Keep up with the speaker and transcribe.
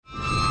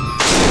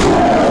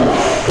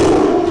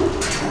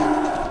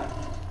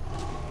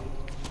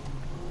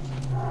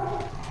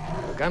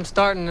Look, I'm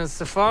starting a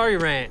safari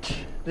ranch.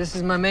 This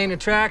is my main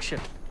attraction.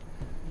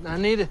 I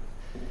need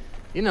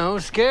a,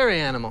 scary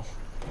animal.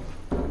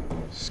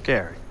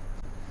 Scary?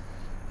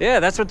 Yeah,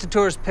 that's what the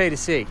tourists pay to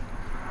see.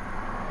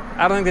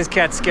 I don't think this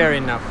cat's scary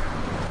enough.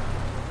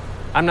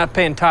 I'm not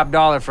paying top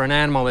dollar for an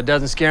animal that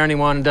doesn't scare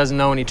anyone and doesn't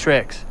know any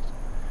tricks.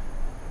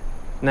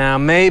 Now,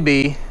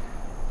 maybe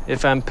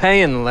if I'm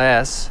paying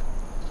less,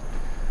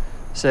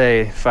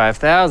 say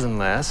 $5,000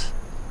 less.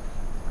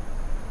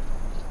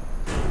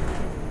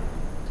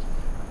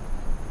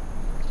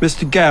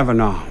 Mr.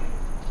 Gavanaugh,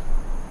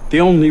 the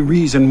only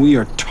reason we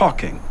are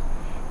talking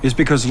is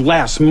because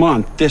last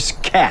month this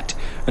cat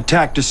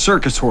attacked a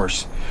circus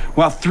horse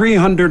while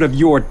 300 of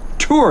your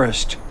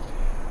tourists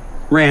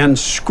ran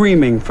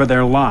screaming for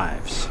their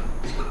lives.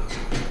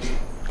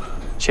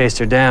 Chased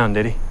her down,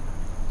 did he?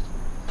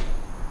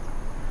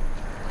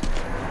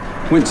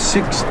 Went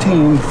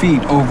 16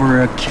 feet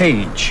over a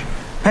cage,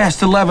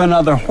 past 11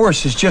 other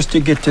horses just to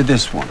get to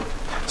this one.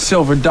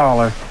 Silver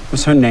Dollar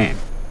was her name.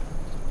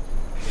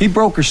 He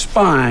broke her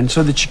spine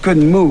so that she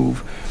couldn't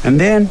move,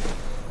 and then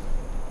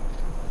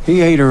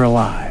he ate her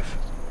alive.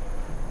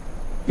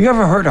 You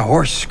ever heard a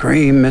horse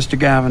scream, Mr.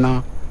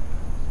 Gavanaugh?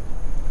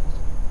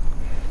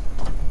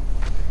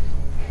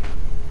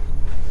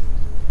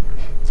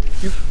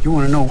 You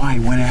want to know why he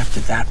went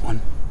after that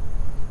one?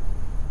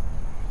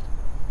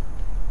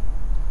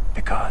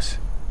 Because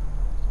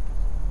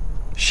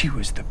she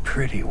was the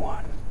pretty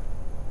one.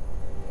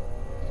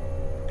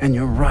 And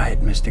you're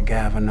right, Mr.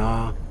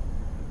 Gavanaugh.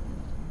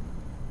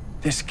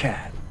 This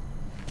cat,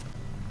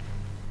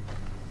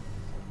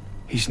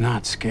 he's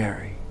not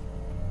scary.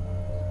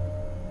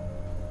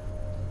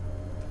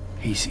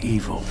 He's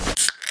evil.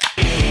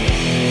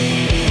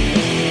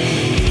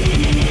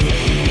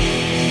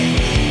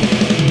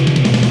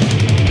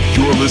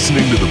 You're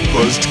listening to the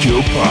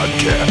Buzzkill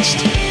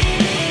Podcast.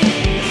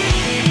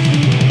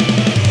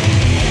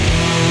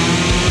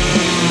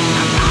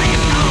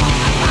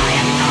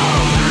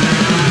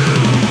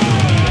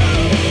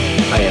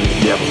 I am the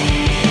devil,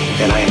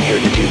 and I am here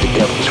to do the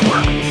devil's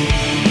work.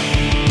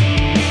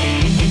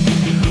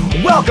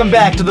 Welcome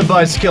back to the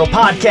Buzzkill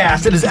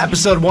Podcast. It is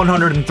episode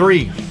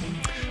 103.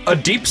 A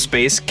deep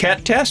space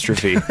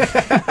cat-astrophe.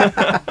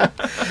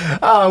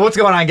 What's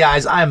going on,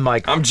 guys? I'm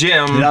Mike. I'm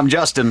Jim. And I'm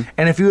Justin.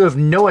 And if you have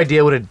no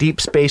idea what a deep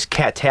space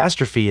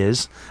catastrophe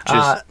is,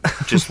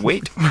 Just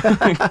wait.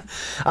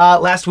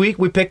 last week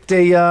we picked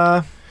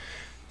a...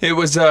 It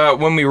was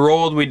when we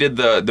rolled, we did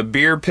the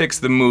beer picks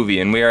the movie,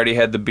 and we already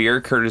had the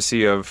beer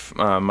courtesy of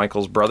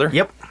Michael's brother.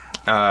 Yep.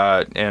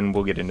 And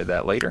we'll get into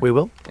that later. We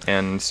will.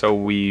 And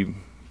so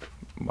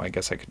I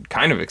guess I could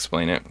kind of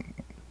explain it.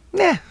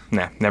 Nah,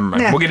 never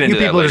mind. Nah, We'll get into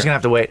that you people later. are just going to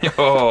have to wait.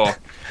 Oh.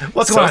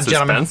 What's so going on,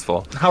 gentlemen?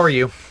 suspenseful. How are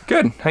you?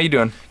 Good. How you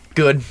doing?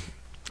 Good.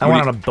 I What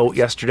went do on a boat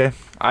yesterday.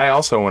 I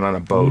also went on a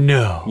boat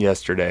No.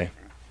 yesterday.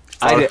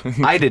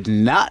 I did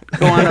not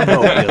go on a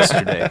boat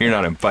yesterday. You're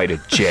not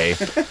invited, Jay.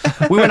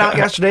 We went out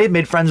yesterday,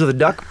 made friends with a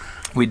duck.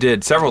 We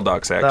did several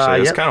ducks, actually. It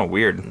was Yep. kind of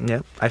weird.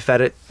 Yeah, I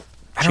fed it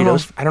I don't know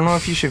Cheetos.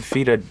 if you should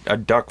feed a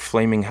duck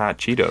flaming hot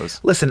Cheetos.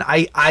 Listen,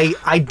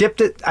 I dipped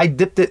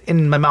it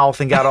in my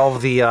mouth and got all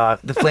of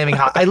the flaming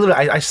hot.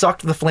 I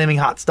sucked the flaming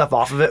hot stuff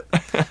off of it,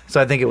 so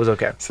I think it was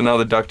okay. So now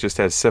the duck just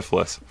has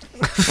syphilis.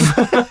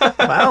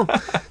 Well,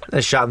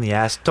 a shot in the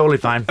ass, totally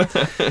fine.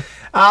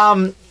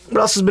 What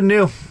else has been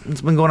new?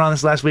 What's been going on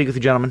this last week with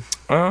you gentlemen?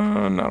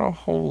 Not a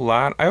whole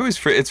lot.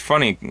 It's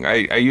funny.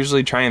 I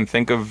usually try and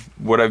think of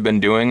what I've been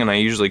doing, and I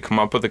usually come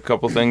up with a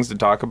couple things to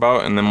talk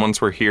about, and then once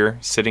we're here,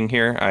 sitting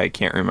here, I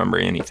can't remember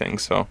anything.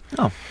 So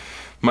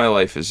my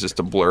life is just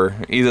a blur.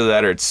 Either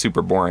that or it's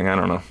super boring. I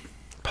don't know.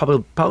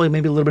 Probably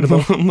maybe a little bit of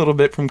both. A little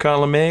bit from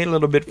column A, a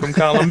little bit from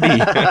column B.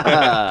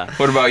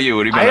 What about you?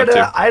 What have you been up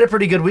to? I had a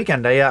pretty good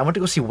weekend. I went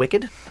to go see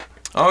Wicked,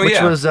 which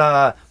was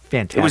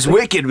fantastic. It was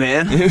wicked,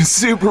 man. It was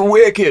super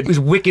wicked. It was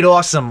wicked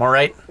awesome, all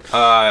right?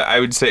 I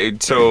would say,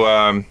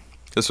 so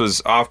this was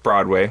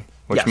off-Broadway,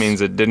 which Yes. means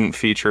it didn't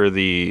feature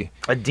the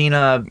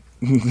Adina.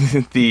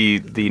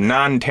 the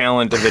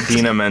non-talent of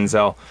Adina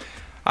Menzel.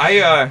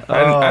 I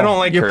don't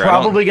like her. You're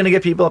probably going to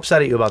get people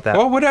upset at you about that.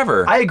 Well,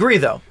 whatever. I agree,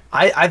 though.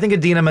 I think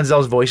Adina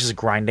Menzel's voice is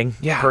grinding,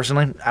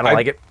 personally. I don't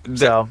like it.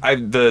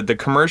 The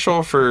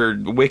commercial for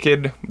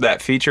Wicked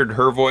that featured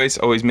her voice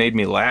always made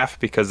me laugh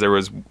because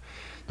there's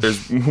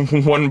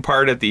one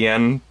part at the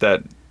end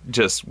that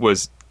just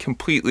was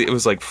completely, it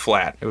was like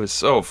flat. It was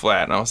so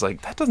flat. And I was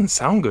like, that doesn't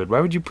sound good. Why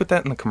would you put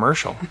that in the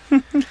commercial?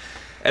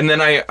 And then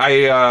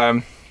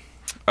I've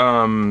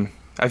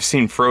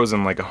seen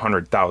Frozen like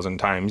 100,000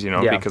 times,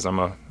 because I'm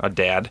a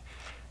dad.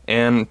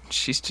 And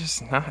she's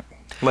just not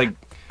like...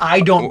 I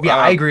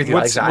agree with you.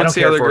 What's I don't the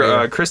care other for girl?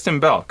 her. Kristen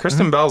Bell.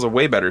 Kristen Bell's a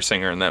way better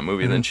singer in that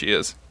movie than she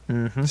is.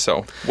 Mm-hmm.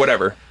 So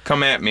whatever.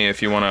 Come at me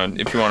if you wanna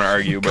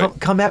argue. But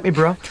Come at me,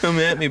 bro. come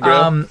at me, bro.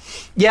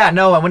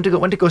 I went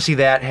to go see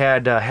that.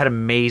 Had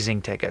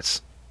amazing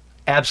tickets,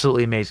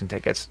 absolutely amazing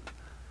tickets.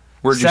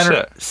 Where'd you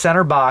sit?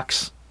 Center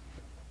box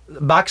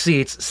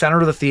seats,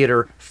 center of the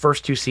theater,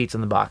 first two seats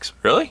in the box.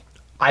 Really?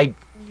 I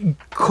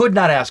Could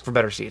not ask for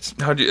better seats.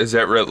 Is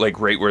that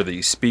right where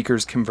the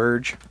speakers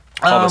converge?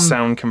 All the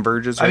sound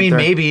converges. Right there?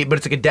 Maybe, but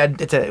it's like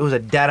it was a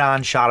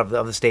dead-on shot of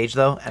the stage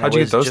though. And How'd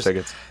you get those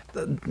tickets?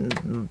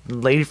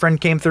 Lady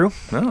friend came through.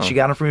 Oh. She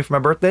got them for me for my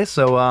birthday.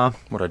 So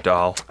what a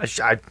doll.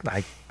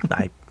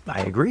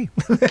 I agree.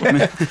 No,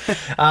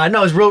 it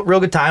was real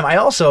good time. I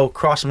also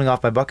crossed something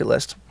off my bucket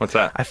list. What's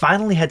that? I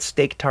finally had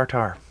steak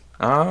tartare.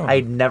 Oh.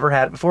 I'd never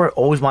had it before. I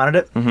always wanted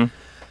it. Mm-hmm.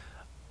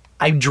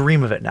 I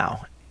dream of it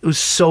now. It was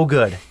so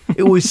good.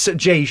 It was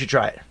Jay, you should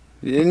try it.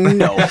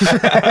 No.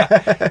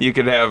 You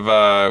could have.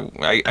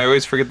 I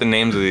always forget the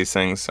names of these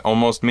things.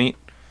 Almost meat.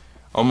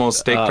 Almost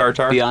steak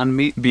tartare. Beyond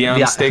meat.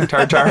 Beyond steak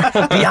tartare.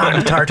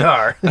 Beyond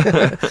tartare.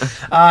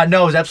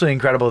 No, it was absolutely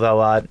incredible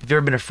though. If you've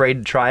ever been afraid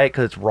to try it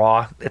because it's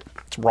raw,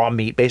 it's raw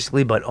meat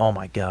basically. But oh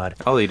my god,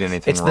 I'll eat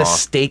anything it's raw. the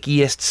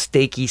steakiest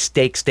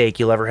steak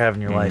you'll ever have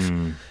in your life.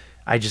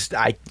 I do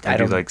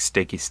like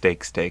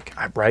steak.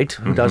 Right?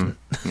 Who doesn't?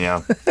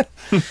 Yeah.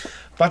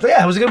 But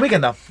yeah, it was a good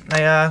weekend though. I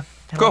had a lot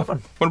Cool. of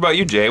fun. What about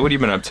you, Jay? What have you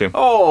been up to?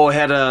 Oh,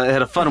 had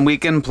a fun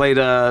weekend. Played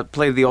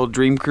the old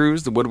Dream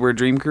Cruise, the Woodward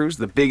Dream Cruise,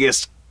 the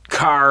biggest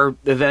car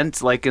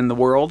event like in the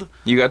world.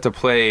 You got to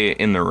play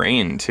in the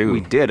rain too. We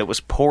did. It was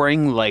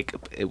pouring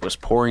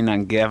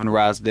on Gavin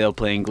Rosdale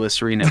playing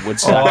Glycerine at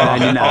Woodstock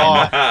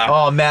 99.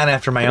 Oh, man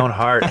after my own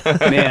heart.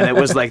 Man, it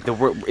was like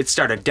it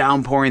started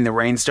downpouring, the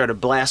rain started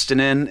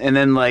blasting in, and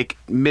then like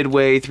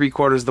midway,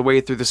 3/4 of the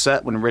way through the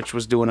set, when Rich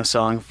was doing a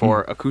song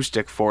for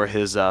acoustic for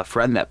his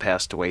friend that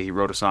passed away, he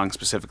wrote a song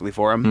specifically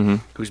for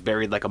him, who's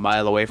buried like a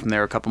mile away from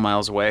there, a couple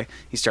miles away.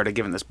 He started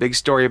giving this big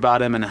story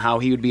about him and how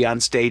he would be on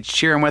stage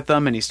cheering with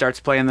them, and he starts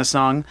playing the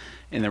song,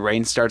 and the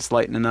rain starts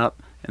lightening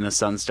up, and the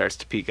sun starts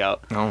to peek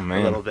out. Oh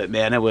man, a little bit,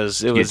 man. It was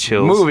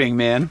chills. moving,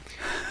 man.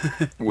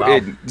 Wow.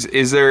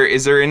 Is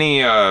there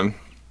any?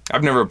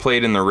 I've never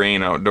played in the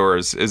rain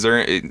outdoors. Does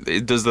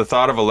the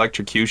thought of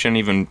electrocution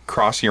even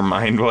cross your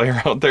mind while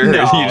you're out there?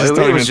 No, or you just it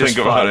don't was even just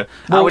think fun. about it.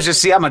 I was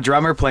just I'm a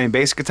drummer playing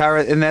bass guitar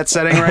in that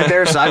setting right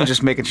there, so I'm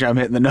just making sure I'm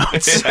hitting the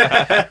notes.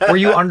 Were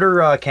you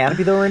under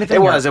canopy though or anything?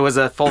 It was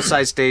a full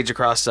size stage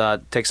across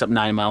takes up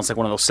 9 miles, like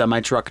one of those semi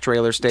truck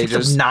trailer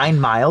stages. 9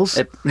 miles.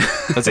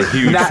 That's a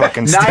huge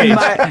fucking stage.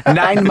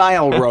 9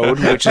 Mile Road,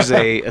 which is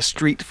a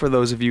street for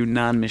those of you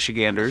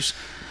non-Michiganders.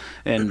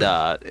 And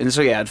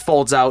so yeah, it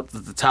folds out.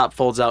 The top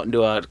folds out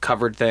into a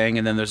covered thing,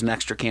 and then there's an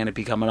extra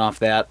canopy coming off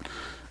that.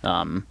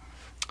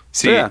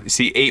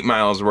 See, 8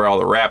 miles where all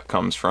the rap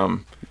comes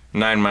from.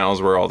 9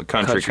 miles where all the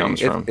country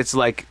comes from. It's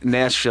like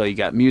Nashville. You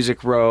got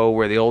Music Row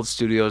where the old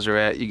studios are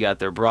at. You got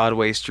their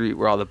Broadway Street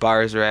where all the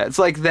bars are at. It's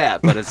like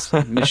that, but it's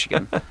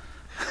Michigan.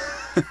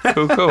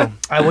 Cool.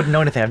 I wouldn't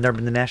know anything. I've never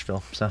been to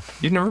Nashville, so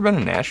You've never been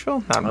to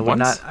Nashville? Not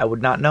once? I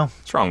would not know.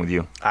 What's wrong with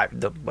you? I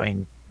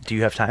mean, do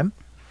you have time?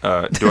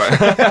 Do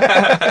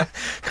I?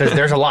 Because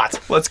there's a lot.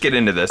 Let's get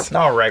into this.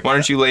 All right. Why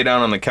don't you lay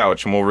down on the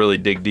couch and we'll really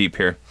dig deep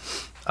here.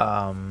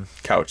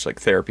 Couch, like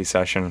therapy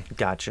session.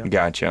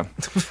 Gotcha.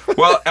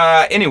 Well,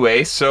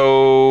 anyway,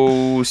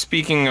 so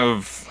speaking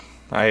of...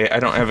 I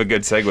don't have a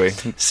good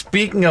segue.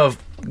 Speaking of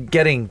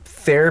getting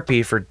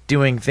therapy for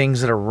doing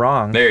things that are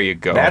wrong. There you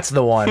go. That's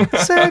the one.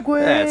 Segue.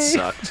 That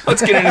sucked.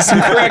 Let's get into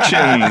some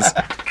corrections.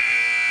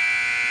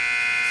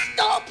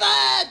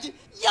 Stupid!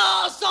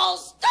 You're so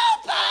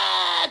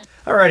stupid!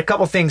 All right, a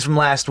couple things from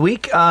last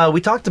week.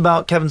 We talked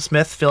about Kevin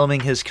Smith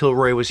filming his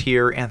Kilroy Was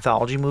Here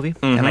anthology movie,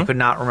 and I could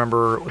not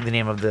remember the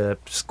name of the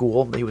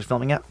school that he was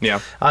filming at. Yeah.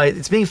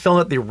 It's being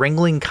filmed at the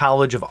Ringling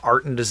College of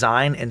Art and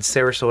Design in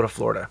Sarasota,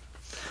 Florida.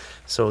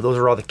 So those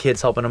are all the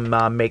kids helping him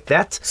make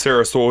that.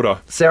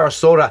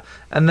 Sarasota.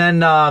 And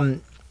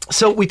then,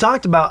 so we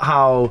talked about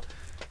how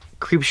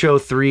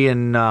Creepshow 3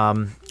 and,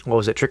 what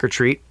was it, Trick or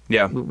Treat?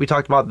 Yeah. We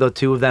talked about the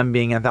two of them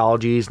being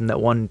anthologies and that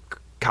one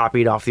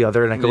copied off the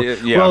other. And I go,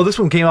 Yeah. well, this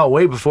one came out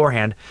way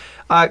beforehand.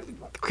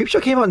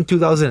 Creepshow came out in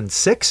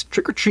 2006.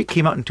 Trick or Treat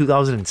came out in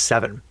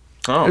 2007.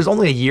 Oh. There's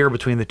only a year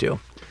between the two.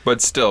 But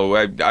still,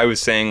 I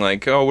was saying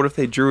like, oh, what if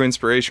they drew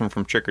inspiration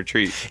from Trick or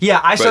Treat? Yeah,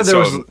 I said there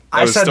was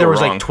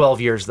wrong. like 12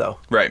 years though.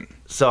 Right.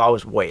 So I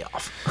was way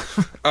off.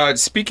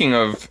 Speaking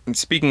of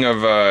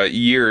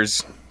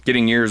years,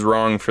 getting years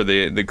wrong for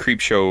the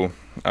Creepshow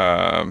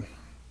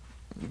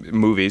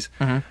movies.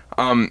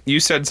 You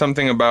said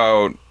something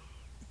about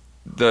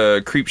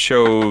the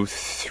Creepshow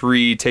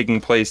 3 taking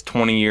place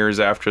 20 years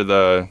after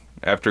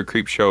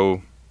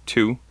Creepshow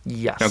 2.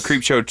 Yes. Now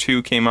Creepshow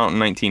 2 came out in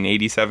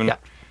 1987. Yeah.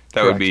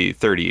 That would be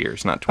 30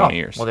 years, not 20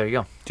 years. Well, there you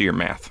go. Do your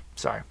math.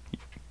 Sorry.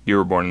 You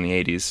were born in the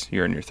 80s.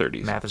 You're in your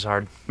 30s. Math is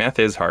hard. Math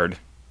is hard.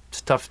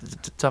 It's tough.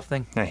 It's a tough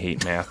thing. I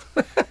hate math.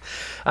 Is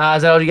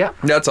that all you got?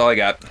 That's all I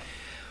got.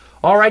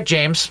 All right,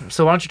 James.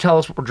 So why don't you tell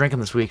us what we're drinking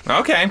this week?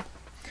 Okay.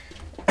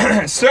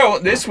 So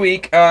this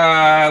week,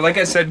 like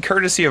I said,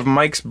 courtesy of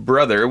Mike's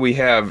brother, we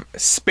have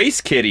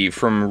Space Kitty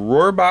from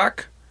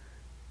Rohrbach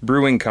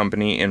Brewing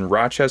Company in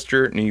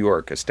Rochester, New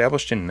York,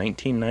 established in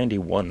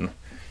 1991. It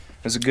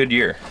was a good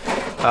year.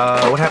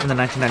 What happened in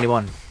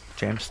 1991,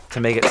 James,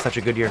 to make it such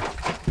a good year?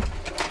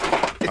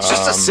 It's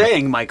just a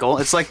saying, Michael.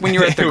 It's like when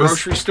you're at the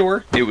grocery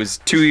store. It was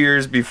 2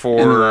 years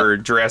before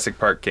Jurassic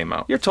Park came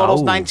out. Your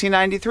total's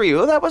 1993.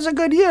 Well, that was a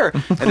good year.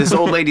 And this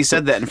old lady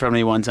said that in front of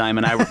me one time,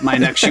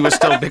 and she was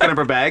still picking up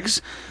her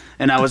bags,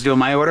 and I was doing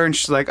my order, and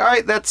she's like, all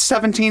right, that's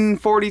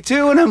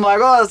 1742, and I'm like,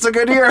 oh, that's a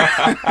good year.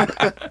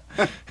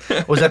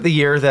 Was that the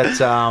year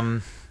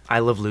that I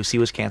Love Lucy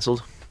was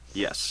canceled?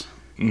 Yes.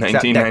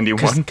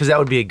 1991. Because that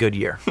would be a good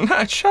year.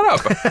 Shut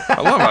up.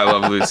 I love I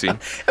Love Lucy.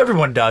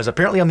 Everyone does.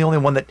 Apparently, I'm the only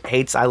one that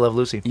hates I Love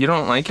Lucy. You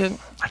don't like it?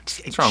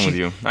 What's wrong with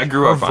you? I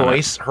grew up on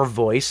it. Her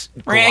voice.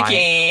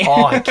 Ricky.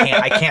 Oh, I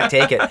can't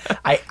take it.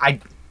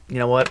 You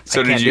know what?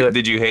 So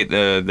did you hate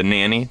the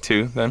nanny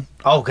too then?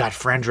 Oh God,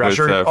 Fran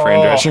Drescher. With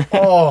Fran Drescher.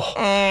 Oh,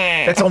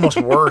 that's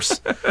almost worse.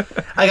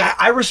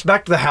 I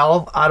respect the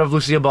hell out of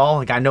Lucille Ball.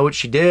 Like I know what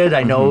she did.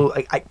 I know.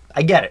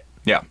 I get it.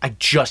 Yeah. I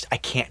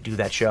can't do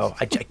that show.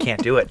 I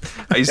can't do it.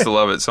 I used to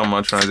love it so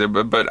much when I was there,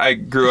 but I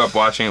grew up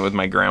watching it with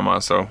my grandma,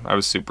 so I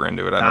was super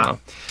into it. I don't know.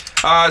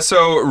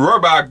 So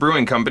Rohrbach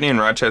Brewing Company in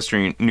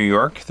Rochester, New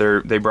York,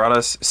 they brought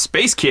us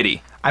Space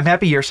Kitty. I'm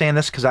happy you're saying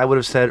this because I would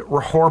have said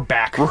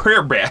Rohrbach.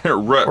 Rohrbach.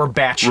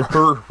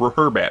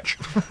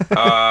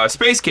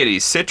 Space Kitty,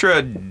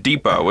 Citra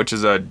Deepa, which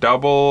is a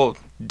double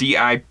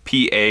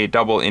DIPA,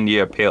 double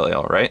India Pale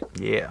Ale, right?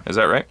 Yeah. Is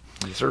that right?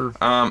 Yes, sir.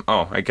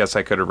 I guess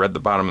I could have read the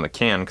bottom of the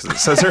can because it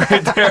says it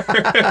right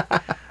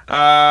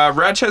there.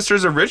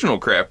 Rochester's original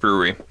craft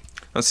brewery.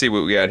 Let's see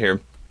what we got here.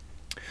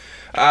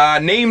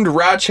 Named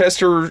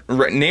Rochester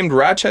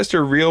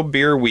Real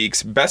Beer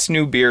Week's Best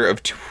New Beer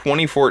of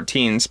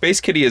 2014,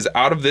 Space Kitty is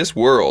out of this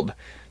world.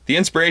 The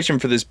inspiration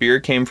for this beer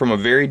came from a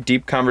very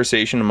deep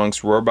conversation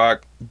amongst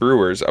Rohrbach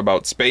brewers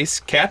about space,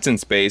 cats in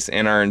space,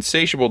 and our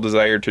insatiable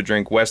desire to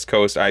drink West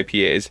Coast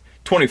IPAs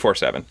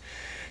 24/7.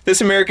 This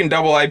American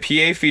double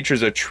IPA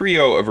features a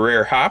trio of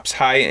rare hops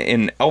high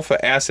in alpha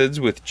acids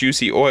with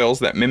juicy oils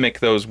that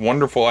mimic those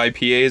wonderful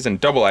IPAs and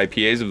double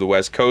IPAs of the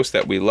West Coast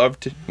that we love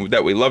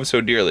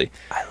so dearly.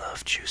 I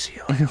love juicy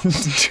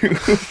oils.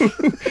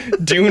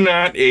 Do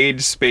not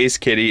age Space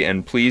Kitty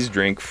and please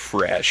drink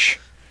fresh.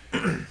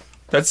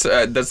 That's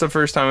the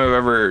first time I've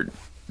ever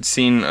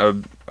seen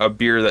a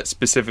beer that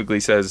specifically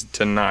says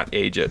to not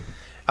age it.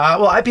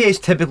 Well,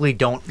 IPAs typically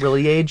don't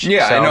really age.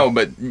 Yeah, so. I know,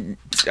 but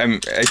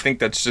I think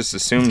that's just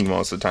assumed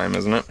most of the time,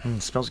 isn't it?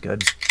 It smells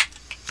good.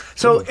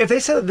 So if they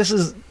said that this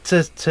is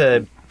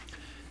to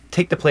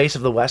take the place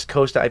of the West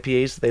Coast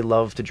IPAs they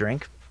love to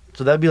drink,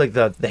 so that would be like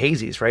the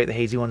hazies, right? The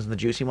hazy ones and the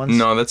juicy ones?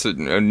 No, that's a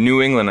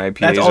New England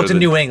IPA. It's a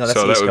New England.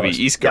 That's so East that would Coast.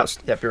 be East Coast.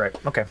 Yep, you're right.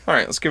 Okay. All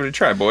right, let's give it a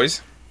try,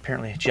 boys.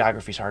 Apparently,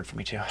 geography's hard for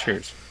me, too.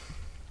 Cheers.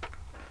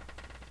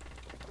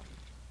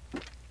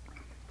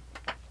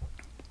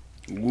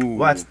 Ooh.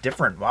 Wow, that's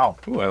different. Wow.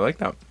 Ooh, I like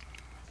that.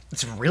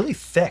 It's really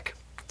thick.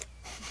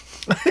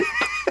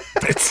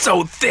 It's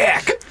so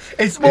thick.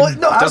 It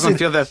doesn't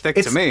feel that thick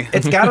to me.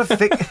 It's got a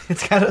thick.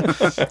 It's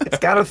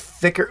got a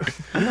thicker.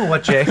 You know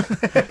what, Jay?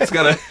 It's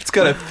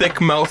got a thick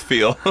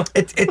mouthfeel.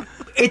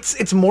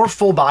 It's more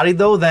full bodied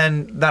though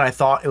than I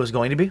thought it was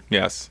going to be.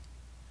 Yes.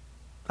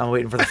 I'm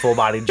waiting for the full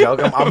bodied joke.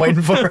 I'm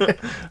waiting for it.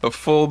 A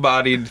full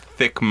bodied,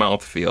 thick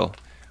mouthfeel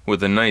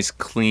with a nice,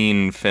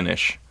 clean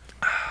finish.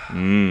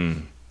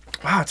 Mmm.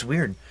 Wow, it's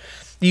weird.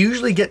 You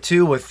usually get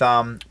too with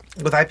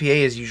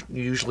IPA you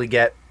usually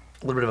get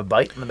a little bit of a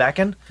bite in the back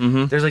end.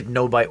 Mm-hmm. There's like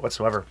no bite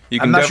whatsoever.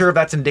 I'm not sure if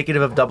that's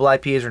indicative of double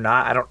IPAs or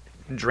not. I don't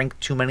drink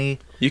too many.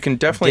 You can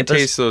definitely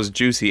taste those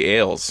juicy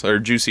ales or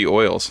juicy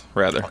oils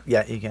rather.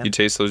 Yeah, you can. You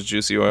taste those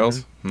juicy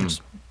oils.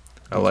 Mm.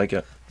 I like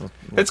it.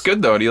 It's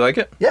good though. Do you like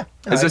it? Yeah.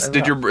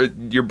 Did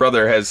your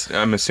brother has?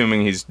 I'm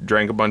assuming he's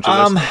drank a bunch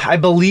of this. I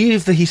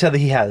believe that he said that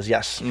he has.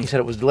 Yes, he said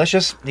it was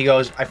delicious. He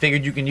goes, I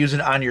figured you can use it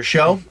on your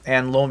show,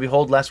 and lo and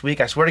behold, last week,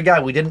 I swear to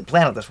God, we didn't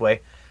plan it this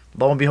way.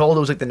 Lo and behold, it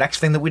was like the next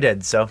thing that we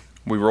did. So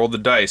we rolled the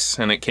dice,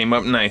 and it came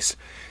up nice.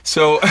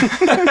 So,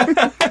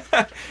 to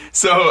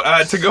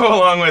go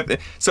along with it,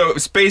 so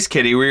Space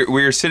Kitty, we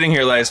were sitting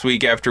here last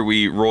week after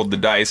we rolled the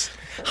dice.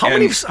 How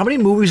many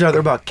movies are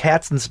there about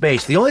cats in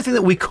space? The only thing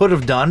that we could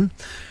have done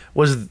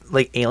was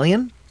like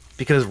Alien,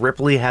 because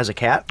Ripley has a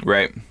cat,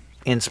 right,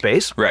 in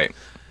space, right.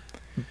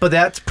 But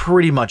that's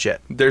pretty much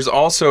it. There's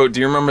also, do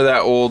you remember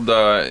that old?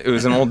 It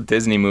was an old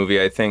Disney movie,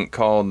 I think,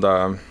 called.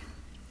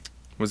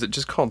 Was it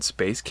just called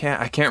Space Cat?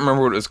 I can't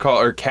remember what it was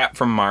called, or Cat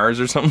from Mars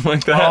or something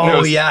like that.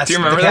 Oh, yes. Do you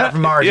remember the Cat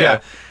from Mars, yeah.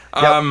 Yep.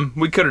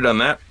 We could have done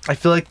that. I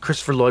feel like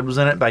Christopher Lloyd was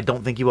in it, but I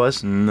don't think he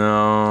was.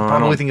 No.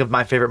 Probably think of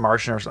My Favorite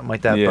Martian or something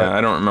like that. Yeah, but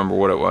I don't remember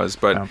what it was.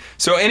 But no.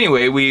 So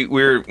anyway, we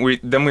were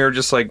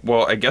just like,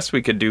 well, I guess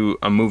we could do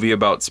a movie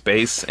about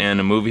space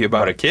and a movie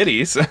about a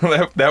kitty. So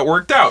that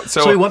worked out.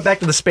 So we went back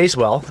to the space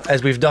well,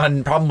 as we've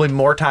done probably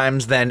more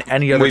times than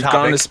any other topic. We've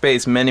gone to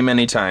space many,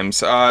 many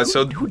times.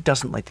 Who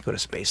doesn't like to go to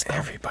space, though?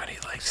 Everybody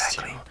likes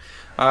to.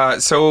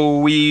 So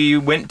we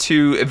went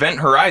to Event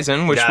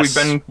Horizon, which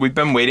we've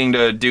been waiting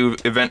to do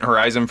Event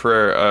Horizon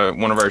for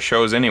one of our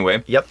shows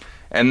anyway. Yep.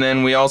 And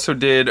then we also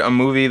did a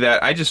movie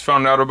that I just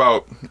found out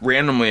about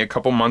randomly a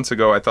couple months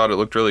ago. I thought it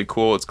looked really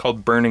cool. It's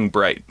called Burning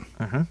Bright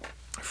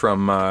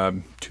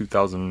from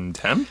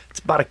 2010. It's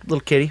about a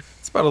little kitty.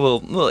 It's about a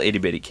little itty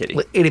bitty kitty.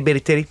 Itty bitty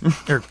titty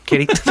or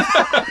kitty.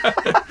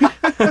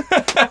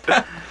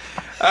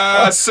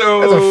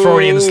 So that's a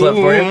Freudian slip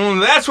for you.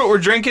 That's what we're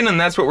drinking, and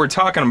that's what we're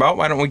talking about.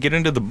 Why don't we get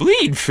into the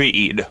bleed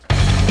feed?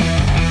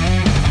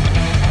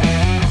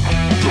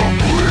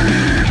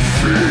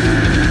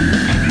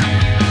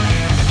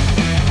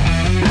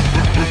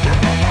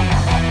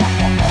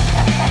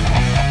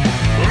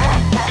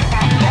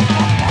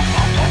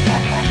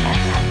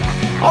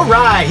 All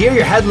right, here are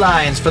your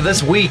headlines for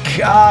this week.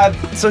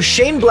 So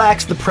Shane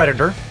Black's The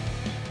Predator,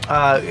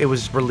 it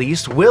was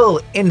released,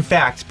 will in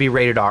fact be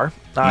rated R.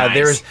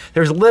 Nice.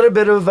 There's a little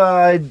bit of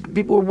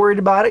people were worried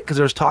about it because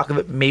there was talk of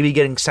it maybe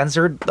getting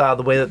censored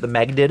the way that the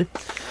Meg did.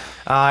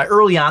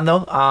 Early on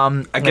though,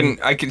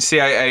 I can see.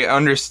 I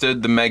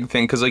understood the Meg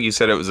thing because, like you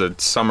said, it was a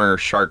summer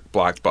shark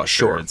blockbuster.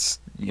 Sure. It's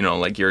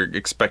like you're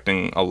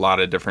expecting a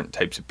lot of different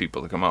types of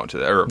people to come out to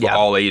that, or Yeah.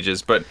 all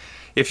ages, but.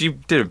 If you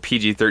did a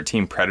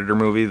PG-13 Predator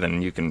movie,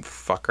 then you can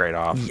fuck right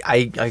off.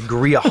 I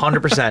agree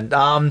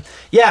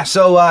 100%.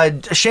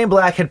 So Shane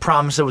Black had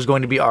promised it was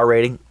going to be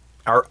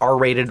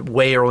R-rated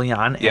way early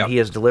on, and he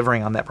is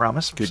delivering on that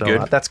promise.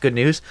 Good. That's good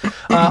news.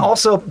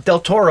 Also, Del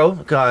Toro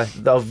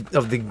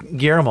of the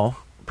Guillermo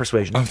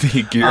persuasion. Of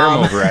the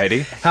Guillermo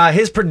variety.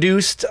 His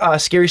produced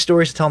Scary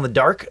Stories to Tell in the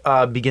Dark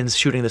begins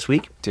shooting this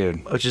week.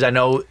 Dude. Which is, I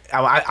know,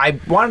 I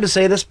wanted to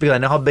say this because I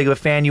know how big of a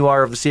fan you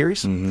are of the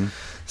series. Mm-hmm.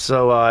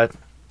 So...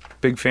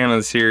 Big fan of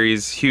the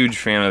series, huge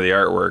fan of the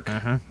artwork.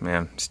 Mm-hmm.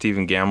 Man,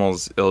 Stephen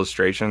Gammell's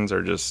illustrations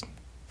are just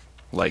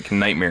like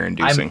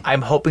nightmare-inducing.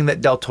 I'm hoping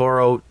that Del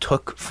Toro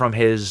took from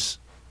his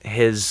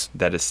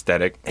that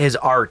aesthetic, his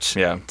art,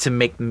 to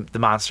make the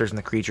monsters and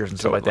the creatures and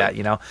stuff like that.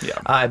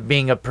 Yeah.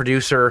 Being a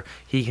producer,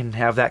 he can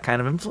have that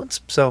kind of influence.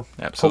 So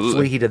Absolutely.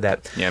 Hopefully he did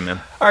that. Yeah, man.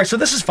 All right, so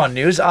this is fun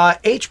news.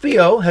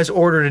 HBO has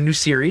ordered a new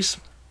series,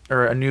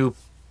 or a new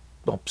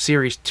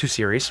series, 2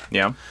 series.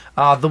 Yeah.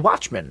 The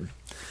Watchmen.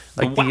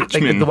 Like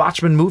the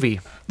Watchmen movie.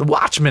 The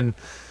Watchmen.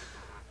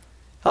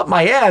 Up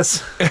my ass.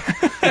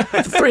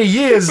 For 3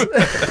 years.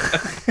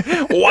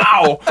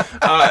 Wow.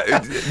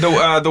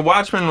 The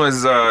Watchmen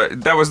was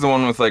that was the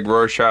one with like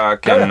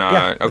Rorschach and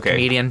okay.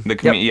 The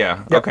comedian.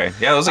 Yeah. Okay.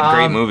 Yeah, that was a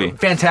great movie.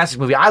 Fantastic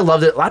movie. I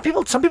loved it.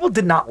 Some people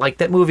did not like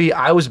that movie.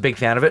 I was a big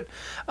fan of it.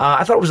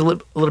 I thought it was a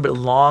little bit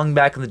long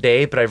back in the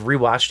day, but I've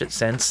rewatched it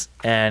since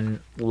and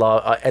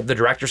love the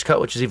director's cut,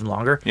 which is even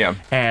longer. Yeah.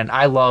 And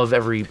I love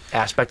every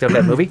aspect of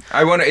that movie.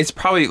 It's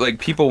probably like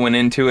people went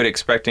into it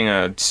expecting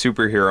a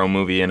superhero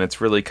movie, and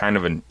it's really kind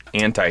of an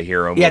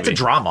anti-hero movie. Yeah, it's a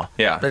drama.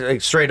 Yeah.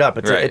 Like, straight up.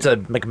 It's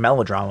a like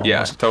melodrama. Yeah,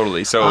 almost.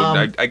 totally. So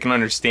I can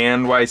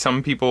understand why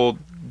some people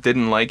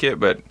didn't like it,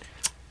 but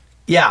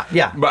yeah.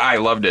 But I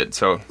loved it.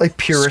 So like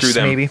purists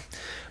screw them. maybe.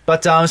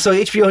 But so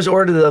HBO has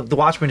ordered the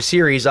Watchmen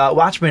series.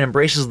 Watchmen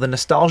embraces the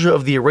nostalgia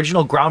of the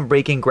original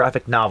groundbreaking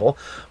graphic novel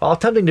while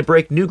attempting to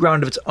break new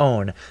ground of its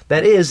own.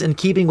 That is in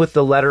keeping with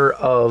the letter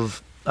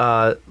of.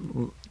 There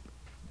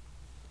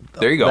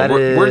you go.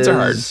 Words are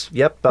hard.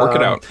 Yep. Work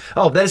it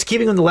out. That is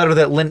keeping in the letter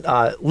that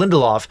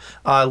Lindelof.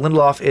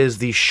 Lindelof is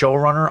the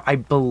showrunner, I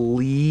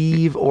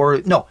believe,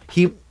 or no,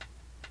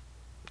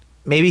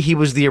 maybe he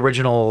was the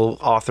original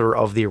author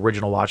of the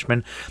original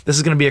Watchmen. This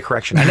is going to be a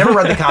correction. I never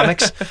read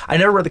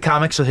the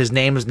comics. So his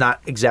name is not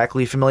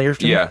exactly familiar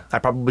to me. Yeah. I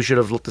probably should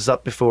have looked this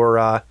up before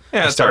I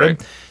that's started. all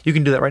right. You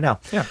can do that right now.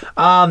 Yeah.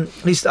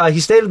 He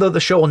stated, though, the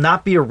show will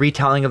not be a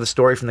retelling of the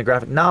story from the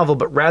graphic novel,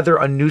 but rather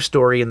a new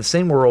story in the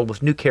same world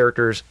with new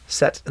characters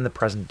set in the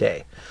present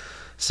day.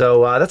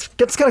 So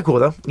that's kind of cool,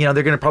 though. They're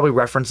going to probably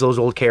reference those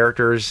old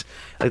characters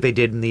like they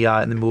did in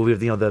the movie of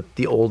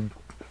the old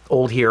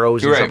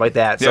heroes and stuff like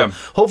that. So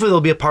hopefully they'll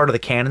be a part of the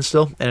canon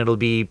still, and it'll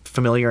be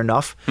familiar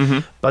enough.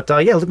 Mm-hmm. But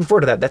looking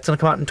forward to that. That's going to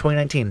come out in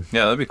 2019.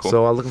 Yeah, that'd be cool.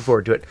 So looking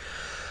forward to it.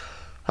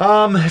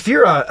 If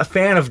you're a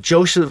fan of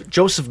Joseph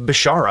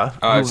Bishara,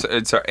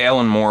 it's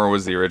Alan Moore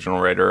was the original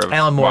writer of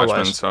Alan Moore Watchmen.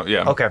 was. So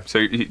yeah, okay.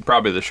 So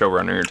probably the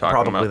showrunner you're talking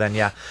about. Probably then,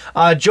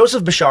 yeah.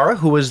 Joseph Bishara,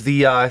 who was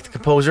the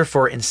composer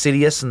for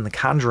Insidious and the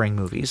Conjuring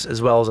movies,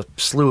 as well as a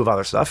slew of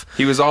other stuff.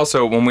 He was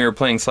also, when we were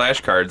playing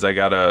Slash Cards, I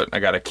got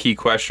a key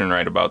question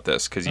right about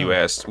this because you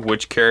asked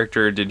which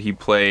character did he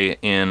play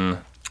in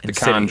The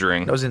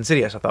Conjuring. That was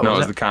Insidious, I thought. No, it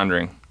was The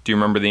Conjuring. Do you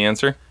remember the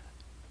answer?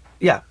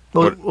 Yeah.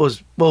 What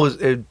was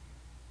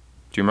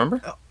Do you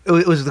remember?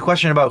 It was the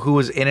question about who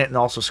was in it and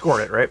also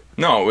scored it, right?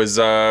 No, it was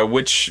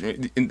which.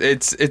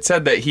 It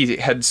said that he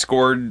had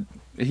scored.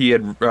 He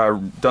had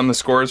done the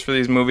scores for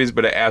these movies,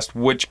 but it asked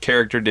which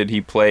character did he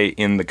play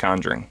in The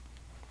Conjuring.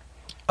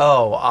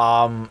 Oh,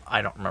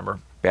 I don't remember.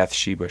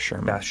 Bathsheba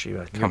Sherman.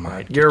 Bathsheba. Come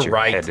on. You're get your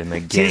right. head in the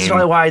game. See, that's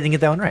probably why I didn't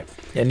get that one right.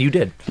 And you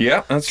did.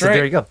 Yeah, that's so right.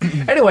 There you go.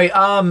 Anyway,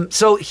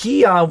 so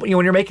he,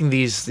 when you're making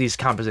these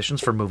compositions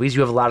for movies,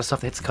 you have a lot of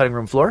stuff that hits the cutting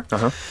room floor.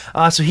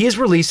 Uh-huh. So he is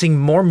releasing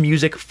more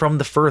music from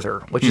The Further,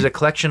 which is a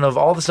collection of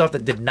all the stuff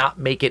that did not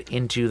make it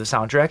into the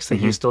soundtracks that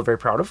he's still very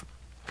proud of.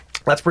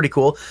 That's pretty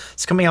cool.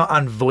 It's coming out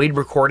on Void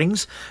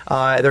Recordings.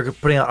 They're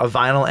putting out a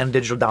vinyl and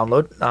digital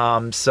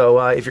download.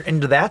 So if you're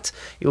into that,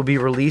 it will be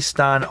released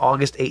on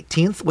August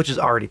 18th, which is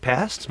already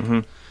passed. Mm-hmm.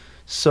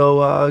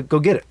 So go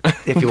get it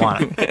if you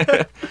want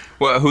it.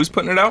 Well, who's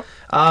putting it out?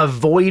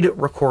 Void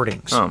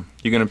Recordings. Oh,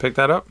 you gonna pick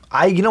that up?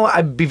 You know what?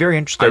 I'd be very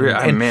interested.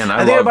 I think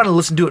I'm going to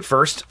listen to it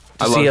first.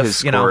 I love his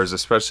scores,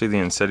 especially the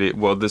Insidious.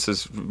 Well, this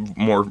is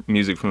more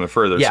music from The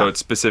Further, so it's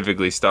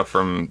specifically stuff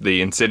from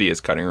the Insidious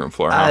cutting room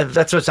floor.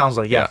 That's what it sounds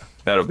like. Yeah,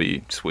 that'll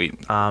be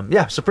sweet.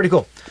 So pretty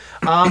cool.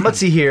 Let's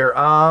see here.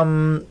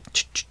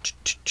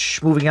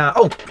 Moving on.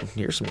 Oh,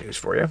 here's some news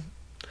for you.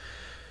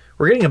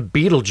 We're getting a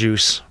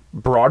Beetlejuice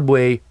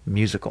Broadway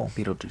musical.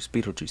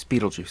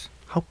 Beetlejuice.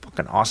 How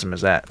fucking awesome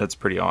is that? That's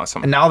pretty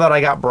awesome. And now that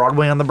I got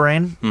Broadway on the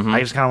brain,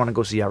 I just kind of want to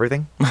go see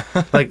everything.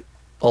 Like,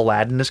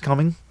 Aladdin is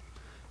coming,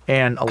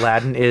 and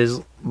Aladdin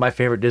is my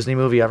favorite Disney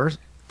movie ever.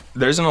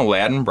 There's an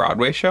Aladdin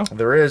Broadway show?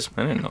 There is.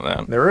 I didn't know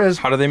that. There is.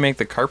 How do they make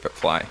the carpet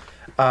fly?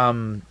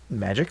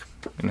 Magic.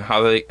 And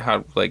how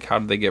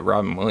did they get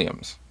Robin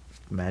Williams?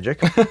 Magic.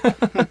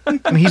 I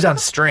mean, he's on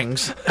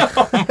strings.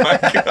 Oh my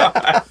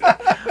god.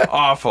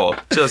 Awful.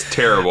 Just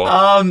terrible.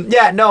 So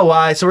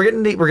we're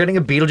getting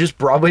a Beetlejuice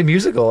Broadway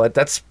musical.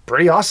 That's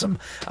pretty awesome.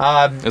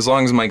 As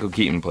long as Michael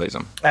Keaton plays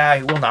him.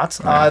 He will not.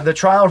 The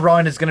trial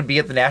run is going to be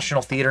at the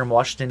National Theater in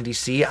Washington,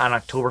 D.C. on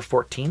October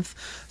 14th.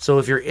 So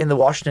if you're in the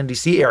Washington,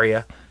 D.C.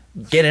 area,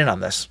 get in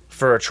on this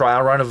for a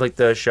trial run of like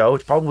the show.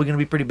 It's probably going to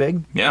be pretty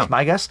big. Yeah. That's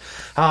my guess.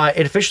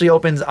 It officially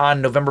opens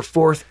on November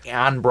 4th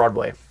on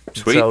Broadway.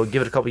 Sweet. So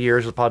give it a couple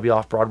years. It'll probably be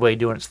off Broadway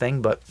doing its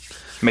thing, but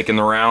making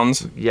the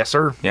rounds. Yes,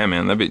 sir. Yeah,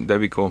 man,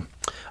 that'd be cool.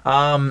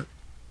 Every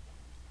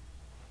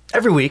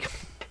week,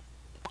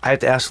 I have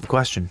to ask the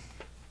question: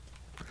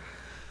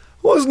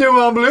 what's new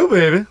on Blue,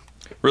 baby?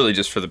 Really,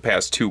 just for the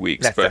past 2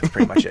 weeks. That's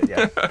pretty much it.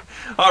 Yeah.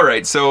 All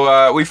right,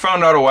 so we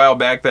found out a while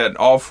back that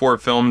all 4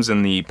 films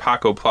in the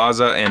Paco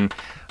Plaza, and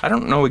I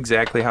don't know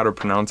exactly how to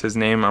pronounce his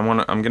name.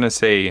 I'm gonna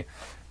say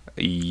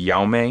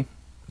Jaume.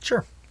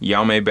 Sure.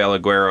 Jaume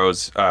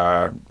Balaguero's.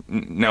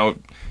 Now,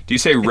 do you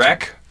say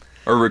rec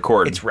or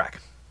record? It's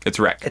rec. It's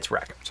rec. It's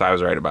rec. So I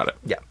was right about it.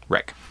 Yeah.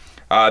 Rec.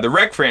 The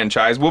Rec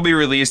franchise will be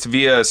released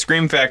via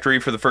Scream Factory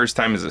for the first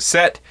time as a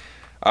set.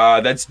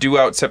 That's due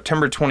out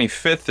September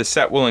 25th. The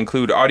set will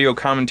include audio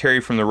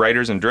commentary from the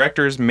writers and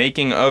directors,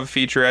 making of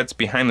featurettes,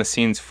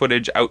 behind-the-scenes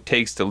footage,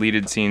 outtakes,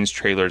 deleted scenes,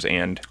 trailers,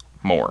 and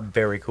more.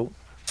 Very cool.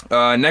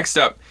 Next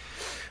up,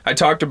 I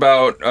talked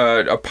about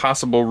a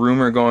possible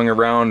rumor going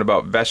around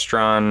about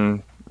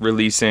Vestron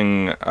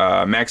releasing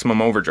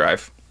Maximum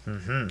Overdrive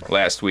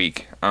last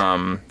week.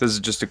 This is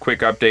just a quick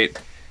update.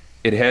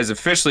 It has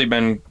officially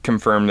been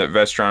confirmed that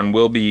Vestron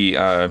will be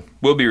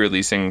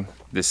releasing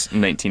this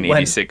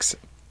 1986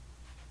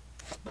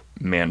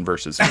 Man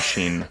vs.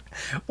 Machine.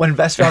 When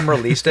Vestron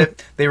released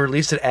it, they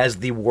released it as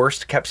the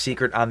worst kept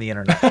secret on the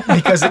internet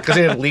because it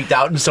had leaked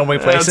out in so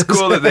many places. That's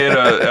cool that they had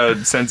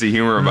a sense of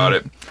humor about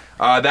it.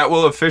 That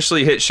will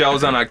officially hit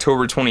shelves on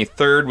October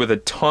 23rd with a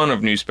ton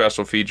of new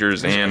special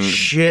features and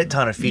shit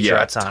ton of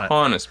featurettes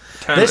on it.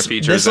 Ton of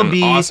features and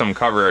awesome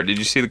cover art. Did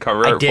you see the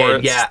cover art for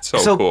it? Yeah. It's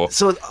so cool.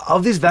 So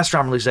of these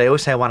Vestron releases, I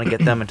always say I want to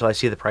get them until I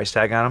see the price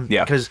tag on them.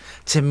 Yeah. Because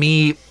to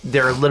me,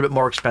 they're a little bit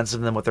more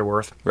expensive than what they're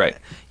worth. Right.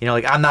 You know,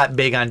 like I'm not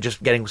big on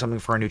just getting something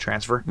for a new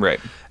transfer. Right.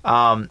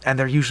 And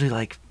they're usually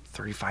like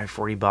 $35, $40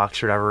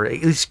 or whatever.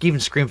 At least even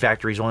Scream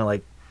Factory is only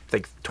like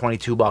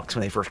 $22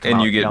 when they first come out.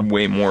 And you get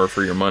way more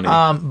for your money.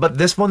 But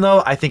this one,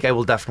 though, I think I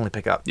will definitely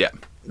pick up. Yeah.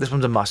 This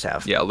one's a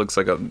must-have. Yeah, it looks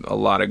like a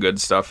lot of good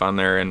stuff on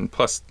there. And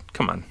plus,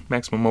 come on,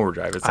 Maximum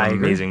Overdrive. It's an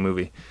amazing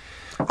movie.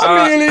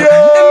 Emilio!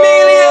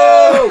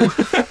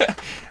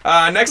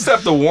 Next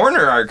up, the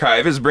Warner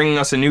Archive is bringing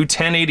us a new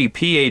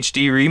 1080p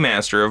HD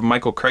remaster of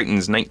Michael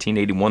Crichton's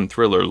 1981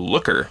 thriller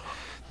Looker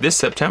this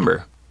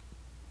September.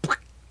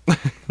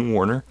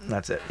 Warner.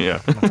 That's it. Yeah.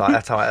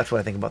 That's what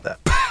I think about that.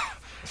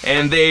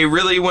 And they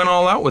really went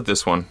all out with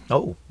this one.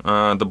 Oh.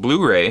 The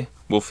Blu-ray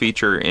will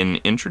feature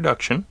an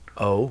introduction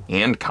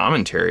and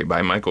commentary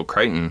by Michael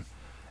Crichton,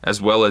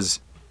 as well as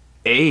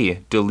a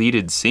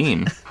deleted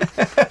scene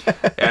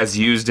as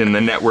used in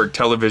the network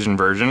television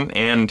version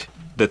and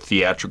the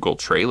theatrical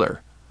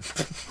trailer.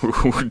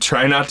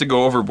 Try not to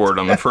go overboard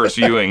on the first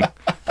viewing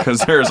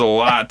because there's a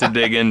lot to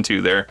dig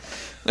into there.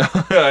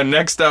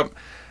 Next up,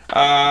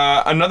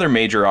 another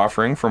major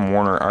offering from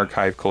Warner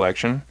Archive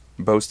Collection,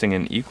 boasting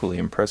an equally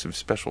impressive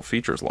special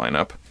features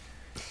lineup,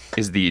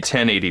 is the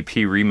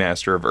 1080p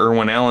remaster of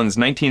Irwin Allen's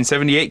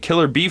 1978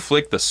 Killer Bee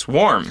flick, The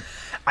Swarm.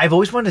 I've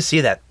always wanted to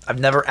see that. I've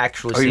never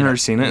actually seen it. Oh, you've never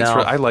seen it? No.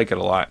 I like it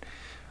a lot.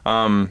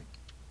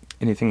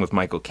 Anything with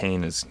Michael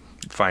Caine is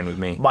fine with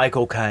me.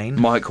 Michael Caine.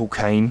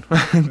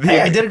 Hey,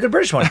 I did a good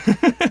British one.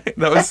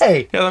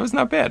 Yeah, that was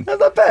not bad.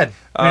 That's not bad.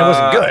 I mean, it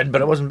wasn't good,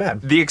 but it wasn't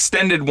bad. The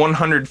extended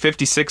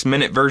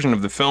 156-minute version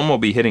of the film will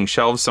be hitting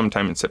shelves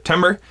sometime in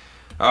September.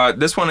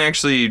 This one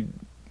actually,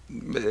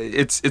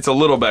 it's a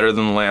little better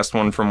than the last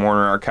one from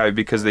Warner Archive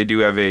because they do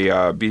have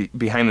a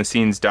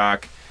behind-the-scenes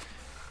doc,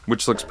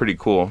 which looks pretty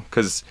cool.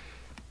 Because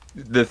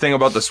the thing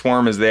about The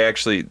Swarm is they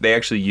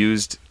actually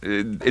used,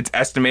 it's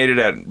estimated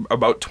at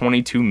about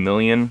 22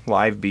 million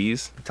live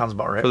bees. Sounds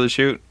about right. For the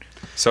shoot.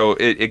 So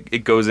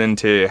it goes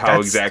into how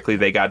exactly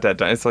they got that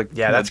done. It's like,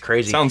 yeah, that's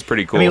crazy. Sounds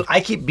pretty cool. I mean, I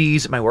keep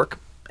bees at my work.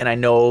 and I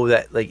know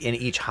that like in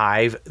each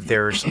hive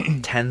there's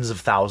tens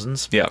of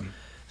thousands. Yeah.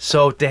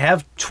 So to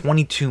have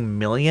 22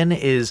 million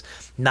is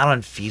not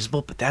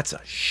unfeasible, but that's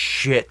a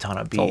shit ton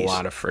of bees. It's a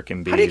lot of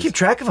freaking bees. How do you keep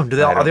track of them?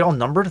 Are they all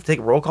numbered to take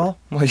a roll call?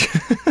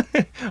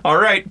 All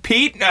right,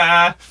 Pete.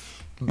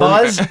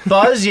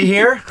 Buzz, you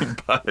hear?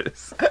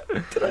 Buzz.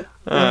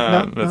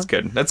 That's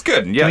good. That's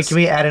good. Yes. Can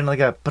we add in like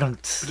a...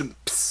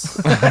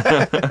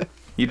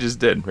 You just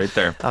did right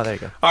there. Oh, there you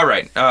go. All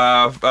right.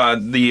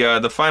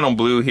 The final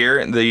blue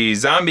here, the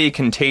zombie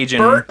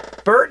contagion.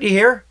 Bert, you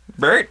hear?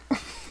 Bert?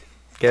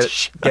 Get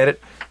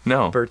it?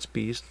 No. Bert's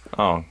bees.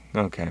 Oh,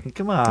 okay.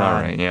 Come on. All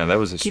right. Yeah, that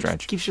was a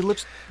stretch. Keeps your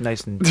lips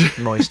nice and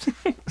moist.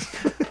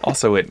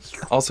 Also,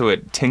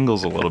 it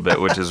tingles a little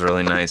bit, which is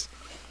really nice.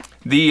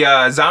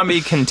 The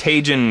zombie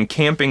contagion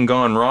camping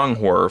gone wrong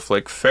horror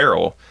flick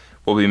Feral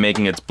will be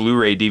making its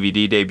Blu-ray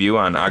DVD debut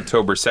on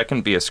October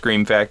 2nd via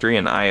Scream Factory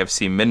and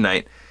IFC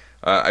Midnight.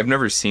 I've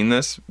never seen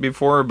this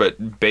before,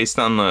 but based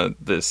on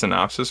the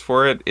synopsis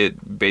for it,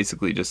 it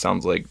basically just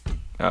sounds like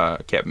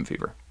cabin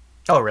fever.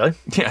 Oh, really?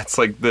 Yeah, it's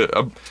like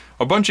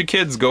a bunch of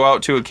kids go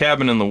out to a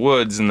cabin in the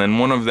woods, and then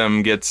one of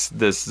them gets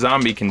this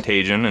zombie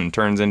contagion and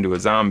turns into a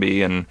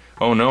zombie, and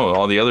oh no,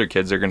 all the other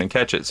kids are going to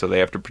catch it, so they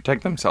have to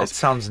protect themselves. It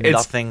sounds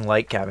nothing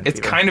like cabin fever.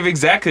 It's kind of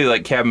exactly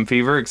like cabin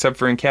fever, except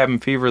for in cabin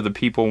fever, the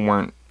people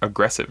weren't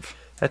aggressive.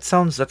 That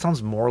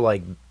sounds more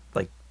like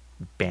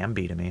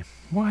Bambi to me.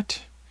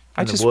 What?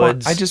 I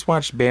just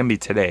watched Bambi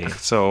today,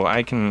 so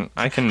I can.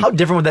 How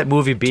different would that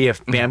movie be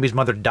if Bambi's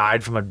mother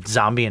died from a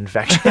zombie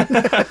infection?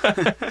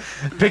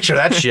 Picture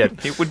that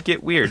shit. It would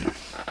get weird.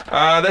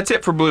 That's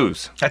it for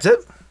blues. That's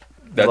it?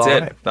 That's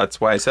it. Right.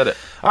 That's why I said it.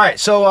 All right,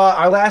 so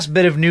our last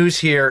bit of news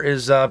here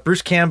is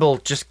Bruce Campbell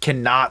just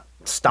cannot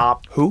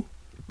stop. Who?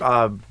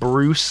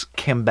 Bruce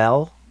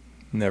Campbell.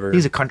 Never.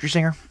 He's a country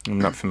singer.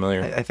 I'm not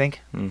familiar. I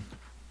think. I'm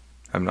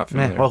not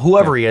familiar. Well,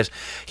 whoever he is,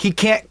 he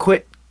can't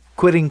quitting.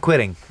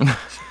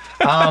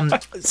 So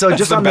just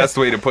That's the best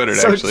way to put it,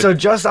 actually. So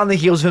just on the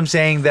heels of him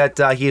saying that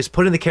he is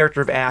putting the character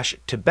of Ash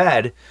to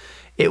bed,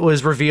 it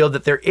was revealed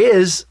that there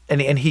is, and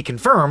he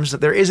confirms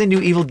that there is a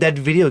new Evil Dead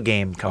video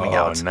game coming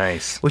out. Oh,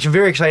 nice. Which I'm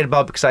very excited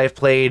about because I have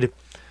played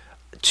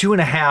 2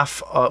 and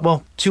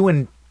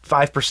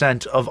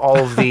 5% of all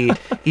of the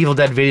Evil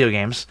Dead video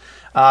games.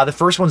 The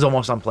first one's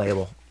almost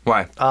unplayable.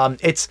 Why?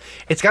 It's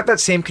got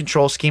that same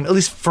control scheme, at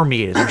least for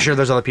me it is. I'm sure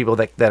there's other people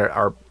that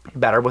are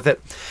better with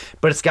it.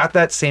 But it's got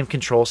that same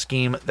control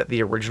scheme that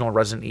the original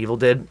Resident Evil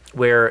did,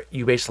 where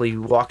you basically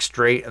walk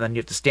straight and then you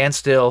have to stand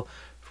still,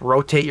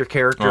 rotate your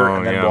character,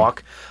 and then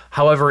walk.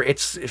 However,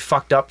 it's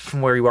fucked up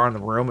from where you are in the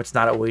room. It's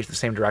not always the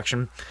same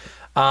direction.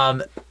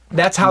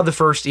 That's how the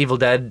first Evil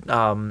Dead...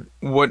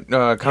 what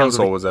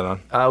console was that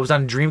on? It was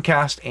on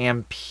Dreamcast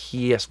and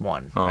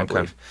PS1, I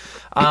believe.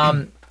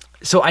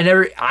 So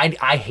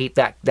I hate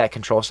that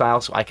control style,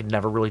 so I could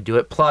never really do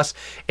it. Plus,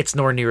 it's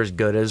nowhere near as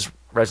good as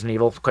Resident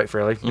Evil, quite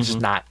frankly. It's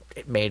just not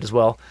made as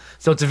well.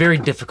 So it's a very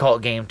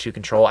difficult game to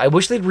control. I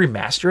wish they'd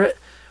remaster it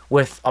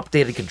with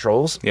updated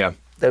controls. Yeah.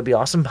 That would be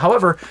awesome.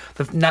 However,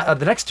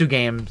 the next two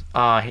games,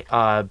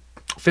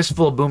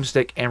 Fistful of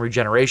Boomstick and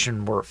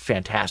Regeneration, were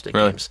fantastic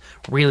games.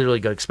 Really,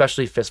 really good,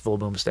 especially Fistful of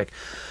Boomstick.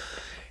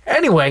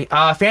 Anyway,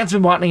 fans have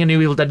been wanting a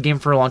new Evil Dead game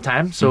for a long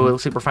time, so it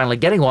looks like we're finally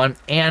getting one.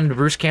 And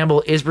Bruce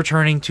Campbell is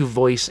returning to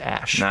voice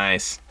Ash.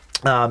 Nice.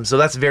 So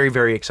that's very,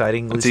 very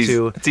exciting.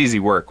 It's easy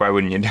work. Why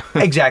wouldn't you do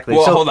it? Exactly.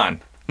 Well, hold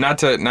on. Not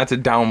to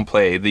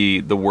downplay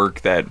the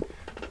work that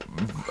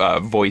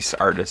voice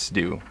artists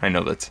do. I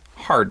know that's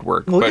hard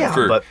work,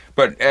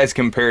 but as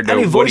compared to what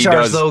he does, voice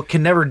artists though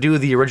can never do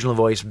the original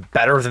voice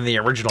better than the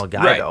original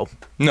guy though.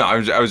 No,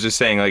 I was just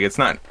saying, like, it's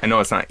not. I know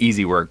it's not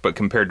easy work, but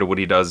compared to what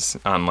he does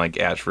on like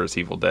Ash vs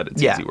Evil Dead,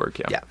 it's easy work.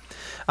 Yeah.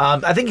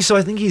 I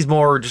think he's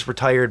more just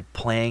retired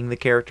playing the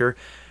character,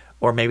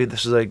 or maybe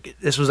this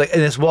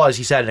was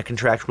he said a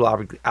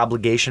contractual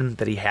obligation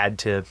that he had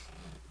to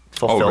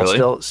fulfill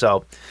still.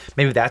 So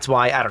maybe that's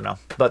why, I don't know.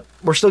 But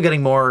we're still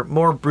getting more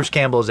Bruce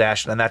Campbell as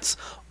Ash, and that's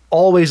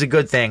always a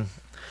good thing.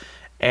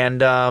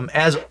 And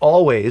as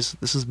always,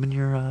 this has been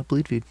your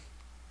Bleed Feed.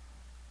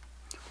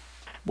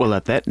 Well,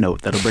 at that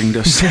note, that'll bring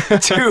us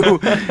to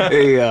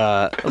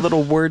a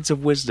little words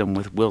of wisdom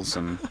with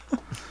Wilson.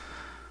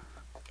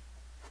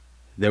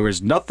 There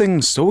is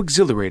nothing so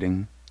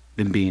exhilarating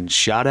than being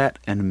shot at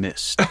and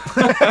missed.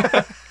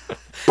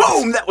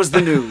 Boom! That was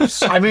the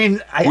news. I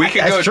mean, we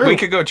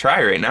could go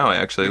try right now.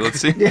 Actually, let's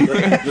see.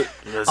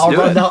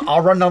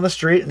 I'll run down the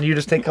street and you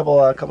just take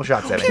a couple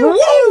shots at me.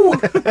 Woo!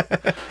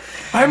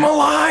 I'm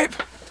alive.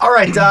 All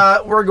right,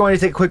 we're going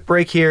to take a quick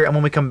break here, and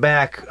when we come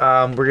back,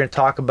 we're going to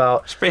talk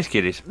about Space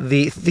Kitties,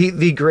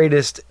 the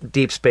greatest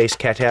deep space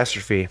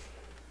catastrophe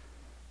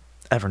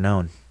ever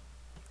known.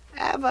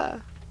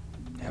 Ever.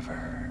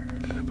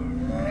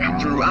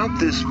 Throughout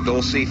this,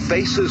 they'll see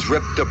faces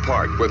ripped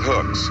apart with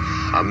hooks,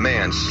 a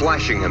man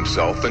slashing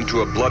himself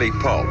into a bloody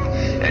pulp,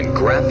 and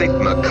graphic,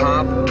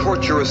 macabre,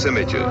 torturous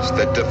images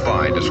that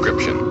defy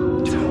description.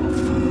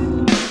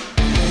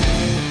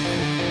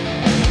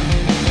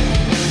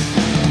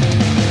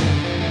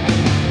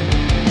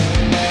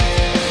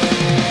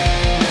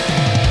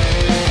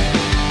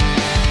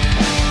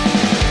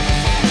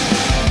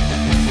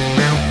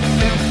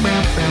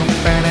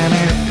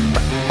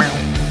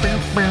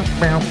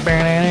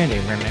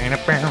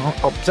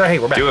 So, hey,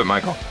 we're back. Do it,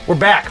 Michael. We're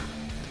back.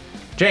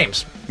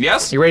 James.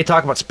 Yes? You ready to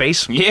talk about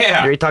space? Yeah.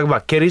 You ready to talk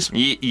about kitties?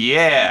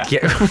 Yeah.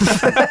 Yeah.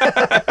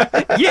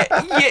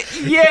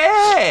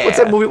 Yeah. What's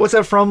that movie? What's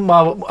that from?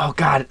 Oh,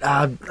 God.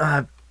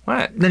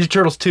 What? Ninja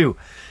Turtles 2.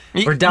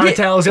 Where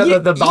Donatello's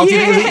got the bounty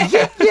thing.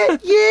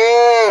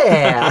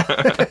 Yeah.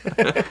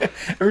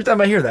 Every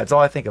time I hear that, that's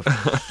all I think of.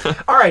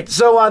 All right,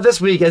 so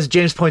this week, as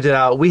James pointed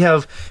out, we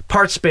have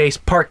part space,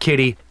 part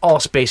kitty,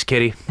 all space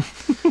kitty.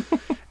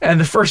 And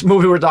the first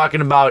movie we're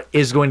talking about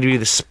is going to be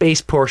the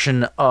space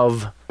portion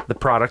of the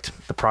product.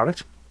 The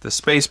product? The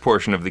space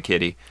portion of the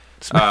kitty.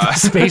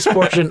 Space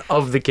portion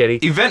of the kitty.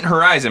 Event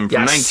Horizon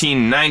from Yes.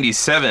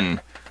 1997.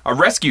 A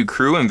rescue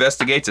crew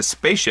investigates a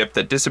spaceship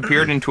that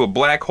disappeared into a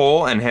black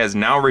hole and has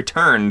now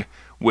returned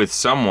with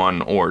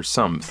someone or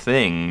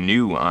something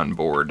new on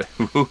board.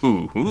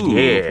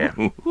 Yeah.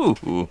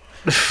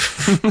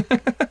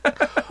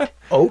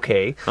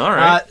 Okay. All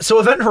right. So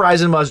Event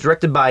Horizon was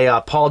directed by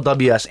Paul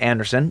W.S.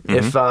 Anderson.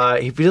 If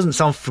he doesn't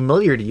sound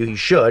familiar to you, he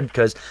should,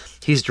 because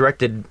he's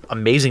directed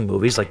amazing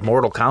movies like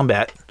Mortal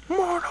Kombat.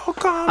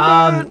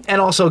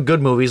 And also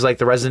good movies like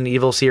the Resident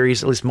Evil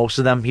series, at least most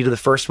of them. He did the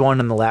first one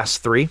and the last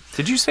 3.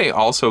 Did you say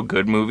also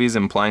good movies,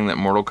 implying that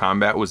Mortal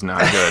Kombat was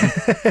not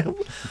good?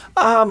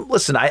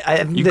 Listen,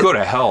 You go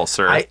to hell,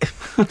 sir.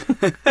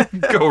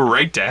 Go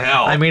right to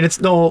hell. I mean,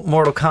 it's no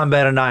Mortal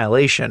Kombat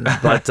Annihilation,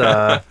 but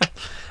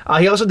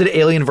he also did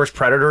Alien vs.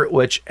 Predator,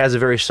 which has a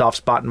very soft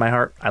spot in my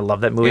heart. I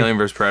love that movie. Alien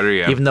vs. Predator,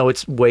 yeah. Even though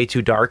it's way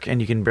too dark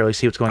and you can barely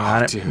see what's going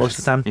on most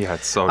of the time. Yeah,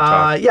 it's so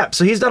tough. Yeah,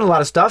 so he's done a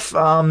lot of stuff.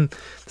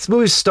 This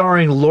movie's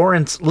starring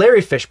Larry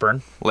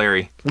Fishburne.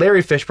 Larry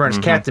Fishburne is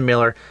Captain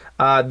Miller.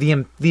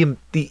 The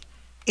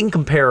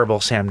incomparable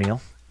Sam Neill.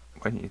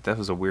 That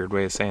was a weird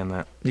way of saying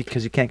that.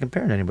 Because you can't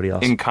compare it to anybody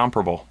else.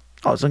 Incomparable.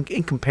 Oh, it's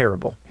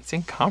incomparable. It's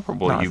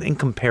incomparable. No, it's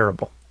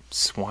incomparable.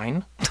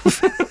 Swine.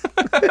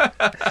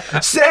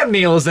 Sam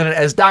Neill is in it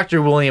as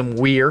Dr. William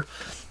Weir.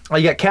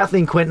 You got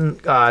Kathleen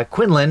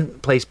Quinlan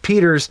plays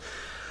Peters.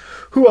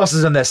 Who else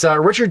is in this?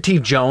 Richard T.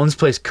 Jones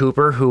plays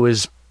Cooper, who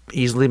is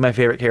easily my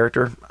favorite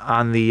character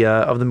on the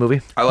of the movie.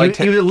 I liked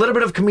he was a little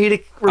bit of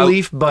comedic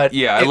relief, but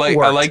yeah, I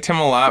liked him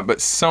a lot, but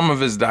some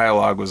of his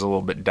dialogue was a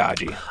little bit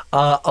dodgy.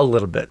 A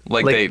little bit,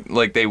 like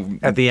they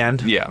at the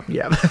end. Yeah,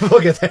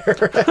 we'll get there.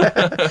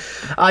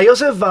 You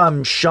also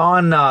have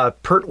Sean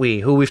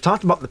Pertwee, who we've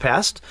talked about in the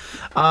past.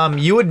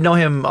 You would know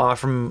him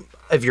from,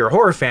 if you're a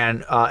horror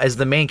fan, as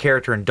the main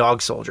character in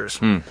Dog Soldiers,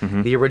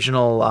 the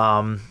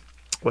original.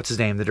 What's his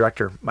name? The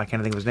director. I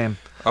can't think of his name.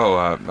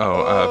 Oh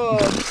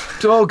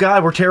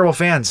God, we're terrible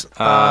fans.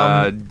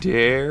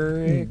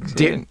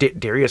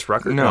 Darius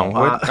Rucker? No.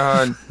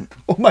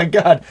 Oh my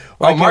God.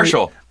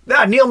 Marshall.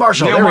 Neil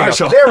Marshall. Neil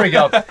Marshall. There we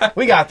go.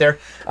 We got there.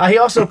 He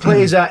also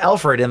plays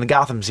Alfred in the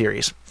Gotham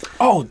series.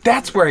 Oh,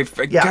 that's where I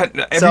got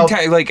every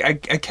time. Like I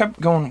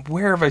kept going,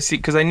 where have I seen?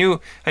 Because I knew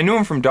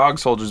him from Dog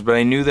Soldiers, but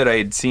I knew that I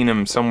had seen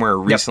him somewhere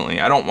recently.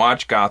 I don't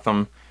watch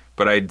Gotham.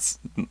 But I've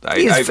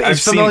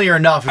familiar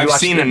enough. I've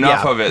seen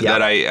enough of it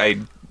that I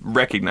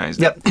recognized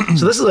it. Yep.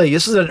 So this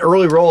is an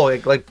early role,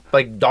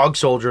 like Dog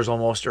Soldiers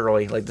almost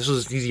early. Like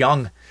he's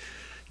young,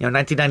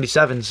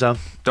 1997. So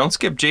don't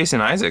skip Jason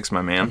Isaacs,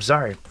 my man. I'm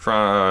sorry.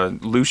 From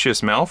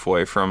Lucius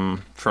Malfoy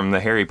from the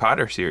Harry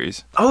Potter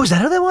series. Oh, is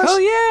that who that was? Oh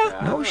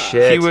yeah. No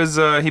shit. He was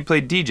he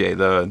played DJ,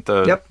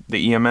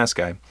 the EMS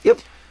guy. Yep.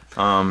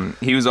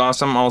 He was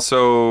awesome.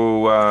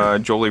 Also,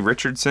 Jolie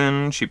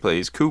Richardson. She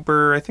plays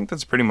Cooper. I think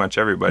that's pretty much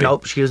everybody.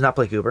 Nope, she does not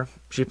play Cooper.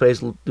 She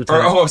plays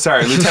Lieutenant.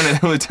 Sorry,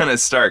 Lieutenant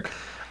Stark.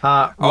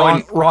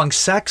 Wrong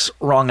sex,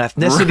 wrong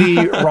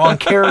ethnicity, wrong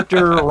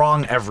character,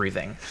 wrong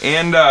everything.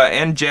 And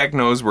Jack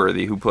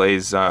Noseworthy, who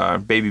plays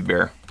Baby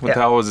Bear. What the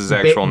hell was his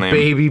actual name?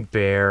 Baby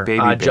Bear.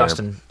 Bear.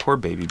 Justin. Poor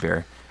Baby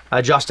Bear.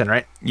 Justin,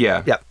 right?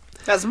 Yeah. Yep.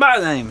 That's my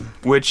name.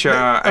 Which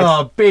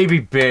Baby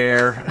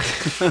Bear.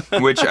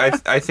 Which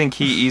I think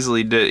he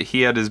easily did.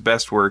 He had his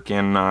best work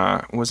in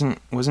wasn't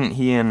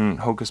he in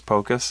Hocus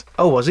Pocus?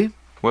 Oh, was he?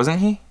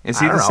 Wasn't he? Is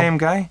he the same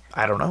guy?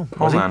 I don't know.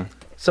 Hold on.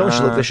 Someone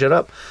should look this shit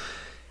up.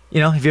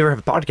 If you ever have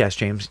a podcast,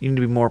 James, you need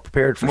to be more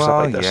prepared for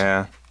stuff like this.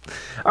 Yeah.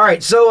 All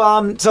right,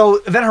 so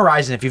Event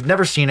Horizon, if you've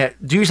never seen it,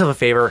 do yourself a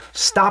favor,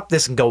 stop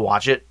this and go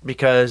watch it,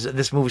 because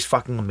this movie's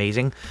fucking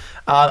amazing.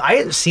 I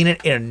hadn't seen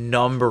it in a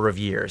number of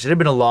years. It had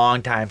been a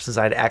long time since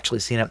I'd actually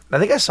seen it. I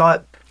think I saw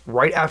it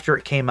right after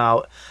it came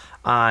out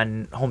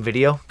on home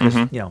video,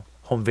 because,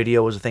 home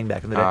video was a thing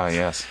back in the day. Ah,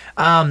 yes.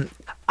 I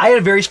had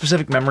a very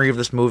specific memory of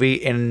this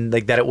movie, and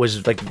that it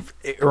was,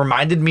 it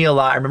reminded me a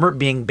lot. I remember it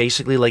being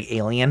basically like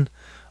Alien.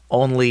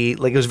 Only,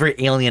 it was very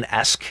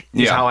Alien-esque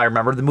is how I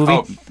remembered the movie.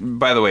 Oh,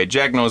 by the way,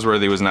 Jack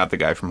Noseworthy was not the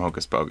guy from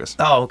Hocus Pocus.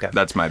 Oh, okay.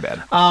 That's my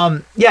bad.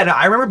 I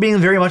remember being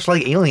very much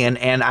like Alien,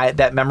 and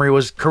that memory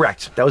was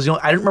correct. That was the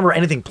only, I didn't remember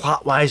anything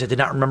plot-wise. I did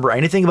not remember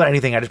anything about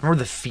anything. I just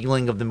remember the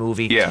feeling of the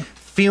movie. Yeah.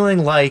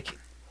 Feeling like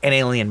an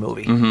Alien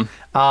movie.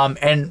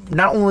 And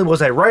not only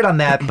was I right on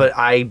that, but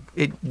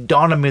it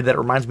dawned on me that it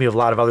reminds me of a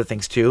lot of other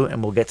things too,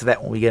 and we'll get to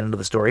that when we get into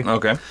the story.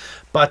 Okay.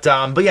 But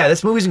yeah,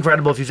 this movie's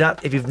incredible. If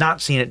you've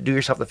not seen it, do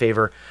yourself the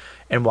favor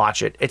and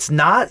watch it. It's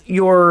not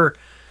your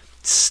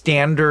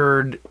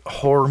standard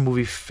horror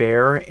movie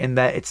fare in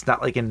that it's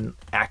not like an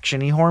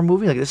action-y horror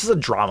movie. Like, this is a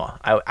drama.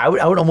 I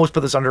would almost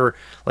put this under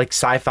like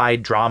sci-fi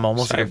drama,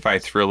 almost sci-fi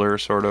thriller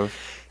sort of.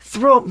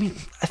 I mean,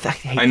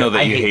 I know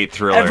that you hate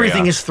thriller.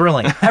 Everything is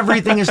thrilling.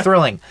 Everything is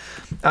thrilling.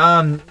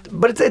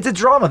 But it's a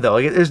drama though.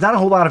 Like, there's not a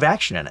whole lot of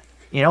action in it.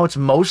 You know, it's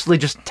mostly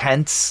just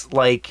tense.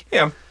 Like,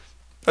 yeah,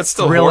 that's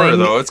still thrilling. Horror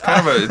though. It's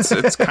kind of a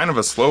it's kind of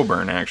a slow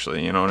burn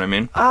actually. You know what I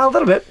mean? A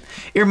little bit.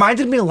 It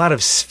reminded me a lot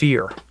of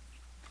Sphere.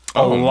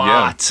 A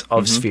lot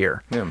of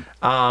Sphere. Yeah.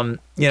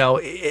 You know,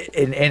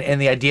 and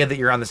the idea that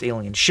you're on this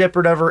alien ship or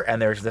whatever,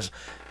 and there's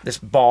this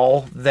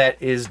ball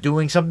that is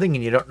doing something,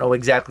 and you don't know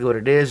exactly what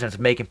it is, and it's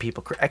making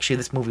people. Actually,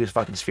 this movie is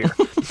fucking Sphere.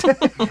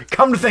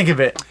 Come to think of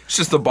it, it's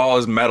just the ball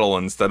is metal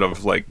instead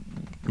of like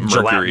mercury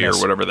gelatinous.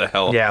 or whatever the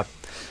hell. Yeah.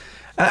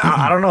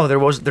 I don't know. There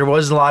was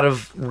a lot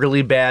of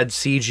really bad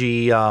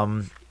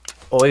CG.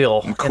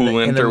 Oil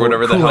coolant in the or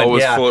whatever the hell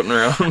was yeah. floating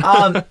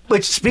around.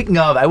 Which, speaking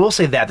of, I will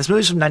say that this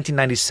movie's from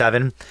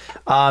 1997.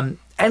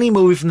 Any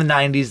movie from the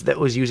 90s that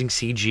was using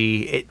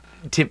CG, it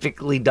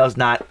typically does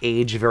not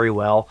age very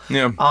well.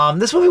 Yeah.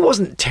 This movie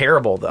wasn't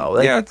terrible though.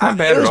 Like, yeah, it's not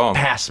bad at all. It was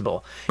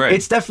passable. Right.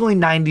 It's definitely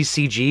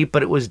 90s CG,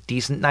 but it was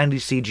decent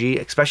 90s CG,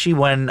 especially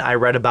when I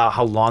read about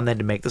how long they had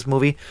to make this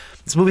movie.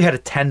 This movie had a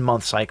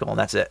 10-month cycle, and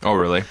that's it. Oh,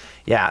 really?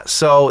 Yeah.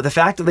 So the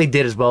fact that they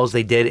did as well as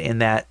they did in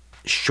that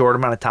short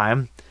amount of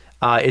time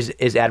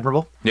is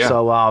admirable. Yeah.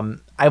 So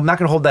I'm not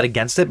going to hold that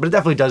against it, but it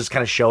definitely does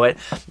kind of show it.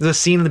 There's a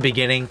scene in the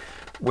beginning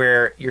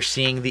where you're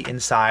seeing the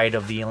inside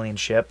of the alien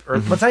ship, or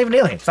it's not even an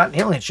alien. It's not an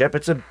alien ship.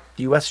 It's a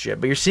U.S. ship,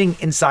 but you're seeing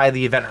inside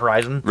the Event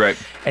Horizon. Right.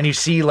 And you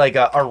see like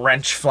a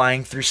wrench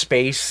flying through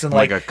space and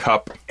like a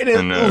cup and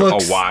a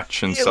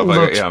watch and stuff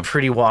like that. Yeah.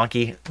 Pretty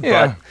wonky.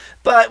 Yeah.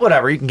 But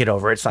whatever, you can get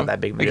over it. It's not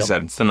that big of a Like deal. I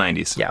said, it's the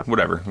 90s. Yeah.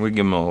 Whatever. We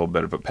give them a little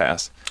bit of a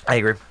pass. I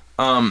agree.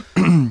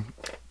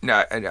 No,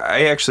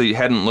 I actually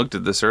hadn't looked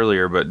at this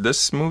earlier, but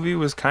this movie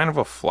was kind of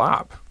a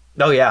flop.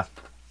 Oh yeah.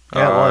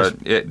 Yeah, it was.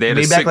 They had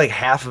made back only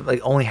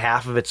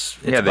half of its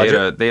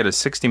budget. They had a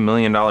 $60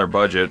 million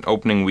budget.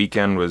 Opening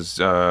weekend was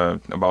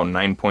about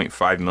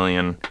 9.5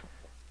 million.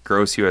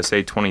 Gross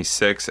USA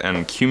 26,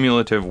 and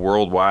cumulative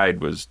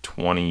worldwide was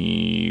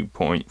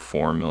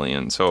 20.4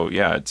 million. So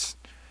yeah, it's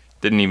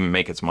didn't even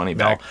make its money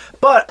back. No.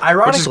 But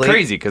ironically, which is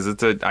crazy because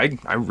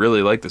I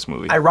really like this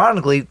movie.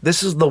 Ironically,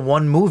 this is the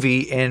one movie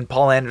in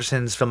Paul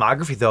Anderson's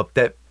filmography though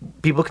that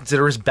people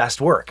consider his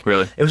best work.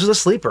 Really? It was a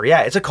sleeper.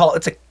 Yeah, it's a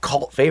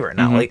cult favorite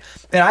now. Like,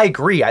 and I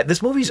agree.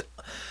 This movie's,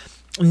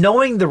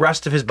 knowing the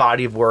rest of his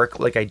body of work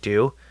like I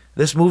do,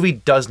 this movie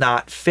does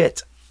not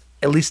fit,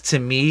 at least to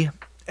me,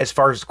 as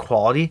far as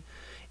quality,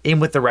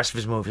 in with the rest of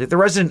his movies. Like the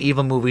Resident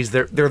Evil movies,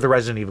 they're the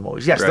Resident Evil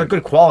movies. Yes, they're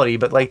good quality,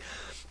 but like,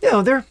 you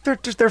know, they're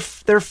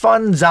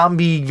fun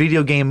zombie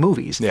video game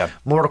movies. Yeah.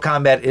 Mortal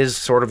Kombat is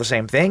sort of the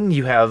same thing.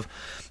 You have,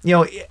 you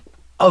know,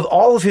 of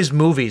all of his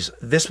movies,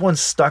 this one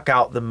stuck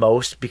out the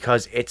most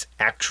because it's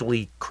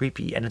actually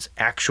creepy and it's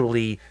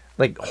actually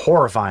like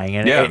horrifying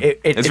and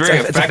it's very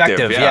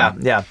effective. Yeah.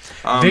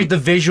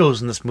 The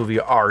visuals in this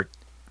movie are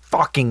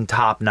fucking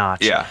top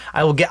notch. Yeah.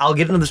 I'll get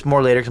into this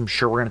more later because I'm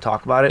sure we're going to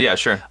talk about it. Yeah,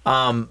 sure.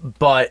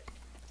 But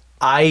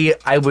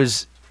I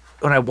was,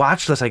 when I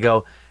watched this, I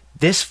go,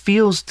 this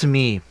feels to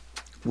me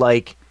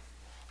like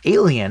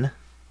Alien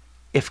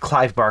if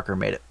Clive Barker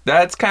made it.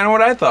 That's kind of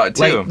what I thought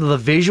too. Like the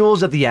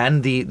visuals at the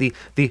end, the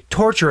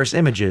torturous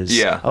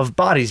images of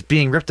bodies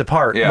being ripped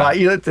apart. Yeah.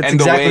 That's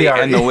exactly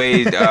the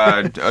way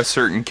a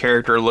certain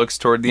character looks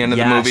toward the end of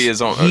the movie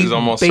is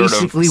almost sort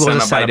of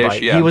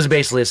Cenobite-ish. Yeah. He was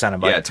basically a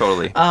Cenobite. Yeah,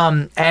 totally.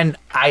 And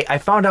I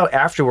found out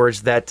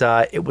afterwards that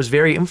it was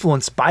very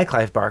influenced by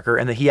Clive Barker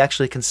and that he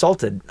actually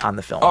consulted on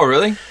the film. Oh,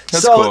 really?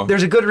 That's so cool.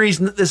 There's a good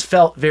reason that this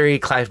felt very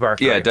Clive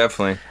Barker. Yeah,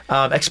 definitely.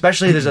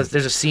 Especially there's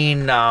a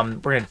scene, we're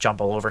going to jump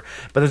all over,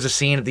 but there's a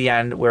scene at the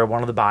end where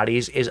one of the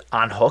bodies is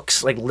on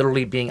hooks, like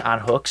literally being on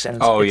hooks,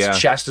 and its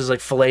chest is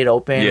like filleted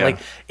open. Yeah. Like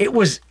it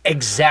was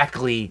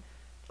exactly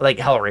like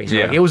Hellraiser.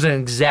 Yeah. Like, it was an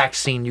exact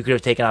scene you could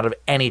have taken out of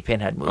any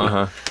Pinhead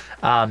movie.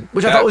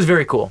 Which I thought was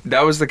very cool.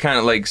 That was the kind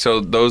of like,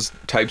 so those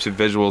types of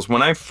visuals.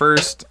 When I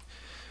first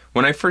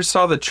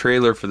saw the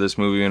trailer for this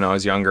movie when I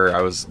was younger,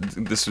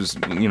 this was,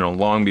 you know,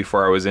 long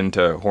before I was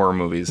into horror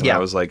movies, and I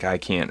was like, I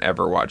can't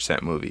ever watch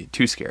that movie.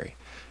 Too scary.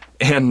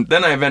 And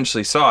then I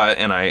eventually saw it,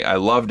 and I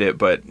loved it,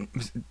 but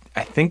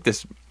I think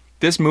this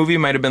movie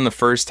might have been the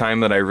first time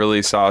that I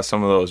really saw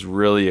some of those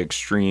really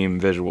extreme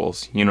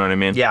visuals. You know what I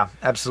mean? Yeah,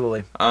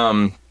 absolutely.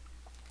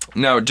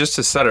 Now, just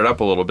to set it up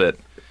a little bit,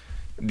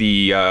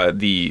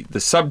 the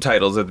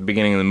subtitles at the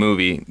beginning of the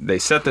movie, they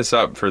set this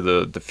up for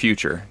the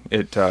future.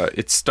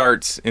 It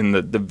starts in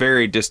the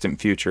very distant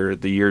future,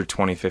 the year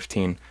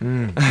 2015.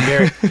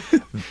 Very,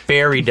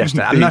 very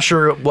distant. I'm not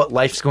sure what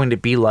life's going to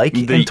be like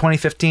in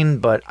 2015,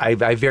 but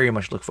I very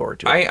much look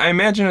forward to it. I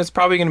imagine it's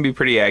probably going to be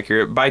pretty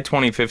accurate. By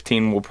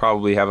 2015, we'll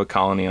probably have a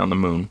colony on the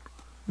moon.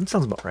 That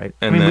sounds about right.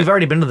 And we've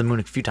already been to the moon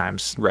a few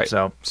times, right?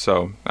 So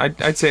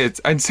I'd say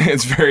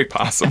it's very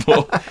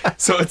possible.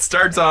 So it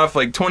starts off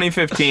like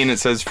 2015. It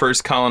says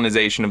first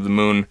colonization of the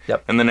moon.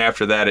 Yep. And then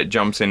after that, it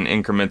jumps in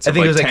increments of I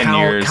think like it was 10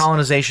 years.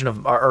 Colonization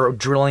of or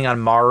drilling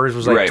on Mars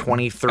was like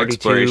 2032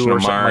 Exploration or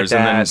of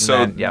something Mars,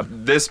 like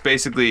that. This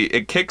basically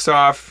it kicks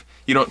off.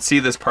 You don't see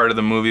this part of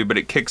the movie, but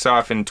it kicks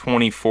off in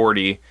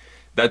 2040.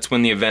 That's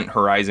when the event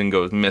horizon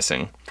goes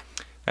missing.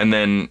 And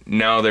then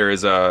now there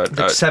is a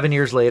 7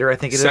 years later, I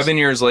think it is. 7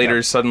 years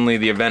later, suddenly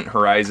the event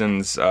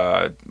horizon's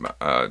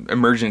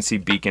emergency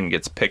beacon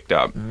gets picked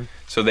up. Mm-hmm.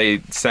 So they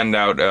send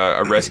out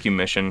a rescue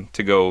mission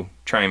to go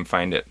try and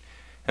find it.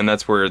 And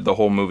that's where the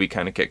whole movie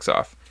kind of kicks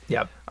off.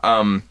 Yep.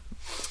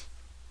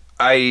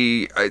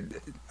 They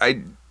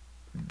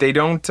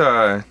don't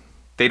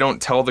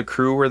tell the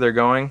crew where they're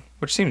going,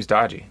 which seems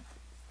dodgy.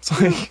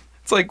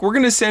 It's like we're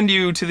gonna send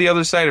you to the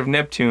other side of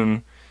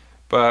Neptune,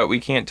 but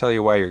we can't tell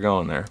you why you're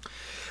going there.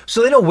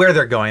 So they know where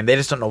they're going. They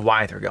just don't know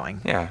why they're going.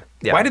 Yeah.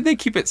 Why did they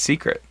keep it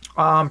secret?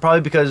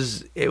 Probably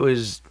because it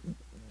was,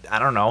 I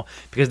don't know,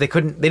 because they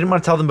didn't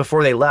want to tell them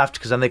before they left,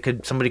 because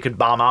then somebody could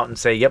bomb out and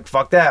say, "Yep,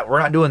 fuck that, we're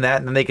not doing that,"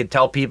 and then they could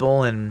tell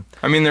people. And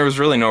I mean, there was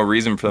really no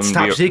reason for them to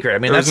be top secret. I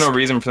mean, there was no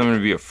reason for them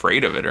to be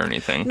afraid of it or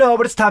anything. No,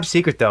 but it's top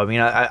secret though. I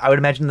mean, I would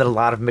imagine that a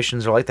lot of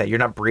missions are like that. You're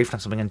not briefed on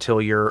something until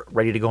you're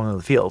ready to go into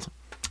the field.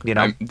 You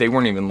know, they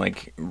weren't even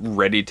like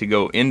ready to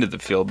go into the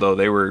field though.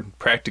 They were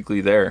practically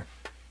there.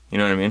 You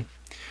know what I mean?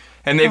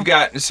 And they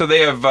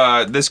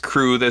have this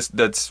crew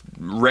that's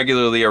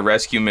regularly a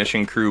rescue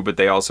mission crew, but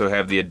they also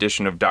have the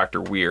addition of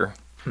Dr. Weir.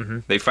 Mm-hmm.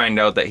 They find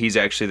out that he's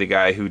actually the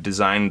guy who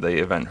designed the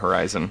Event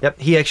Horizon. Yep,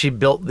 he actually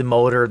built the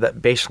motor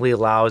that basically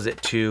allows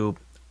it to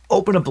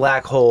open a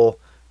black hole,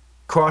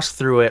 cross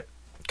through it,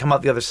 come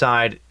out the other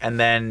side, and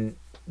then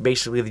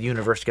basically the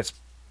universe gets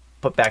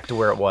put back to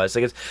where it was.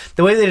 Like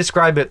the way they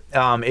describe it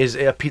is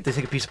they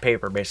take a piece of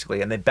paper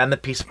basically, and they bend the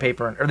piece of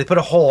paper, or they put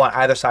a hole on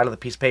either side of the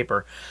piece of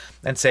paper,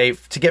 and say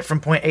to get from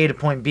point A to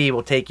point B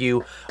will take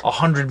you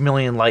 100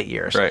 million light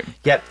years. Right.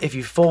 Yet if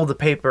you fold the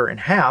paper in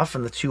half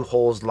and the two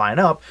holes line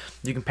up,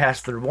 you can pass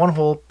through one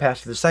hole,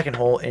 pass through the second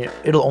hole, and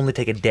it'll only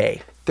take a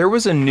day. There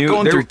was a new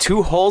going through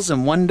two holes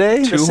in one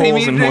day. Two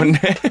holes in one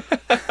day.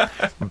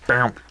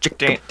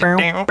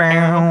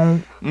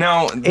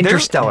 Now,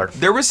 Interstellar.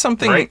 There was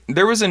something. Right?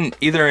 There was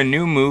either a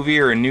new movie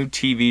or a new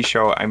TV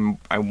show.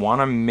 I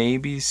want to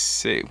maybe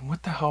say,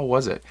 what the hell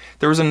was it?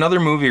 There was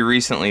another movie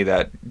recently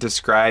that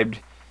described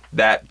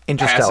that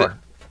Interstellar.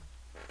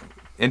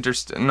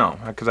 No,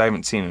 because I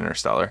haven't seen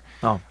Interstellar.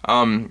 Oh.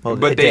 Well,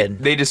 but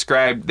they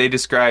described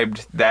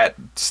that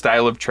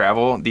style of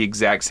travel the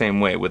exact same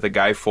way, with a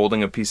guy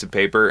folding a piece of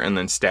paper and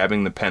then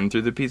stabbing the pen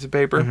through the piece of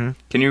paper.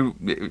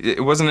 Mm-hmm.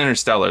 It wasn't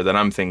Interstellar that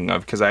I'm thinking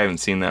of, because I haven't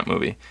seen that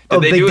movie.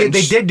 They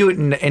did do it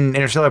in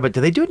Interstellar, but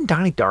did they do it in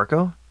Donnie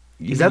Darko?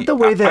 Is that the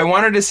way that... I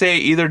wanted to say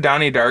either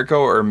Donnie Darko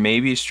or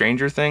maybe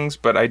Stranger Things,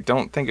 but I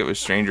don't think it was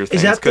Stranger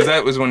Things, because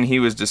that was when he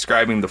was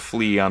describing the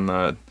flea on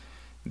the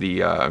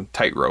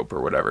tightrope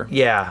or whatever.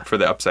 Yeah. For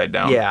the upside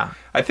down. Yeah.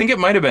 I think it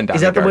might have been Donnie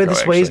Darko. Is that the way the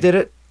Sways did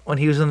it when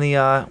he was in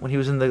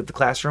the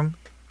classroom?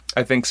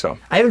 I think so.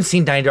 I haven't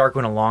seen Donnie Darko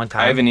in a long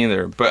time. I haven't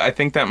either, but I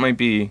think that might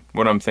be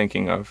what I'm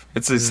thinking of.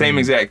 It's the same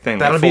exact thing.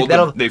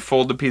 They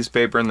fold the piece of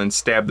paper and then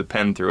stab the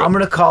pen through it. I'm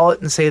going to call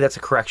it and say that's a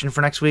correction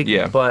for next week.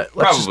 Yeah, but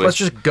let's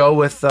just go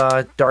with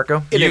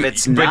Darko.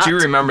 But you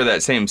remember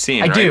that same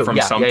scene, right? I do. From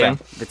something. Yeah.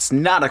 If it's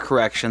not a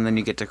correction, then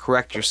you get to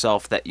correct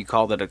yourself that you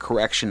called it a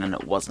correction and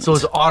it wasn't. So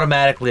it's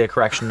automatically a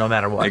correction no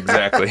matter what.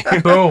 Exactly.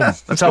 Boom.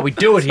 That's how we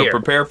do it here. So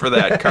prepare for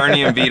that.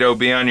 Carney and Vito,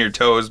 be on your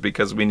toes,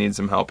 because we need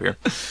some help here.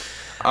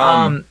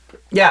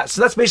 Yeah,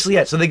 so that's basically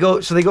it. So they go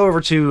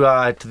over to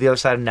the other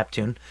side of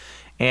Neptune,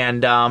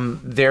 and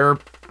they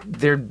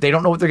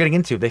don't know what they're getting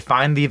into. They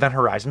find the Event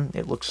Horizon.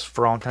 It looks,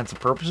 for all intents and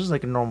purposes,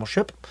 like a normal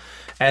ship,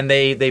 and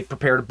they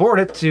prepare to board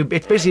it.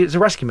 It's a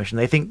rescue mission.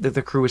 They think that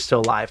the crew is still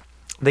alive.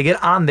 They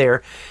get on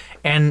there,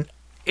 and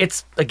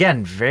it's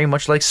again very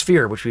much like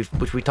Sphere, which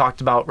we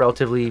talked about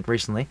relatively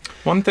recently.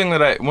 One thing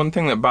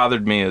that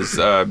bothered me is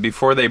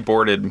before they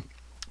boarded,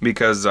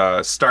 because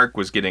Stark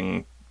was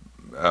getting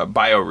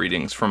bio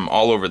readings from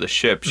all over the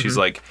ship. She's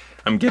like,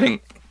 I'm getting...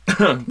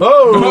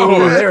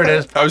 Oh, there it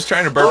is. I was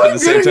trying to burp at the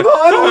same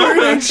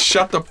time.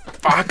 Shut the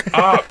fuck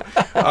up.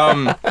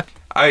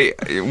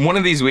 One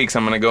of these weeks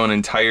I'm going to go an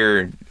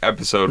entire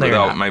episode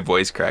without my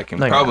voice cracking.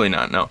 Probably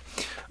not, no.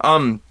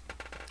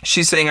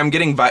 She's saying I'm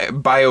getting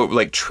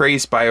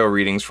trace bio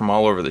readings from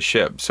all over the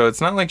ship. So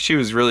it's not like she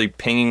was really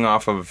pinging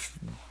off of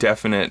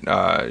definite,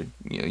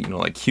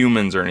 like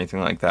humans or anything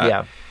like that.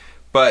 Yeah.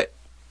 But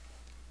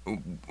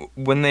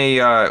when they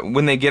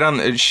get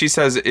on, she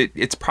says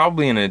it's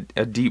probably in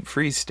a deep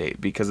freeze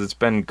state, because it's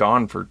been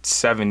gone for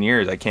 7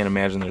 years. I can't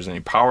imagine there's any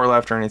power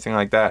left or anything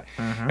like that.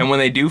 Mm-hmm. And when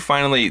they do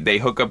finally, they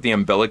hook up the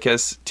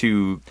umbilicus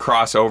to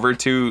cross over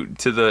to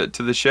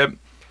the ship.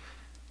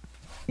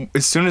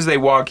 As soon as they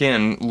walk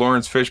in,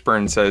 Lawrence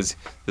Fishburne says,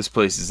 "This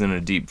place is in a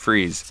deep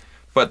freeze."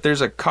 but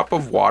there's a cup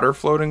of water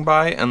floating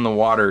by, and the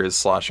water is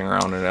sloshing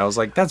around, and I was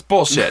like, that's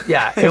bullshit.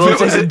 Yeah. If it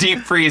was a deep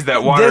freeze,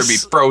 that water would be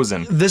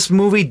frozen. This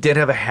movie did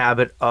have a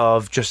habit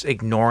of just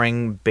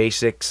ignoring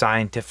basic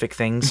scientific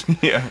things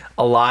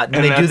a lot.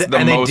 And that's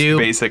the most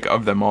basic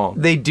of them all.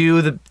 They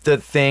do the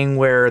thing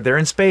where they're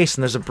in space,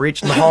 and there's a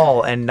breach in the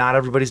hull, and not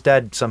everybody's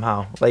dead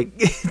somehow. Like,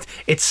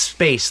 it's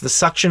space. The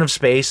suction of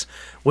space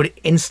would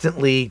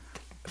instantly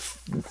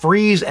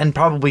freeze and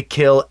probably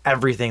kill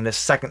everything the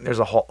second there's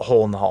a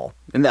hole in the hull.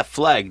 And that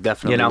flag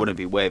definitely wouldn't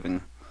be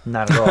waving.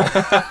 Not at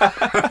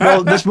all.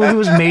 Well, this movie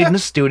was made in a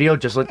studio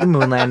just like the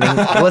moon landing.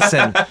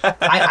 Listen,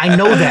 I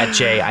know that,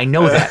 Jay. I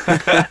know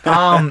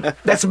that.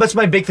 That's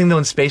my big thing, though,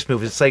 in space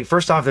movies. It's like,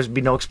 first off, there'd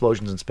be no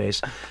explosions in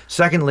space.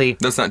 Secondly...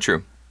 That's not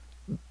true.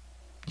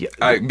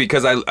 Yeah.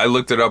 Because I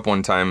looked it up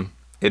one time.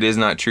 It is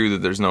not true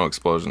that there's no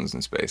explosions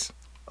in space.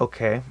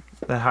 Okay.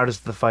 Then how does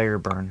the fire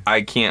burn?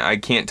 I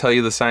can't tell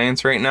you the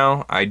science right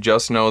now. I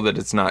just know that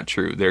it's not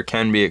true. There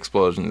can be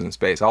explosions in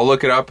space. I'll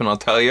look it up and I'll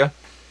tell you.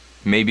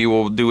 Maybe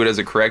we'll do it as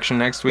a correction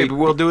next week. Maybe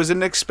we'll do it as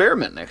an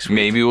experiment next week.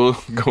 Maybe we'll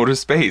go to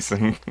space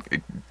and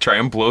try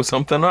and blow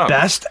something up.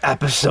 Best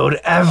episode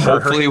ever.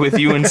 Hopefully with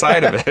you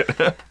inside of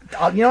it.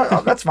 You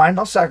know, that's fine.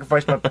 I'll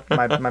sacrifice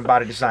my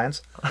body to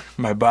science.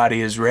 My body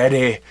is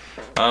ready.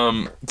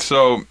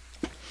 So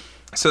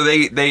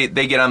they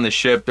get on the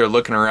ship. They're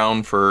looking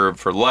around for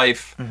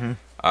life.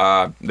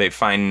 Mm-hmm. They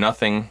find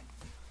nothing.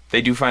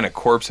 They do find a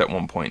corpse at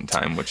one point in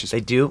time, which is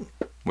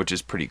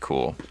pretty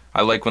cool.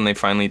 I like when they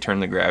finally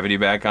turn the gravity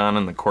back on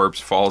and the corpse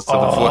falls to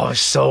the floor. Oh,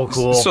 so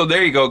cool. So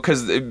there you go,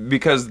 because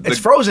it's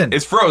frozen.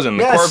 It's frozen.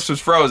 The corpse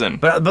was frozen.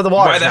 But the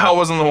water. Why the hell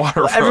wasn't the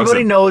water frozen?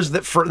 Everybody knows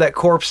that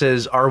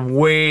corpses are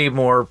way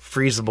more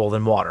freezable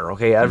than water.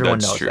 Okay, everyone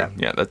knows true. that.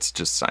 Yeah, that's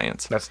just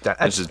science. That's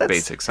just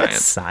basic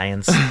that's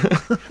science.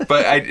 Science.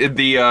 But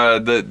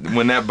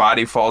when that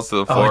body falls to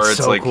the floor, it's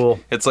so cool.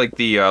 It's like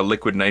the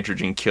liquid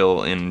nitrogen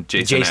kill in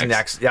Jason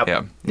X. Yep.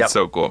 Yeah, it's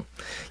so cool.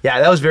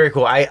 Yeah, that was very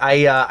cool.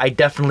 I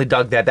definitely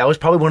dug that. That was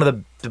probably one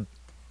of the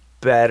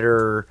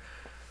better,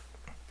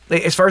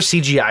 as far as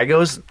CGI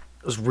goes, it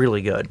was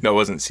really good. No, it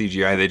wasn't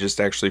CGI. They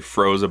just actually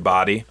froze a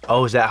body.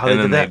 Oh, is that how they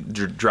did that? And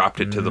then they dropped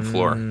it to the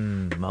floor.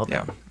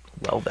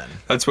 Well then.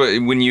 That's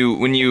what when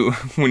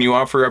you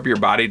offer up your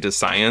body to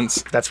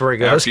science. That's where it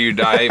goes. After you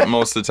die,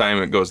 most of the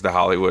time it goes to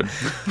Hollywood.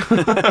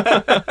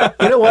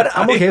 You know what?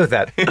 I'm okay with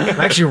that. I'm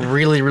actually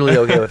really, really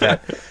okay with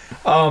that.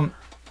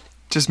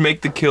 Just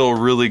make the kill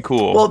really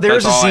cool. Well,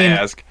 there's That's a all scene. I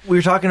ask. We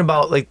were talking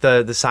about like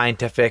the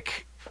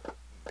scientific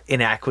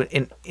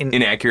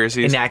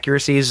inaccuracies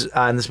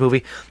in this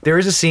movie. There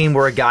is a scene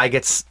where a guy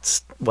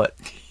gets what?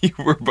 You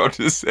were about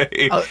to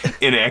say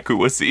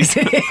inaccuracies.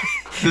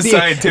 The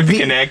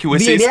scientific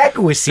inaccuracies. The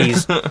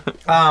inaccuracies.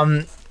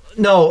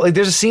 No, like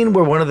there's a scene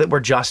where where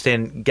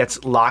Justin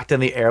gets locked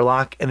in the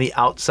airlock and the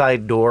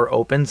outside door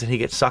opens and he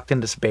gets sucked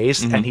into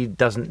space and he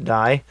doesn't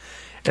die.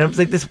 And I was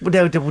like,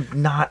 that would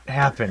not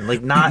happen.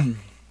 Like not.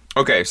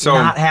 Okay, so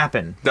not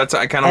happen. That's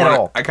I kind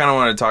of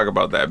want to talk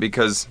about that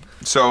because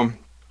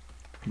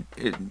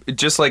it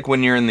just like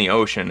when you're in the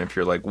ocean, if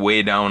you're like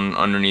way down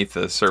underneath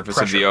the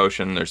surface of the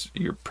ocean,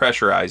 you're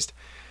pressurized,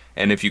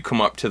 and if you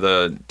come up to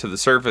the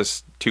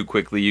surface too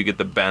quickly, you get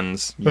the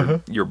bends.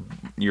 Your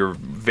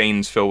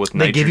veins fill with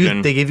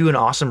nitrogen. They give you an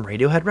awesome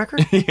Radiohead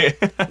record. Yeah.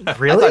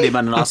 Really? I thought he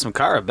meant an awesome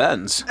car, a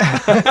Benz.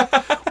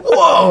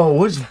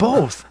 Whoa, it's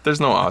both. There's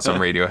no awesome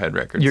Radiohead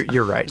records.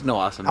 You're right. There's no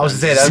awesome. I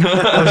was going to say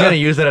that. I was going to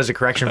use that as a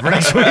correction for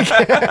next week.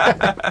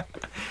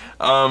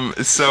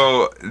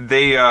 So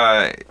they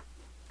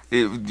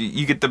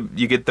you get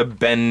the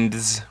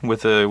bends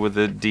with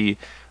a D.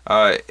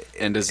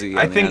 And a Z.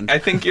 I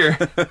think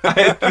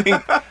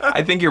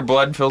your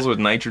blood fills with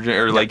nitrogen,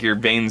 or like your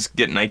veins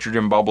get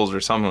nitrogen bubbles or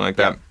something like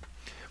that.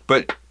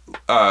 But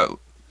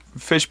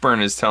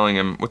Fishburne is telling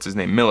him, what's his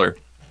name, Miller.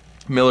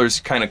 Miller's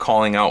kind of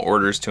calling out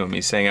orders to him.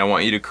 He's saying, I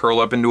want you to curl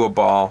up into a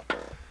ball.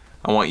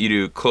 I want you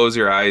to close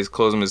your eyes,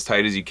 close them as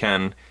tight as you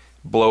can,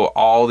 blow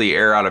all the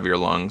air out of your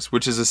lungs,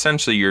 which is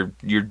essentially you're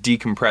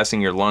decompressing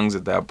your lungs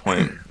at that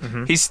point.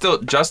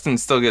 Justin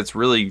still gets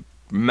really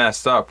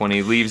messed up when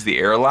he leaves the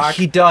airlock.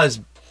 He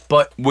does,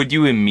 but would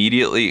you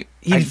immediately...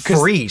 He'd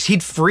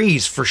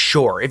freeze for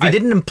sure. If he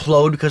didn't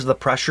implode because of the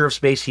pressure of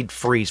space, he'd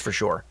freeze for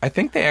sure. I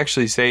think they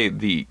actually say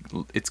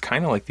it's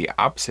kind of like the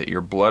opposite.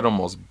 Your blood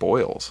almost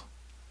boils.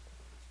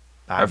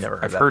 I've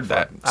heard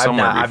that.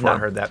 I've not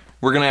heard that.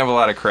 We're going to have a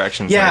lot of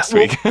corrections next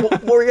week.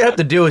 What we're going to have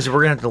to do is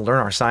we're going to have to learn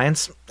our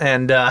science.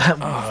 And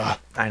I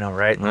know,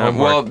 right?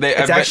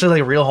 It's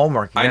actually like real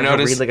homework. You have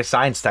to read like a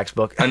science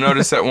textbook. I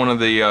noticed that one of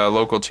the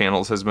local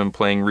channels has been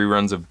playing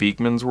reruns of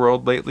Beekman's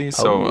World lately.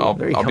 So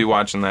I'll be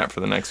watching that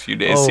for the next few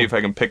days, see if I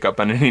can pick up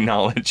on any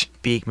knowledge.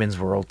 Beekman's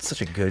World,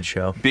 such a good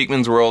show.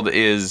 Beekman's World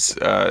is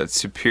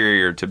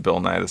superior to Bill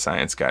Nye the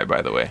Science Guy,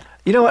 by the way.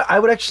 You know what?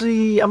 I'm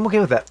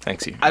okay with that.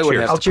 Thanks, you. I would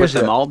have to put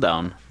them all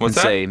down and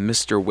say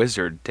Mr.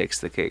 Wizard takes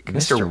the cake.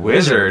 Mr.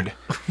 Wizard.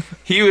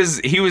 He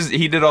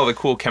did all the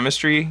cool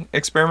chemistry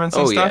experiments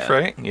and stuff,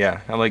 right?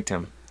 Yeah, I liked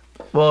him.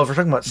 Well, if we're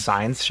talking about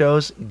science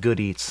shows, Good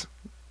Eats.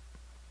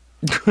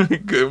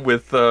 Good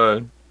with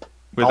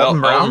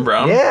Alton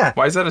Brown? Yeah.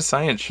 Why is that a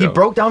science show? He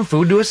broke down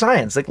food to a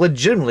science, like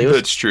legitimately.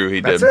 That's true.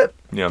 He did. That's it.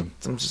 Yeah.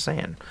 I'm just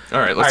saying. All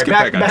right, let's get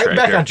back on track.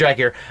 Back on track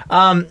here.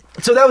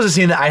 So that was a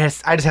scene that I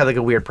just had like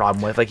a weird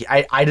problem with. Like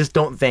I just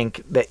don't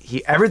think that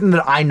everything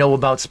that I know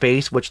about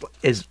space, which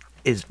is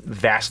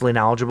vastly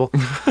knowledgeable.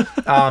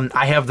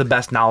 I have the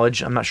best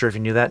knowledge. I'm not sure if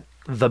you knew that.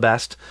 The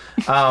best.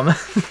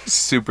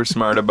 Super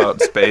smart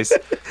about space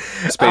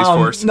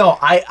Force. No,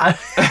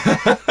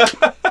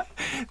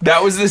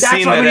 That was the that's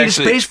scene why that we need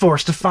actually. a Space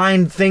Force to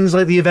find things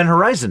like the Event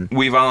Horizon.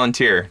 We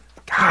volunteer.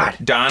 God.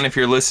 Don, if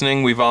you're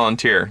listening, we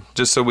volunteer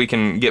just so we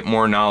can get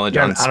more knowledge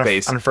on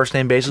space. On a first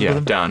name basis with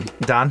him? Don.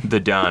 Don? The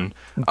Don.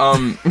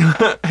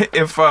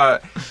 If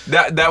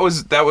that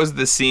was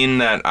the scene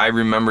that I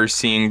remember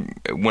seeing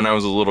when I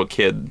was a little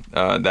kid,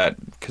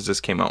 because this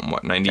came out in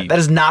what, 90? That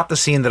is not the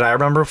scene that I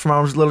remember from when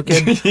I was a little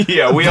kid.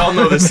 Yeah, we all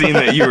know the scene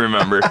that you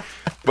remember.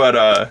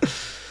 But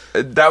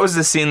that was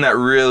the scene that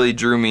really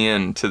drew me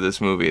into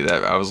this movie,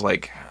 that I was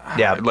like,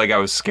 yeah, like I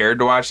was scared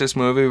to watch this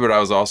movie, but I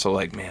was also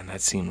like, man,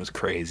 that scene was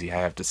crazy. I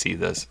have to see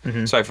this.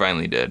 Mm-hmm. So I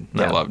finally did, and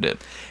I loved it.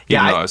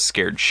 Even though I was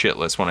scared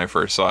shitless when I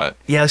first saw it.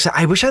 Yeah, so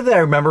I wish that I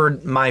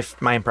remembered my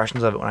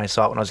impressions of it when I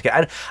saw it when I was a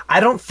kid.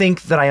 I don't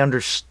think that I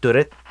understood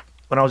it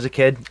when I was a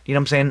kid. You know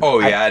what I'm saying? Oh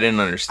yeah, I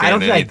didn't understand. I don't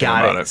think I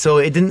got it. So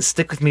it didn't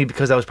stick with me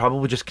because I was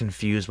probably just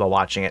confused while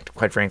watching it,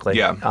 quite frankly.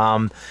 Yeah.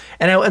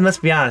 And let's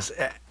be honest,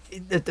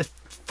 the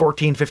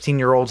 14,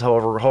 15-year-olds,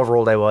 however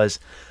old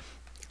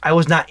I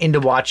was not into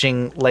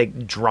watching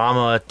like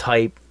drama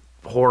type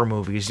horror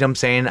movies. You know what I'm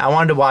saying? I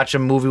wanted to watch a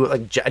movie with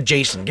like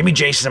Jason. Give me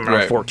Jason when I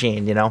was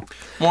 14. You know.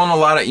 Well, and a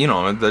lot of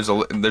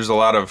there's a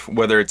lot of,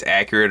 whether it's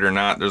accurate or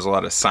not, there's a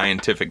lot of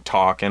scientific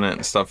talk in it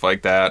and stuff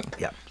like that.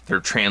 Yeah. They're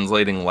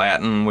translating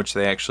Latin, which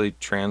they actually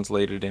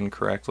translated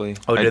incorrectly.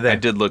 Oh, did they? I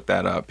did look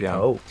that up. Yeah.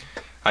 Oh.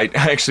 I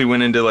actually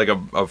went into like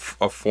a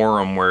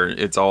forum where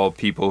it's all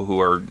people who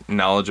are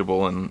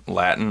knowledgeable in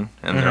Latin,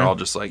 and they're all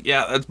just like,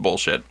 yeah, that's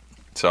bullshit.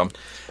 So.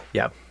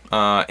 Yeah.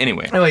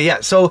 Anyway,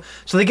 yeah. So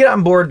they get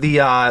on board the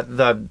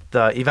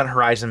Event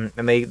Horizon,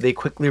 and they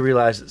quickly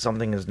realize that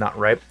something is not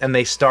right, and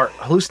they start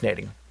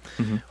hallucinating,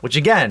 which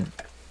again,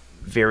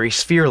 very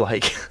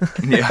sphere-like.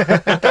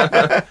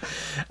 Yeah.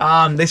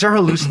 They start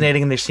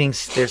hallucinating, and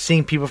they're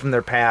seeing people from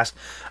their past.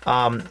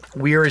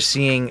 Weir is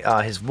seeing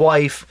his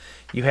wife.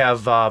 You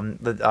have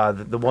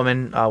the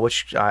woman,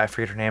 which I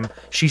forget her name.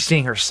 She's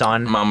seeing her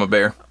son, Mama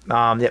Bear.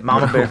 Yeah,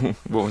 Mama Bear.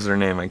 What was her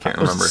name? I can't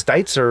was remember. it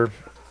Stites or?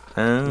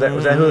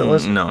 Was that who it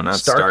was? No, not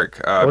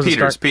Stark.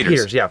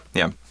 Peters, yeah.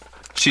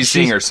 She's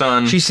seeing her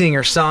son. She's seeing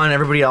her son.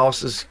 Everybody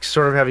else is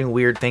sort of having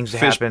weird things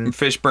happen.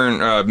 Fishbone.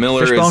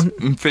 Miller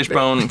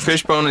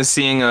Fishbone is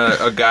seeing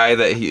a guy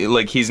that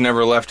he's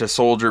never left a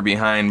soldier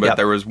behind, but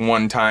there was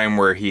one time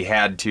where he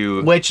had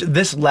to. Which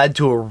this led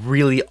to a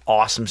really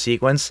awesome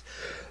sequence.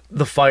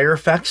 The fire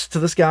effects to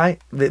this guy,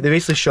 they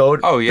basically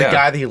showed the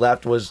guy that he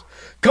left was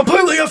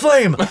completely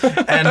aflame,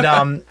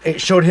 and it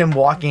showed him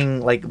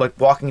walking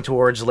walking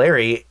towards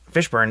Larry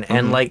Fishburne,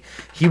 and like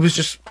he was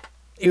just.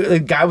 The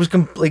guy was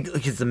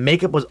the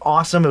makeup was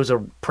awesome. It was a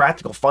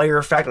practical fire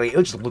effect. Like,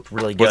 it just looked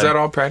really good. Was that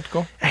all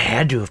practical? It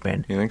had to have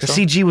been. You think the so?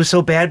 CG was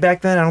so bad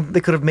back then. I don't think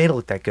they could have made it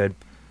look that good.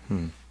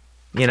 You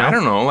know? I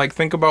don't know. Like,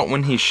 think about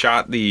when he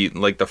shot the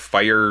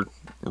fire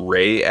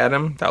ray at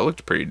him. That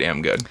looked pretty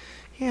damn good.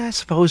 Yeah, I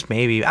suppose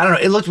maybe. I don't know.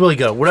 It looked really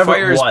good. Whatever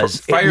it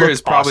was. Fire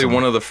is probably awesome.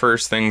 One of the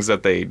first things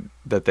that they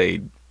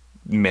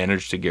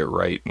managed to get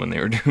right when they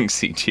were doing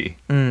CG.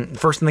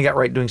 First thing they got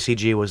right doing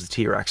CG was the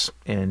T-Rex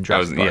in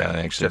Jurassic Park. Yeah,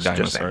 actually,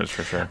 dinosaurs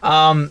for sure.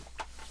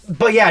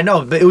 But yeah,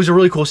 no, it was a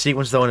really cool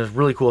sequence though, and it was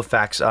really cool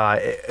effects.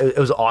 It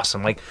was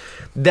awesome. Like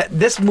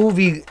this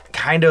movie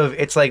kind of,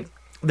 it's like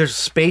there's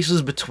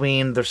spaces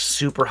between the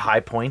super high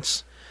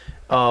points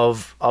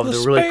of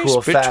the really cool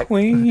effect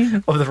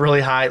of the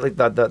really high, like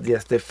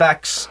the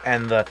effects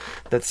and the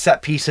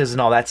set pieces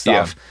and all that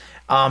stuff. Yeah.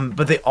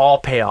 But they all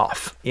pay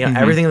off. You know,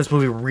 everything in this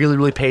movie really,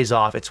 really pays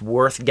off. It's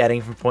worth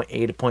getting from point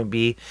A to point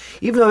B,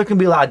 even though there can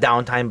be a lot of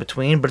downtime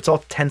between. But it's all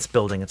tense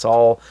building. It's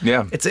all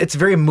It's a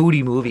very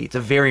moody movie. It's a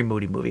very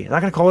moody movie. I'm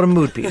not gonna call it a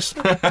mood piece.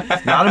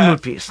 It's not a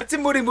mood piece. It's a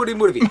moody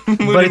movie.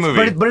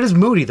 But it is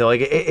moody though.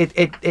 Like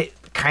it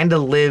kind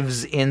of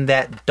lives in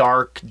that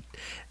dark.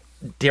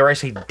 Dare I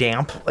say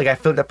damp? Like I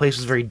feel like that place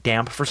was very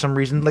damp for some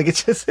reason. Like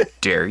it's just.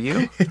 Dare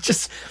you?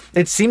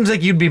 It seems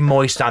like you'd be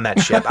moist on that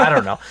ship. I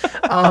don't know,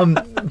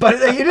 but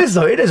it is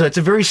though. It is. It's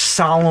a very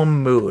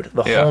solemn mood.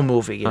 The whole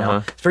movie, you know,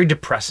 it's very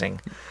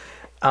depressing.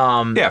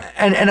 And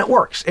it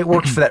works. It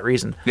works for that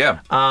reason.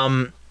 Yeah.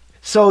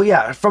 So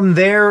yeah, from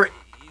there.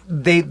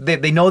 They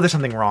know there's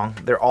something wrong.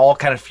 They're all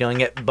kind of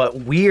feeling it, but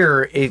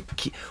Weir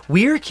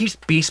keeps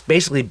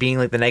basically being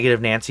like the negative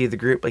Nancy of the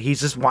group. Like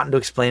he's just wanting to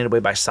explain it away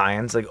by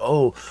science. Like,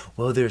 oh,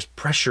 well, there's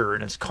pressure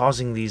and it's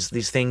causing these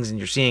things, and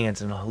you're seeing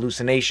it's a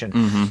hallucination.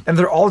 And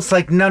they're all just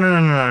like,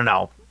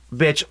 no.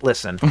 bitch,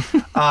 listen,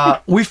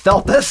 we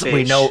felt this.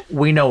 Bitch.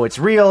 We know it's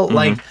real.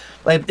 Like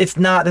it's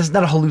not. This is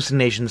not a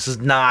hallucination. This is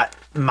not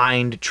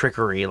mind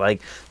trickery.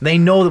 Like they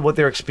know that what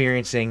they're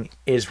experiencing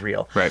is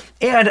real. Right.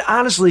 And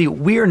honestly,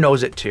 Weir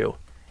knows it too.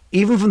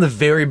 Even from the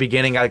very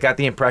beginning, I got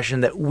the impression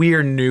that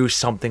Weir knew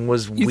something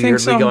was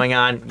weirdly going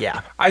on.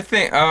 Yeah. I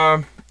think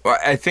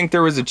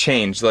there was a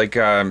change. Like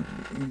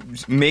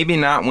maybe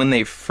not when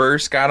they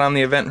first got on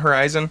the Event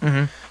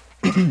Horizon.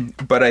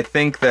 But I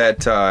think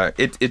that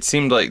it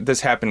seemed like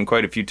this happened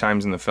quite a few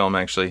times in the film,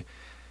 actually.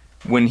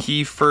 When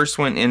he first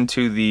went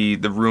into the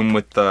room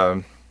with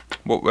the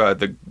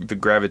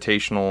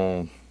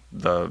gravitational,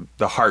 the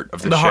heart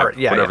of the ship,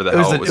 whatever the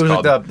hell it was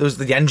called. It was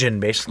the engine,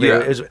 basically. Yeah.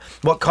 It was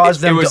what caused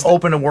them to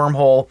open a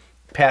wormhole,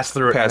 pass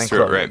through it, and then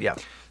close it. Right. Yeah.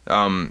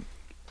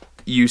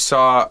 You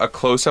saw a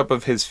close-up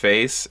of his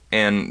face,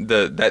 and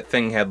that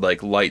thing had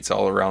like lights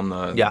all around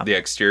the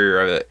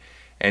exterior of it.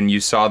 And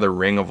you saw the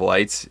ring of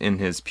lights in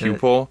his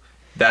pupil.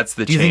 That's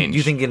the change. Do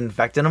you think it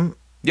infected him?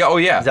 Yeah. Oh,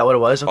 yeah. Is that what it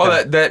was? Okay.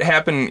 Oh, that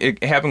happened.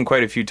 It happened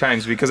quite a few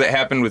times because it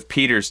happened with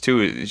Peters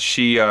too.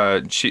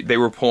 They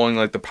were pulling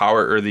like the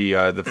power or the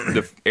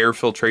air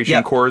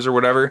filtration cores or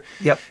whatever.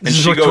 Yep. And this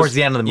is towards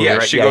the end of the movie. Yeah.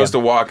 Right? She goes to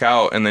walk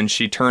out, and then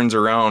she turns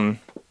around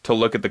to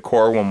look at the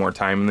core one more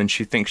time, and then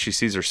she thinks she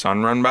sees her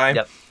son run by.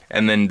 Yep.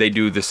 And then they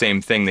do the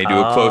same thing. They do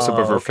a close-up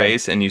of her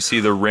face, and you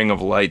see the ring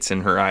of lights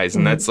in her eyes,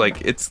 and that's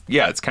like it's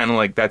kind of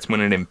like that's when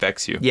it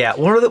infects you. Yeah,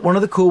 one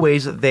of the cool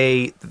ways that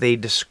they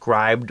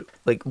described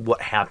like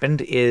what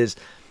happened is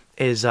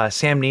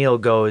Sam Neill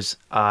goes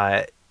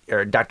or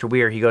Dr.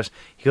 Weir he goes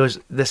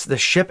the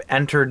ship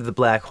entered the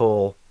black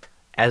hole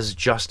as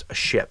just a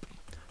ship,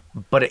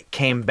 but it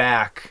came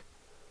back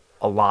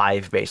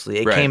alive, basically.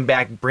 It came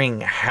back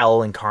bringing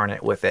hell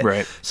incarnate with it.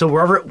 Right. So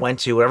wherever it went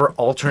to, whatever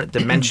alternate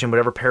dimension,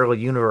 whatever parallel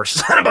universe,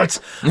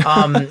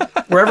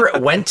 wherever it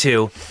went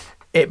to,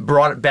 it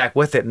brought it back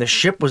with it. And the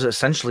ship was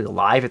essentially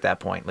alive at that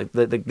point. Like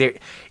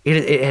it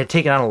had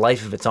taken on a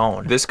life of its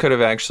own. This could have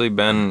actually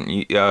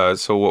been,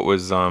 so what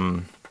was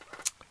Hellraiser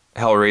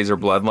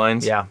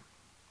Bloodlines? Yeah.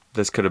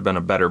 This could have been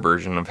a better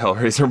version of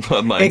Hellraiser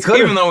Bloodlines.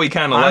 Even though we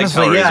kind of like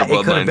Hellraiser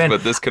Bloodlines,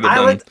 but this could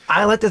have been...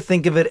 I like to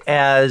think of it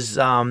as...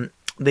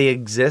 they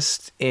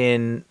exist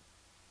in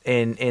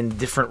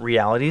different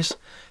realities.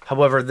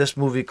 However, this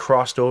movie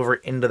crossed over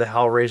into the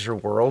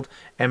Hellraiser world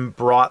and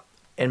brought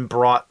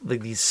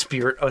like the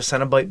spirit of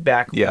Cenobite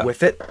back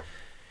with it.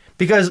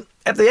 Because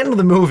at the end of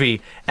the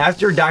movie,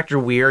 after Dr.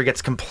 Weir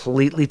gets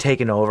completely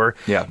taken over,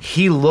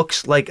 he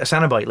looks like a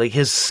Cenobite. Like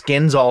his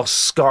skin's all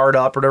scarred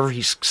up or whatever.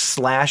 He's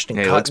slashed and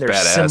cut. And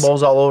there's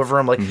symbols all over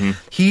him. Like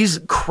he's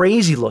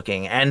crazy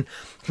looking, and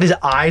his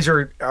eyes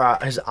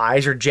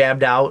are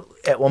jabbed out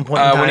at one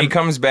point in time. When he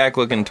comes back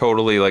looking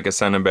totally like a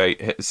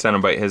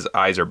Cenobite, his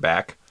eyes are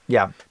back.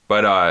 Yeah.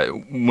 But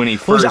when he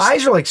first... his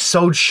eyes are like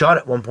sewed shut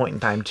at one point in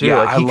time too.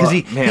 Yeah, because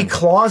he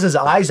claws his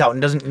eyes out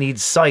and doesn't need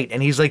sight,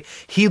 and he's like,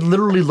 he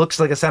literally looks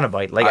like a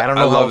Cenobite. Like I don't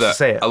know how else to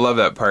say it. I love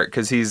that part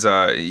because he's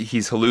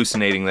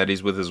hallucinating that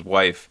he's with his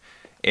wife,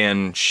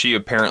 and she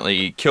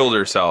apparently killed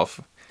herself,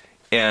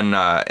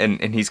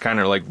 and he's kind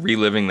of like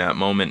reliving that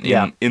moment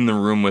in the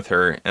room with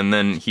her, and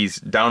then he's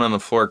down on the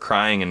floor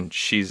crying, and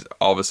she's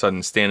all of a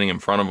sudden standing in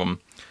front of him.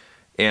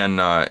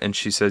 And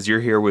she says, "You're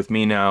here with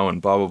me now,"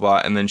 and blah blah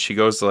blah. And then she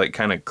goes to like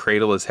kind of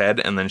cradle his head,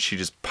 and then she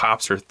just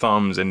pops her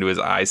thumbs into his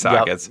eye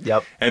sockets.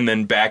 Yep. And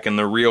then back in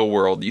the real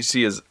world, you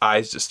see his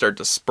eyes just start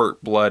to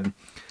spurt blood,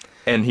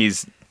 and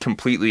he's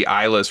completely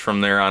eyeless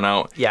from there on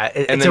out. Yeah,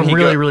 it's a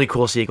really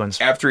cool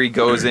sequence. After he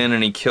goes in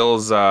and he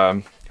kills.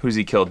 Who's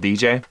he killed?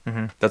 DJ.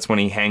 Mm-hmm. That's when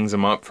he hangs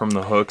him up from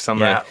the hooks on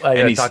the,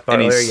 and he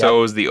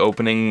sews the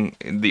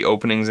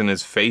openings in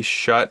his face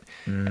shut.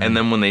 Mm. And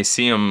then when they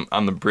see him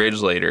on the bridge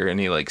later, and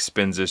he like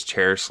spins his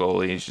chair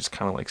slowly, he's just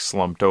kind of like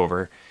slumped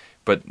over.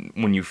 But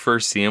when you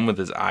first see him with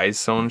his eyes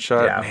sewn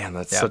shut, man,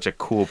 that's such a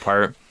cool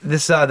part.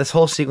 This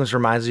whole sequence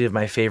reminds me of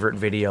my favorite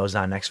videos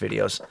on Next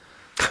Videos.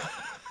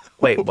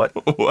 Wait, what?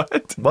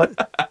 What?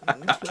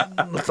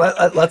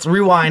 Let's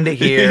rewind it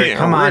here.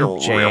 Come on,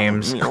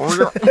 James.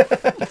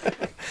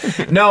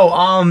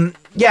 No,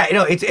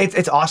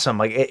 it's awesome.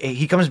 Like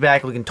he comes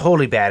back looking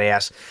totally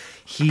badass.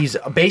 He's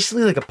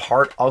basically like a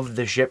part of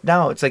the ship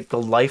now. It's like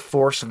the life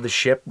force of the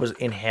ship was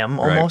in him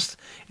almost,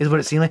 is what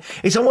it seemed like.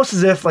 It's almost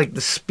as if like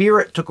the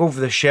spirit took over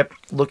the ship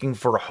looking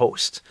for a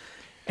host,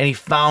 and he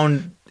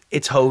found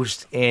its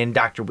host in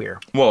Dr. Weir.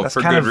 Well, that's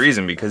for good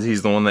reason, because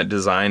he's the one that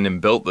designed and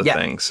built the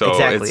thing. So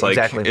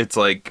it's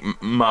like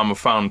Mama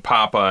found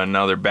Papa, and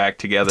now they're back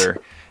together.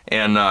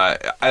 And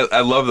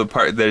I love the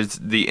part. There's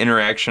the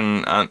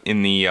interaction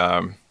in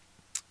the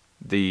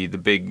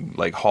big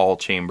like hall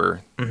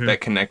chamber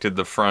that connected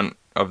the front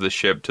of the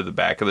ship to the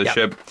back of the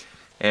ship,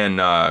 and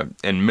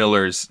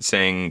Miller's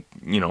saying,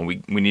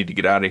 we need to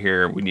get out of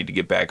here. We need to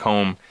get back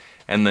home.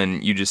 And then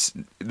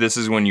this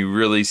is when you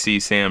really see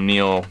Sam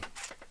Neill,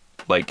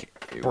 like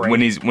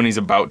when he's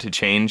about to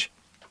change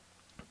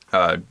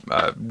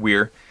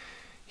Weir.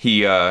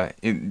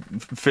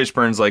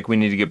 Fishburne's like, we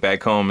need to get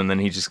back home, and then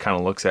he just kind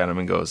of looks at him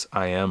and goes,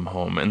 I am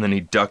home, and then he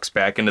ducks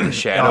back into the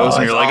shadows,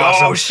 and you're like,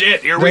 awesome. oh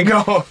shit, here we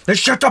go. This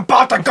shit's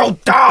about to go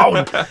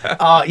down.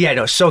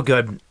 So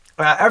good.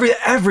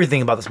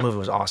 Everything about this movie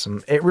was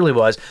awesome. It really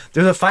was.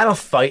 There's a final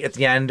fight at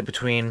the end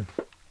between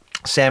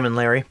Sam and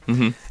Larry,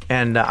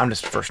 and I'm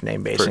just first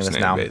name basing this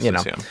now.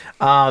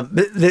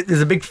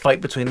 There's a big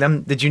fight between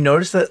them. Did you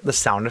notice that the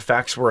sound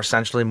effects were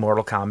essentially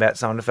Mortal Kombat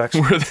sound effects?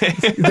 Were they?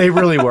 They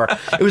really were.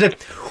 It was like,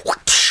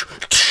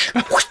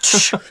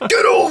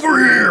 get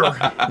over here.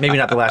 Maybe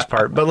not the last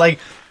part, but like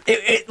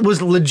it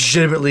was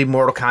legitimately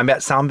Mortal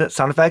Kombat sound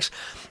effects,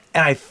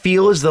 and I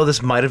feel as though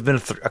this might have been a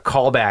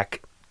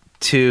callback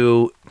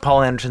to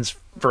Paul Anderson's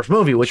first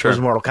movie, which was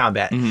Mortal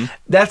Kombat.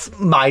 That's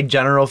my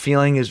general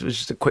feeling. Is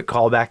just a quick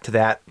callback to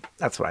that.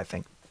 That's what I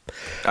think.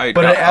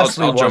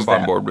 I'll jump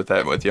on board with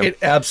that with you. It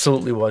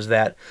absolutely was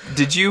that.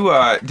 Did you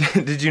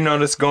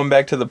notice, going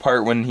back to the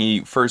part when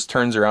he first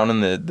turns around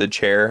in the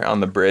chair on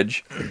the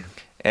bridge,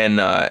 and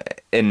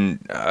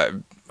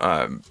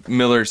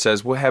Miller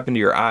says, "What happened to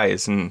your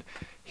eyes?" And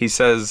he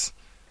says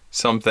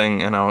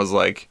something, and I was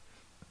like,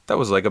 that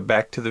was like a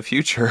Back to the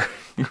Future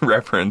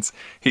reference.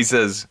 He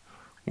says,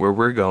 "Where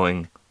we're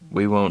going,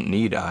 we won't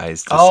need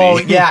eyes to see." Oh,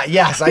 yeah,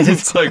 yes.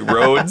 It's like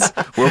roads.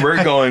 Where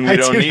we're going, we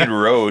don't need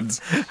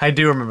roads. I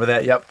do remember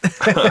that, yep.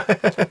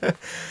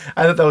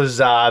 I thought that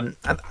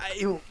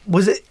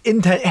was it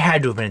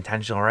had to have been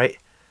intentional, right?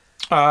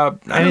 I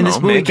mean, this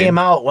movie came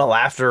out well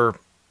after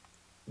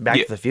Back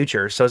to the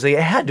Future, so it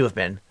had to have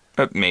been.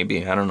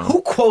 Maybe, I don't know.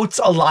 Who quotes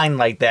a line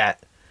like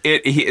that?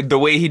 The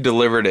way he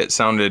delivered it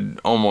sounded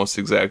almost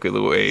exactly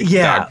the way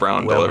Doc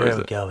Brown delivers it. Where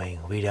we're going,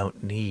 we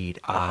don't need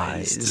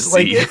eyes. To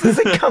see. It's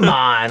like, come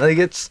on, like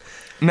it's.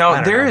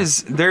 No, there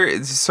is.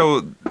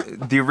 So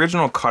the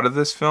original cut of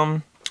this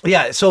film.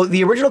 Yeah, so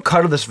the original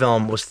cut of this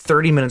film was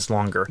 30 minutes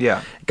longer.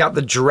 Yeah, got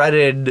the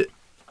dreaded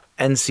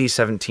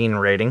NC-17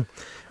 rating,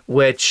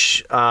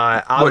 which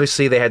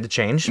obviously they had to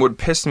change. What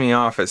pissed me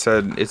off, it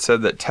said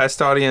that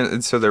test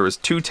audience. So there was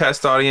 2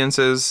 test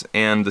audiences,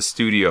 and the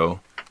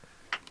studio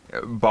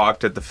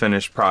balked at the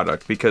finished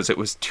product because it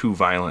was too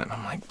violent.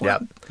 I'm like,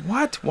 what? Yep.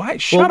 What? Why?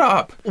 Shut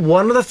up.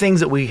 One of the things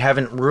that we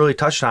haven't really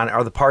touched on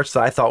are the parts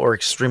that I thought were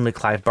extremely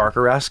Clive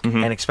Barker-esque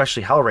and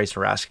especially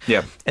Hellraiser-esque.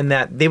 Yeah. And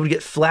that they would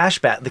get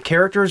the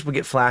characters would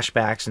get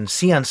flashbacks and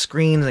see on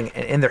screens and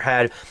in their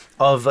head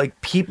of like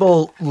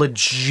people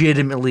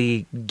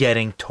legitimately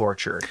getting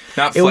tortured.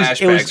 Not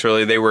flashbacks,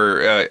 really. They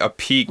were a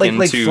peek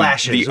into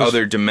the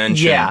other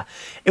dimension. Yeah.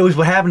 It was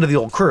what happened to the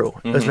old crew.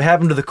 It was what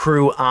happened to the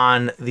crew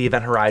on the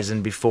Event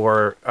Horizon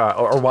before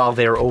or while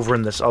they were over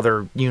in this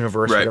other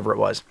universe, whatever it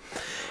was.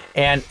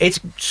 And it's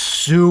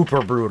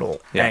super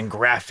brutal and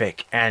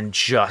graphic and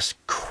just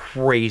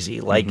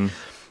crazy. Like,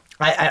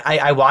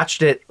 I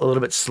watched it a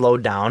little bit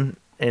slowed down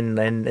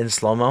in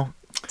slow-mo.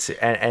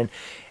 And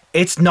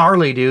it's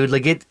gnarly, dude.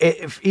 Like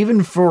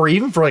even for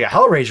like a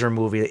Hellraiser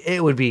movie,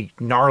 it would be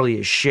gnarly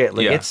as shit.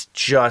 Like it's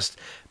just,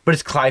 but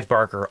it's Clive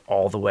Barker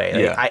all the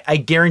way. Like, I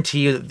guarantee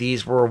you that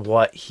these were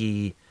what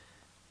he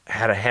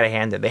had a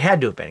hand in. They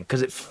had to have been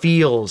because it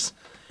feels.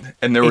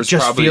 And there was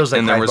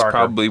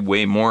probably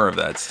way more of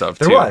that stuff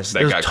too.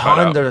 There's a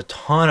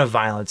ton of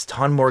violence,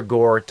 ton more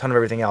gore, ton of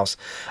everything else.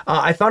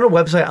 I found a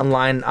website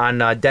online on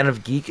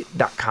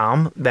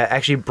denofgeek.com that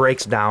actually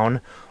breaks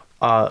down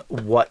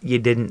what you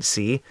didn't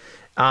see.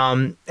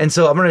 And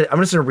so I'm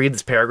just gonna read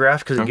this paragraph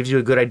because it gives you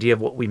a good idea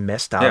of what we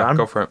missed out on. Yeah,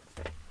 go for it.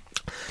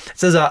 It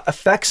says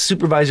effects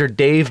supervisor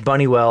Dave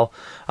Bonniwell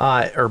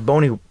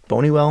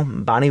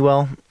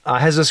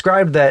has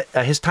described that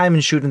his time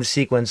in shooting the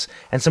sequence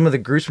and some of the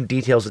gruesome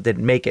details that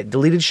didn't make it.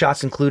 Deleted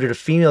shots included a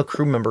female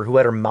crew member who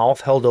had her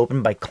mouth held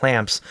open by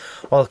clamps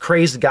while a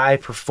crazed guy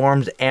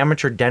performed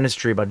amateur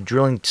dentistry by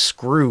drilling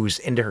screws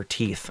into her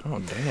teeth. Oh,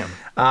 damn.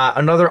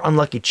 Another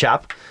unlucky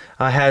chap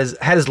has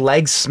had his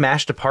legs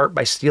smashed apart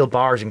by steel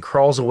bars and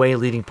crawls away,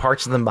 leaving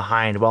parts of them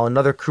behind, while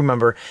another crew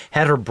member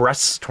had her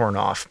breasts torn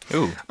off.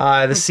 Ooh.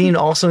 The scene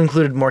also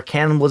included more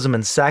cannibalism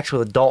and sex,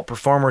 with adult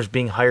performers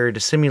being hired to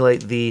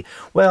simulate the,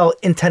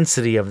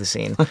 intensity of the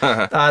scene.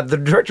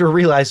 The director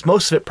realized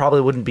most of it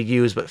probably wouldn't be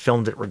used, but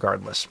filmed it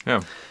regardless.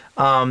 Yeah.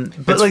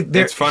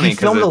 It's funny. He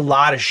filmed a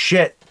lot of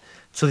shit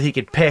so that he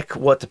could pick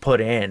what to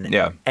put in.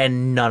 Yeah.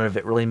 And none of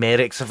it really made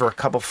it, except for a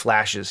couple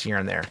flashes here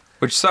and there.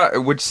 Which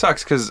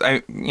sucks because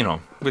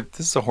this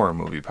is a horror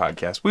movie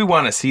podcast. We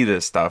want to see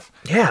this stuff.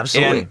 Yeah,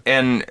 absolutely.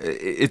 And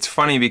it's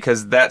funny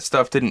because that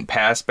stuff didn't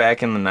pass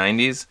back in the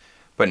 90s,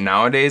 but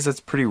nowadays it's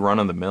pretty run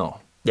of the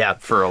mill. Yeah.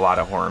 For a lot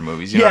of horror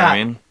movies, you know what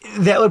I mean?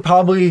 That would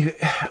probably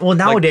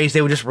nowadays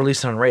they would just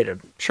release it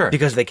unrated. Sure.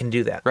 Because they can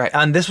do that. Right.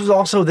 And this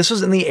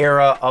was in the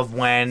era of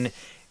when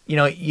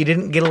you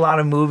didn't get a lot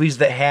of movies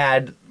that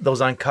had those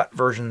uncut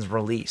versions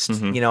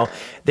released.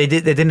 They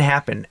didn't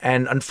happen.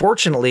 And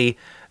unfortunately,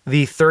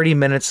 the 30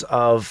 minutes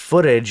of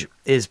footage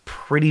is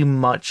pretty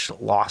much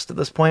lost at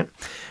this point.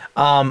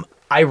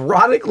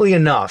 Ironically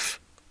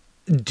enough,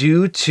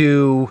 due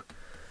to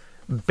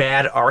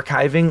bad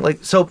archiving,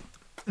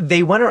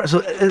 they went around.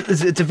 So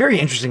it's a very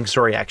interesting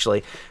story,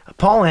 actually.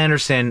 Paul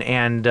Anderson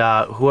and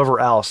whoever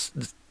else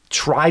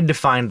tried to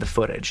find the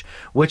footage,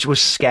 which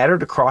was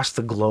scattered across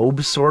the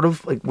globe, sort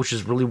of, like, which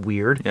is really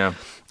weird. Yeah.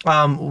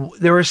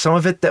 There was some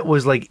of it that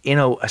was like in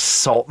a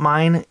salt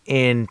mine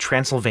in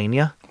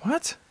Transylvania.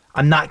 What?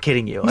 I'm not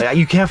kidding you. Like,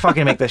 you can't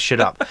fucking make this shit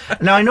up.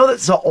 Now, I know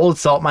that old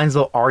salt mines,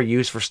 though, are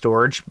used for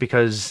storage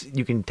because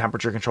you can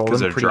temperature control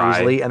them pretty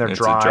easily, and they're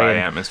dry. It's a dry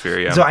atmosphere,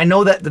 yeah. So I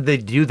know that they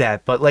do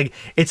that, but like,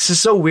 it's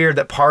just so weird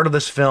that part of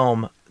this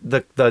film,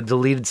 the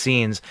deleted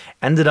scenes,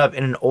 ended up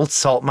in an old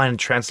salt mine in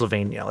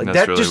Transylvania. Like, That's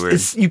that really just weird.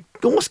 is, you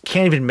almost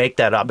can't even make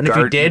that up. And if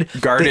you did,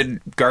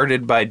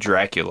 guarded by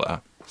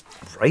Dracula.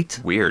 Right?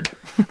 Weird.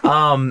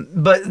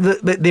 But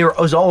it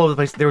was all over the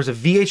place. There was a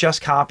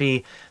VHS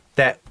copy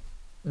that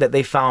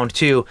they found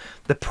too.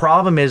 The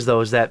problem is,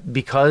 though, is that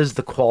because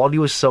the quality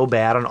was so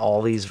bad on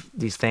all these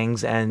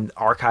things and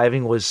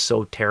archiving was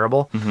so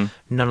terrible,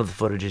 none of the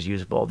footage is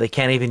usable. They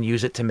can't even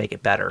use it to make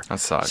it better. That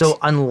sucks. So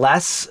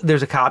unless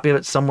there's a copy of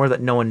it somewhere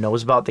that no one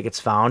knows about that gets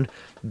found,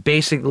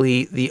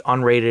 basically the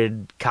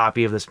unrated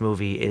copy of this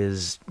movie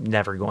is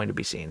never going to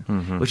be seen,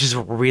 which is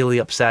really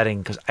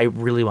upsetting because I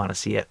really want to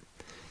see it.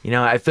 You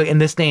know, I feel in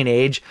this day and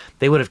age,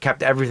 they would have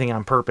kept everything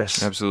on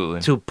purpose. Absolutely.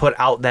 To put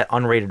out that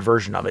unrated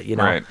version of it, you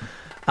know. Right.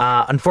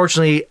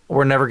 Unfortunately,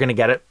 we're never going to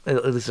get it.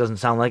 At least it doesn't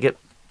sound like it,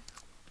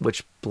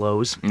 which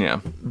blows. Yeah.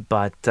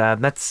 But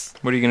that's...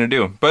 What are you going to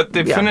do? But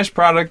the finished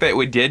product that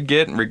we did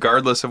get,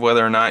 regardless of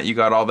whether or not you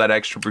got all that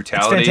extra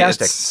brutality, it's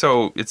fantastic.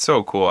 It's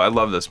so cool. I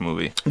love this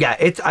movie. Yeah,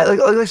 like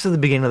I said at the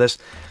beginning of this,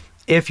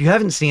 if you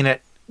haven't seen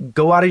it,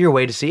 go out of your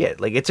way to see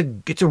it. Like, it's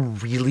a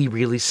really,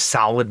 really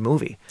solid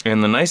movie.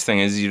 And the nice thing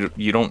is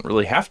you don't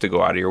really have to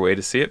go out of your way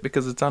to see it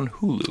because it's on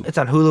Hulu. It's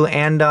on Hulu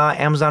and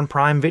Amazon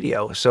Prime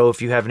Video. So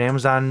if you have an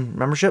Amazon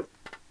membership,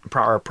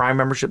 or Prime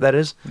membership, that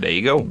is, there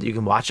you go. You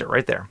can watch it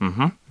right there.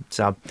 Mm-hmm.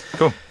 So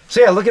cool.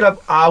 So yeah, look it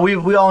up.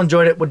 We all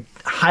enjoyed it. Would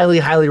highly,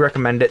 highly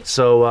recommend it.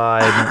 So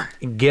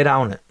get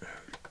on it.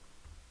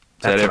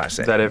 That's what I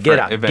say. Get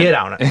on it.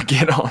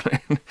 Get on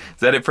it. Is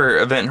that it for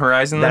Event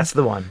Horizon then? That's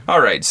the one. All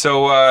right.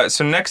 So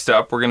next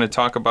up, we're going to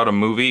talk about a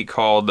movie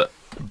called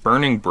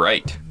Burning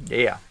Bright.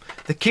 Yeah.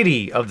 The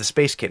kitty of the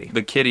space kitty.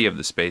 The kitty of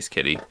the space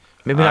kitty.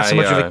 Maybe not so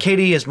much of a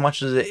kitty as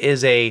much as it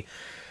is a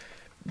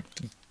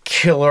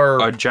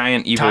killer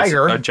giant evil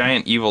tiger. A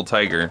giant evil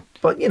tiger.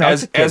 But, you know,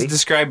 as it's a kitty.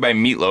 described by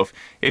Meatloaf.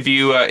 If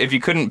you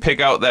couldn't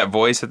pick out that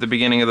voice at the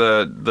beginning of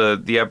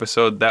the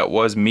episode, that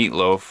was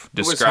Meatloaf describing.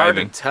 It was hard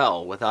to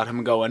tell without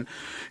him going,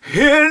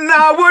 and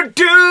I would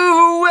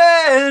do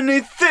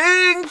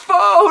anything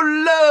for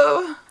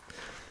love,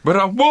 but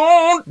I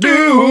won't do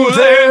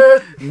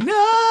that. No.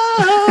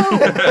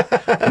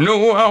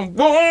 No, I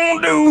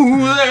won't do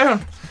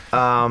that.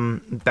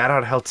 Bat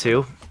Out of Hell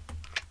 2.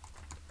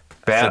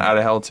 Bat Out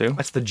of Hell 2?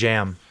 That's the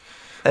jam.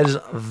 That is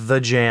the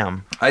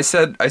jam. I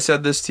said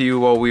this to you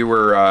while we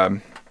were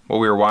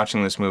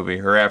watching this movie,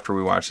 or after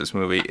we watched this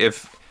movie.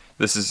 If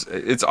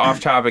it's off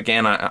topic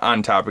and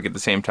on topic at the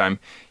same time.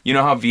 You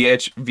know how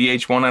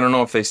VH1, I don't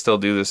know if they still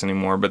do this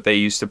anymore, but they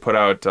used to put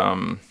out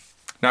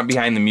not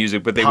behind the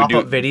music, but they would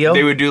do video.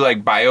 They would do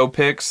like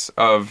biopics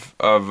of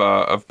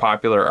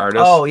popular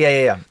artists. Oh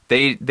yeah.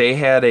 They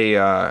had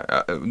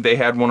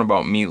one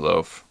about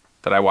Meatloaf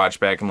that I watched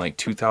back in like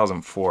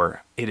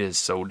 2004. It is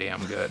so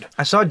damn good.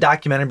 I saw a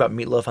documentary about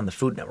Meatloaf on the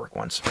Food Network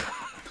once.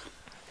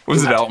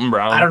 Was it Elton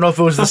Brown? I don't know if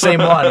it was the same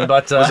one,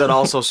 but... was it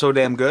also so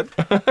damn good?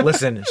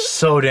 Listen,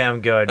 so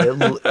damn good.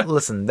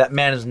 Listen, that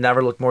man has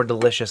never looked more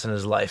delicious in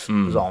his life,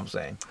 is all I'm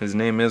saying. His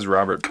name is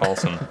Robert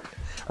Paulson.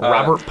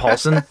 Robert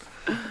Paulson?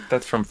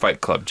 That's from Fight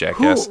Club,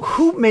 jackass.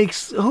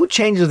 Who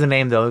changes the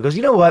name, though? He goes,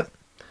 you know what?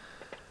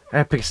 I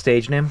gotta pick a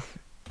stage name.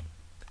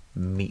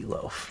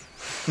 Meatloaf.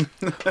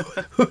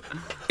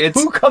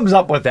 Who comes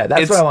up with that?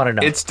 That's what I want to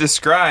know. It's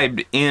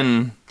described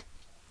in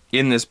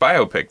this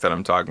biopic that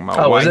I'm talking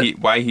about.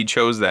 Why he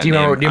chose that name. Do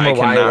you remember I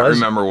why cannot it was?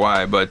 remember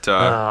why, but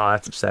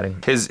that's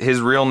upsetting.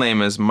 His real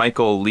name is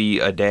Michael Lee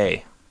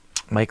Aday.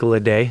 Michael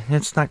Aday.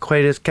 It's not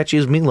quite as catchy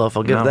as Meatloaf,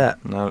 I'll give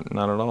that. Not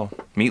at all.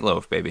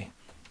 Meatloaf, baby.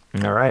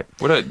 All right.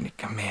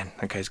 Man,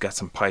 that guy's got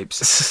some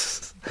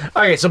pipes.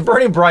 Okay, so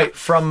Burning Bright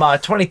from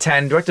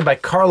 2010, directed by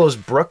Carlos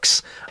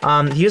Brooks.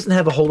 He doesn't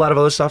have a whole lot of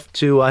other stuff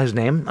to his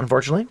name,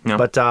 unfortunately. No.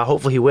 But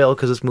hopefully he will,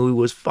 because this movie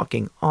was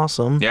fucking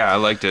awesome. Yeah, I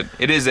liked it.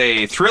 It is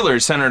a thriller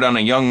centered on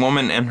a young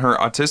woman and her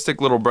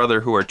autistic little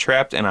brother who are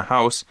trapped in a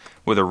house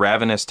with a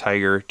ravenous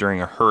tiger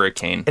during a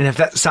hurricane. And if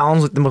that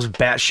sounds like the most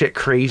batshit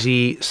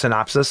crazy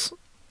synopsis,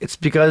 it's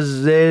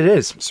because it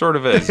is. Sort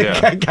of is,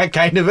 yeah.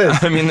 Kind of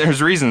is. I mean,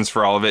 there's reasons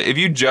for all of it. If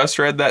you just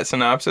read that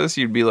synopsis,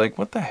 you'd be like,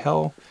 what the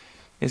hell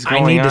is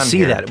going on I need to see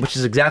here? that, which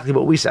is exactly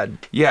what we said.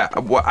 Yeah,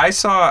 well, I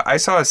saw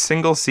a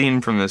single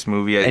scene from this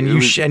movie. And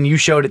you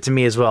showed it to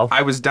me as well.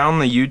 I was down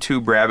the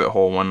YouTube rabbit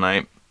hole one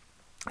night,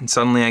 and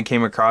suddenly I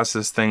came across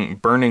this thing,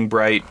 Burning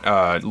Bright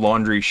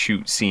laundry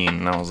chute scene,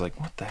 and I was like,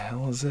 what the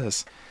hell is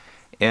this?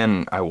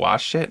 And I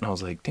watched it, and I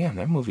was like, damn,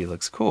 that movie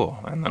looks cool.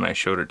 And then I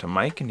showed it to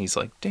Mike, and he's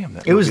like, damn,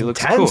 that movie looks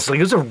cool. It was intense. Like,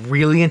 it was a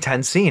really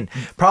intense scene.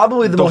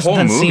 Probably the most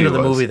intense scene of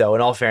the movie, though,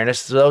 in all fairness.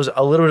 So that was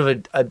a little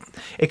bit of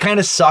it kind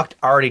of sucked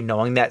already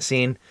knowing that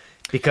scene,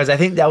 because I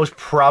think that was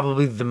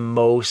probably the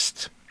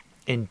most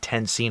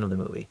intense scene of the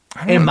movie,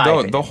 in my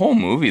opinion. The whole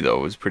movie,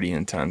 though, was pretty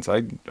intense,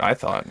 I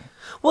thought.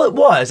 Well, it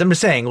was. I'm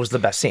just saying it was the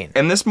best scene.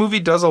 And this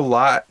movie does a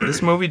lot.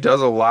 This movie does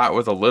a lot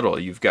with a little.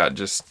 You've got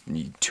just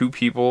two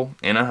people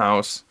in a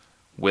house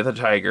with a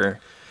tiger.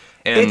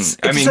 And it's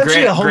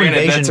essentially a home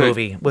invasion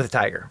movie with a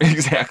tiger.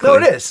 Exactly. No,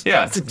 it is.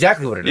 Yeah. That's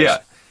exactly what it is. Yeah.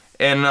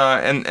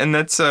 And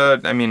that's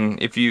I mean,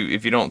 if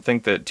you don't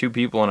think that two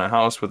people in a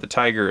house with a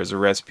tiger is a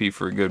recipe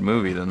for a good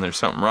movie, then there's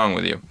something wrong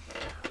with you.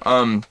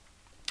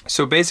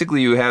 So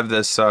basically, you have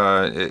this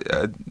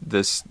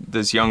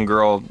this young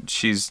girl.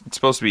 She's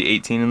supposed to be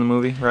 18 in the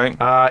movie, right?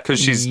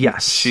 Because she's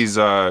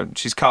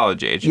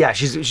college age. Yeah,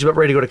 she's about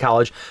ready to go to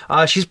college.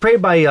 She's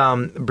played by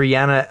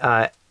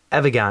Brianna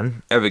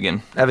Evigan,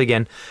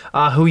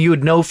 who you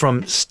would know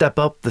from Step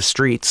Up the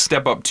Streets.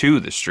 Step Up to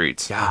the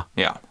Streets. Yeah.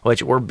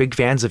 Which we're big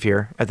fans of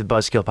here at the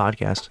Buzzkill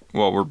Podcast.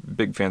 Well, we're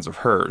big fans of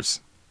hers.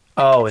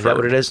 Oh, is that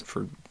what it is?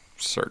 For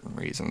certain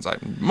reasons.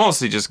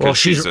 Mostly just because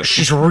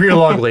she's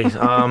real ugly.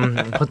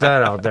 Put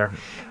that out there.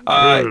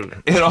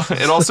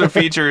 It also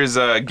features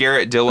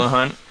Garrett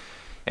Dillahunt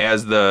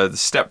as the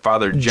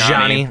stepfather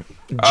Johnny.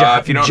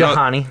 If you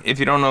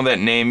don't know that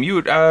name, you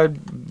would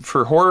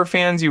for horror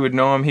fans you would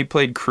know him. He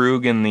played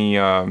Krug in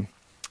the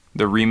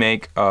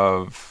remake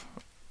of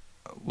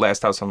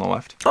Last House on the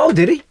Left. Oh,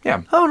 did he?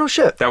 Yeah. Oh, no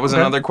shit. That was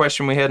another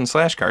question we had in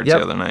Slash Cards the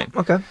other night.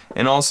 Okay.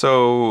 And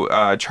also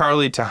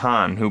Charlie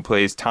Tahan, who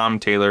plays Tom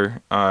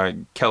Taylor,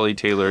 Kelly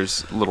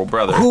Taylor's little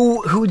brother.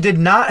 Who did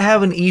not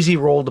have an easy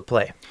role to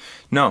play.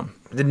 No.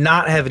 Did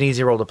not have an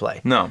easy role to play.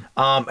 No.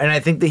 And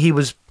I think that he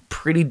was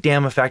pretty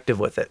damn effective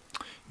with it.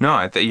 No,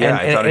 I thought he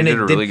did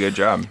a really good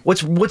job.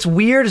 What's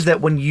weird is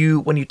that when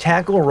you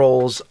tackle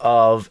roles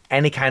of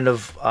any kind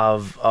of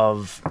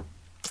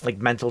like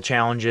mental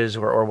challenges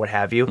or what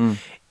have you,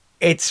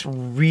 it's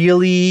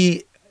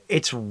really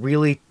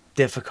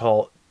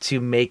difficult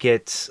to make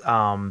it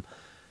not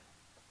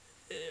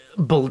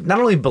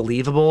only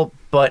believable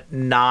but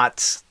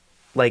not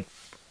like.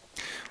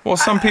 Well,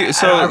 some people. You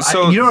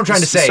know what I'm trying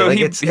to say. So like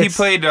he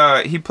played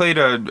a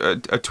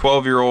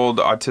 12-year-old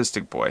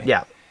autistic boy.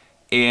 Yeah.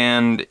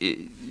 And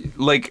it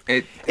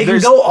can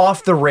go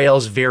off the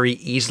rails very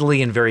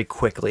easily and very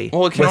quickly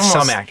with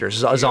some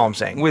actors, is all I'm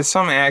saying. With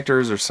some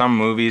actors or some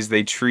movies,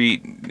 they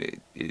treat,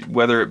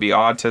 whether it be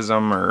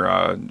autism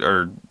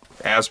or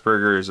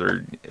Asperger's, or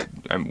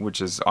which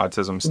is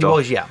autism still.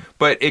 Well, yeah.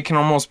 But it can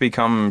almost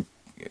become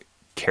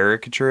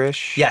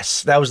caricature-ish.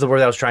 Yes, that was the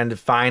word I was trying to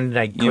find, and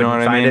I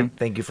couldn't find it.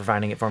 Thank you for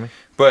finding it for me.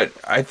 But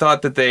I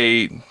thought that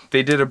they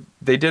did a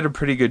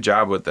pretty good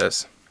job with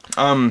this.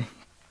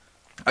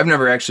 I've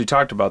never actually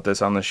talked about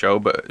this on the show,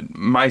 but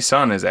my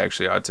son is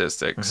actually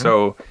autistic. Mm-hmm.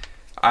 So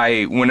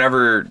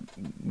whenever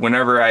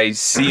I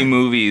see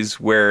movies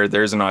where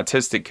there's an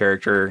autistic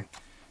character,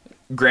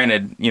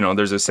 granted,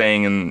 there's a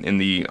saying in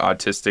the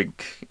autistic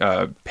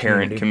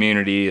parent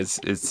community is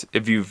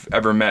if you've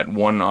ever met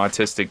one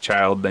autistic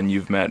child, then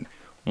you've met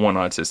one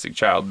autistic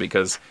child,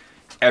 because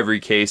every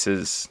case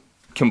is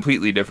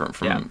completely different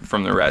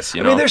from the rest.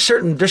 I mean, there's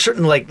certain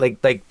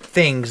like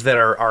things that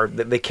are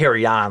that they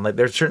carry on. Like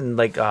there's certain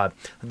behavioral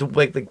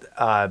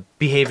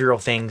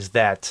things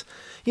that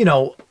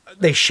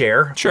they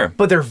share. Sure,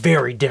 but they're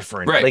very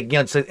different. Right. Like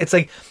it's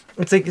like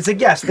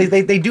yes,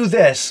 they do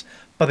this,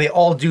 but they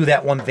all do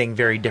that one thing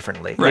very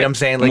differently. Right. You know what I'm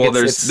saying? Like, well,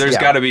 there's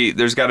got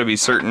to be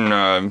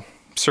certain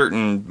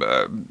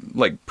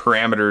like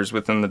parameters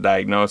within the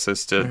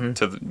diagnosis to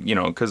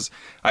because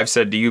I've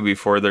said to you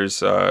before,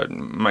 there's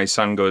my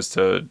son goes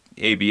to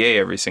ABA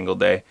every single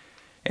day,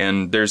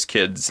 and there's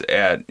kids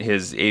at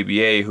his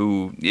ABA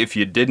who, if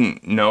you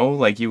didn't know,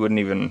 like you wouldn't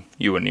even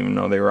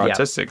know they were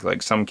autistic.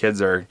 Like some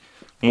kids are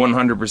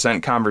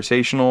 100%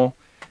 conversational.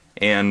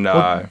 And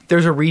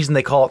there's a reason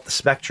they call it the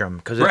spectrum,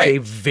 because it's a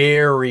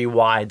very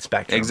wide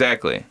spectrum.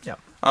 Exactly. Yeah.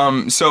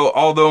 So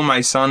although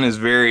my son is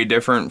very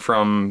different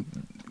from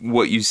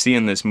what you see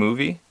in this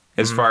movie,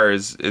 as far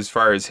as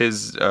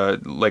his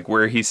like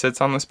where he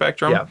sits on the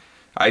spectrum,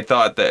 I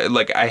thought that,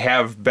 like, I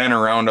have been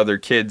around other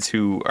kids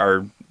who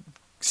are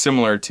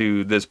similar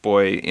to this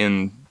boy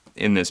in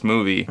this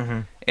movie,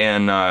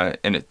 and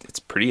it's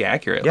pretty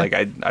accurate. Yeah. Like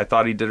I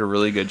thought he did a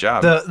really good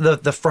job.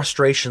 The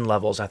frustration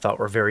levels I thought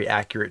were very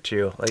accurate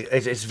too. Like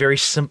it's very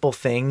simple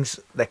things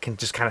that can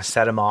just kind of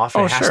set him off.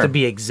 And it has to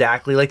be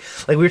exactly like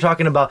we were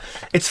talking about.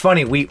 It's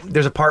funny.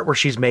 There's a part where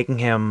she's making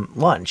him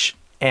lunch,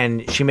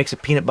 and she makes a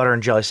peanut butter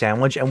and jelly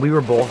sandwich, and we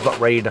were both about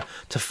ready to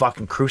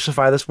fucking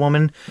crucify this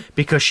woman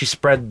because she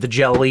spread the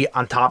jelly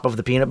on top of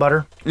the peanut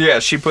butter. Yeah,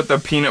 she put the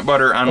peanut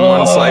butter on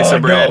one slice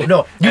of bread.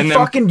 No, you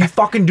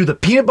fucking do the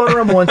peanut butter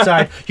on one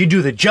side, you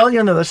do the jelly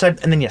on the other side,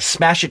 and then you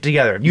smash it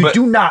together. You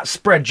do not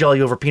spread jelly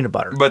over peanut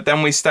butter. But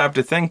then we stopped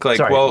to think, like,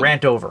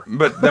 rant over.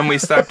 But then we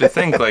stopped to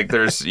think, like,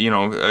 there's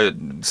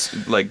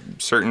like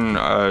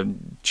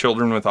certain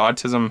children with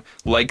autism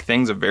like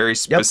things a very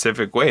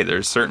specific way.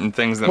 There's certain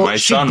things that my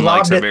son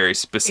likes a very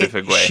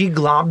specific way. She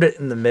globbed it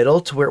in the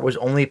middle to where it was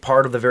only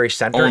part of the very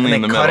center, Only in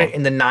and the they cut middle. it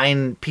into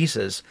 9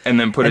 pieces. And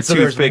then put a so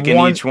there's toothpick in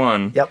each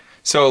one. Yep.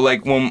 So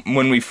like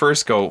when we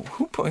first go,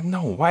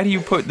 why do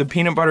you put the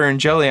peanut butter and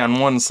jelly on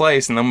one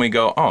slice? And then we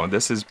go, oh,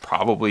 this is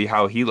probably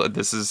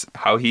this is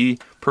how he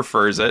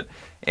prefers it.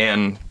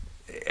 And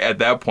at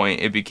that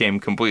point, it became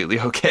completely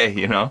okay,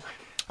 you know?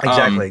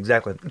 Exactly.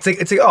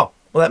 It's like, oh,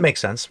 well, that makes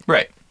sense.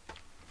 Right.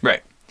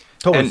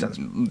 Totally And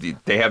sense.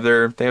 they have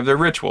their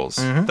rituals.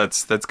 Mm-hmm.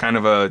 That's kind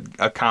of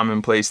a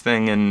commonplace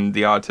thing in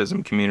the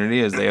autism community,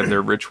 is they have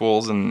their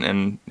rituals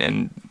and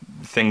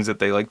things that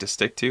they like to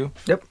stick to.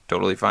 Yep.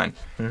 Totally fine.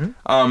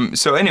 Mm-hmm.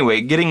 So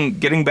anyway,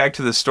 getting back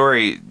to the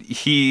story,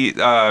 he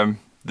the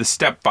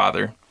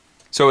stepfather.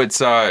 So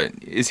it's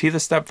is he the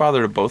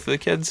stepfather to both of the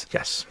kids?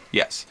 Yes.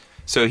 Yes.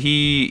 So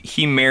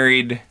he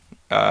married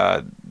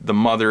the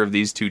mother of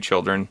these 2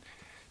 children.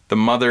 The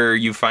mother,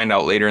 you find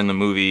out later in the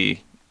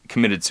movie,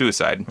 committed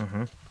suicide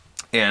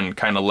and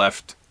kind of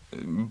left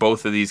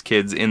both of these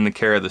kids in the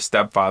care of the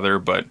stepfather.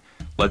 But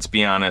let's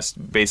be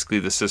honest, basically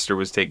the sister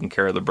was taking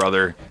care of the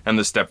brother, and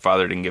the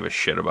stepfather didn't give a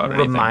shit about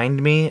anything.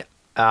 Remind me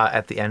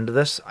at the end of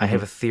this, I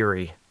have a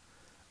theory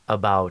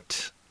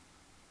about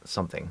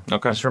something.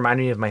 Okay. Just remind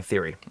me of my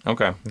theory.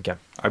 Okay.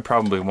 I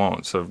probably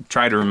won't, so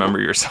try to remember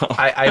yourself.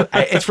 I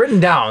it's written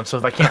down, so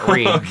if I can't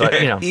read,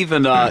 but you know.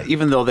 Even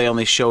though they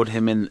only showed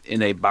him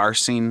in a bar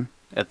scene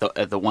at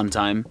the one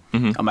time,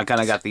 I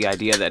kind of got the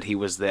idea that he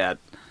was that,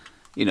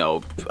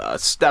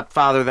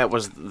 stepfather that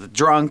was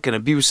drunk and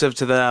abusive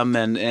to them,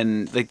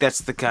 and like that's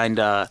the kind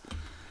of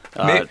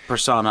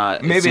persona.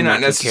 Maybe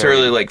not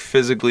necessarily like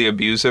physically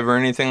abusive or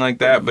anything like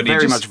that, but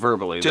very he just, much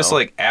verbally, just though.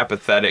 like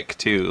apathetic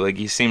too. Like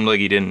he seemed like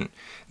he didn't.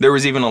 There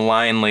was even a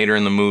line later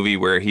in the movie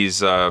where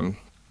he's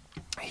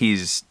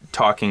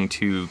talking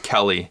to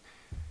Kelly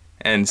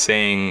and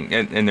saying,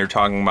 and they're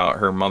talking about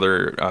her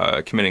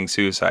mother committing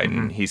suicide,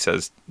 and he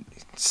says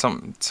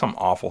some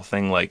awful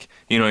thing like,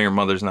 your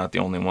mother's not the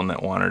only one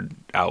that wanted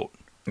out.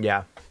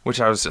 Yeah.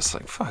 Which I was just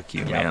like, fuck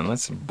you, man.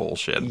 That's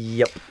bullshit.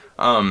 Yep.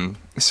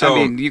 So I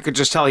mean, you could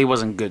just tell he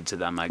wasn't good to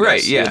them, I guess.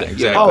 Right, yeah,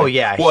 exactly. Oh,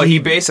 yeah. Well, he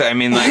basically, I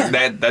mean,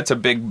 like that's a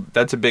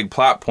big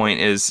plot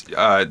point is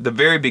the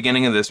very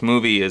beginning of this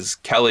movie is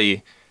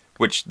Kelly,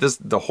 which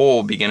the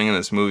whole beginning of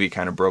this movie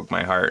kind of broke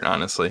my heart,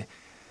 honestly.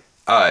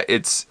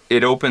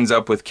 It opens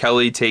up with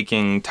Kelly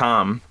taking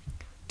Tom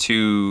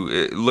to,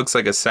 it looks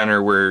like a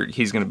center where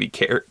he's going to be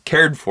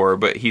cared for,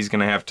 but he's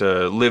going to have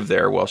to live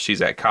there while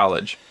she's at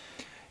college.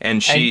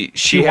 And she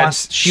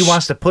wants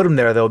to put him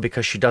there though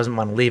because she doesn't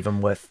want to leave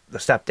him with the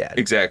stepdad.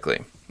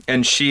 Exactly.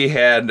 And she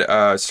had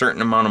a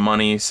certain amount of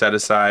money set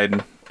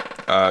aside.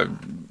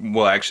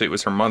 Well, actually, it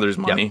was her mother's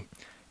money. Yep.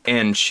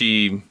 And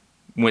she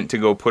went to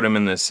go put him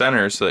in this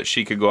center so that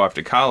she could go off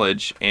to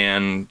college,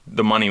 and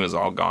the money was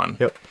all gone.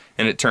 Yep.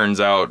 And it turns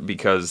out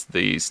because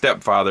the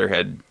stepfather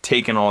had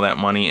taken all that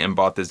money and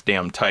bought this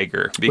damn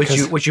tiger.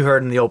 Which you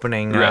heard in the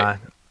opening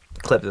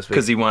clip this week.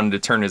 Because he wanted to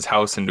turn his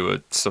house into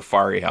a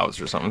safari house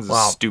or something. It's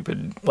a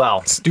stupid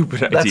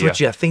idea. That's what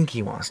you think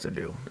he wants to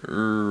do.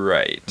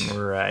 Right.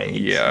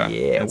 Yeah.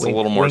 It's wink, a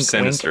little more wink,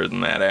 sinister wink.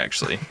 than that,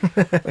 actually.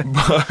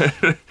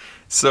 But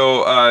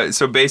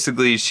so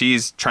basically,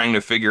 she's trying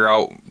to figure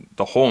out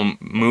the whole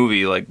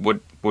movie, like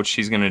what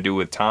she's gonna do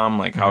with Tom,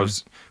 like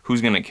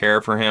who's gonna care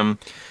for him.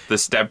 The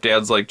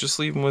stepdad's like, just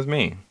leave him with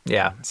me.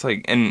 Yeah. It's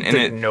like,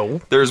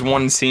 no. There's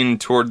one scene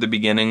toward the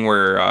beginning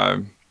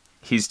where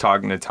he's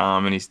talking to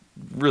Tom, and he's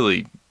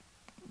really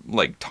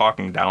like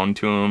talking down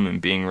to him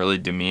and being really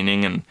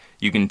demeaning, and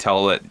you can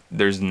tell that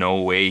there's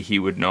no way he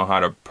would know how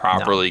to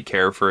properly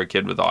care for a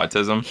kid with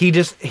autism. He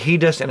just,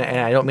 and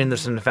I don't mean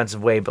this in an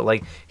offensive way, but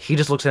like he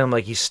just looks at him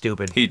like he's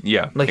stupid.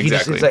 Exactly.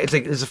 It's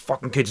like this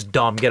fucking kid's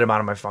dumb. Get him out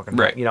of my fucking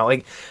right.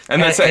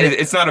 And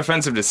it's not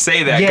offensive to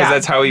say that because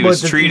that's how he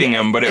was treating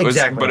him, but it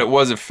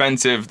was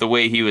offensive the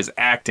way he was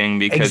acting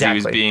because he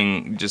was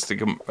being just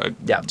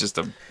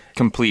a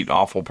complete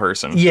awful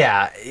person.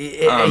 Yeah,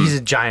 he's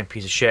a giant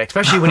piece of shit,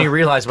 especially when you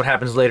realize what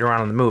happens later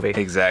on in the movie.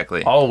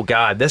 Exactly. Oh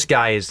god, this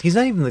guy he's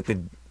not even like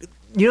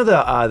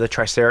the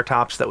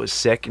Triceratops that was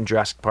sick in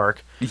Jurassic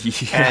Park.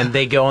 Yeah. And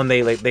they go and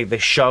they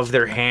shove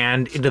their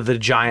hand into the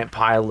giant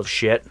pile of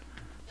shit.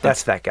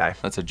 That's that guy.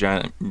 That's a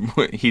giant.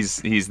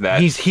 He's that.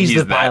 He's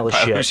the pile of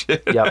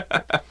shit.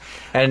 Yep.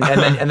 And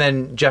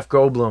then Jeff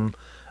Goldblum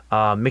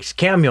makes a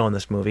cameo in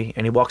this movie,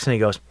 and he walks in and he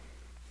goes,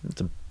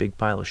 "It's a big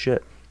pile of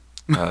shit."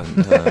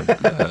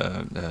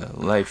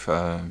 Life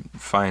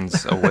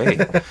finds a way.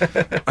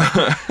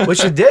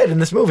 Which it did in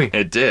this movie.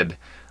 It did.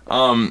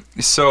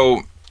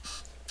 So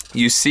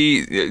you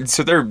see,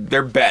 so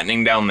they're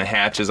battening down the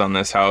hatches on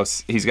this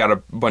house. He's got a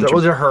bunch There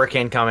was a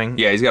hurricane coming.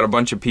 Yeah, he's got a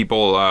bunch of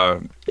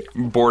people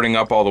boarding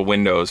up all the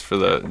windows for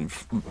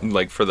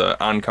the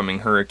oncoming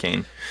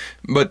hurricane.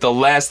 But the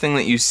last thing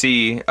that you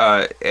see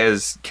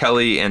as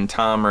Kelly and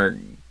Tom are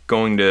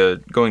going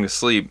to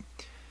sleep,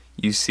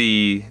 you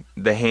see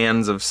the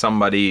hands of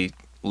somebody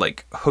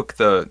like hook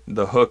the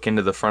hook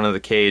into the front of the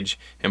cage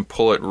and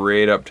pull it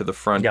right up to the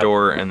front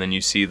door, and then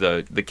you see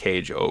the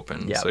cage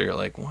open. So you're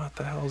like, what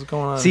the hell is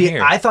going on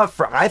here? I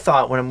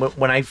thought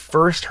when I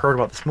first heard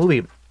about this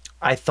movie,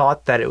 I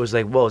thought that it was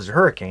like, well, it's a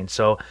hurricane,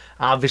 so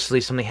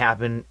obviously something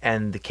happened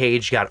and the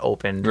cage got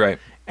opened, right?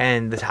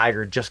 And the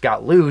tiger just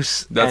got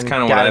loose. That's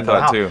kind of what I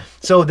thought too.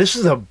 So this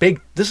is a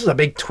big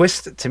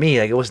twist to me.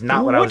 Like, it was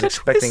not what I was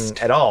expecting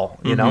at all.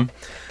 You know,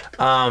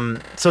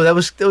 so that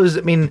was.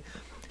 I mean,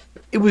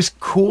 it was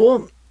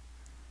cool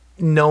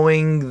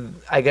knowing.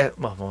 I guess.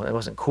 Well, it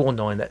wasn't cool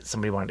knowing that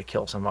somebody wanted to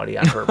kill somebody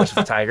on purpose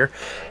with a tiger,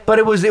 but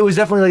it was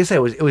definitely, like I said,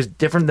 it was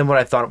different than what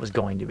I thought it was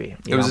going to be.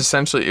 It was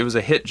essentially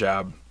a hit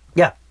job.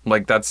 Yeah.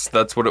 Like that's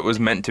what it was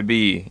meant to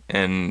be,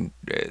 and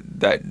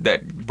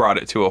that brought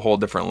it to a whole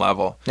different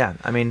level. Yeah,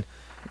 I mean,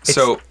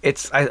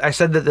 I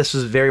said that this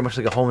was very much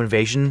like a home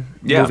invasion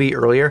movie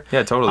earlier.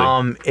 Yeah,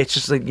 totally. It's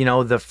just like,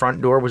 the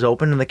front door was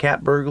open and the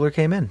cat burglar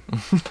came in.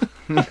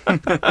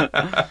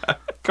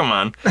 Come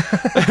on.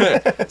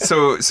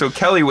 So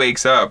Kelly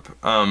wakes up.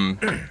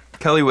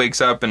 Kelly wakes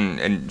up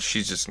and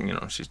she's just,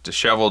 she's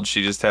disheveled.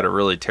 She just had a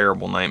really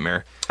terrible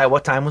nightmare. At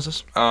what time was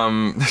this?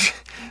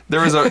 There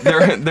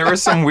were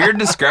some weird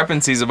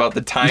discrepancies about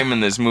the time in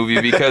this movie,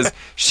 because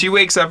she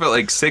wakes up at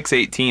like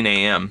 6:18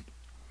 a.m.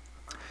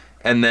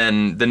 and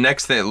then the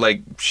next thing,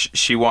 like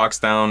she walks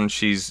down,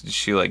 she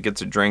like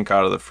gets a drink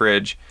out of the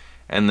fridge,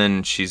 and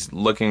then she's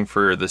looking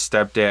for the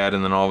stepdad,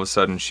 and then all of a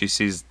sudden she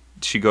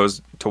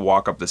goes to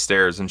walk up the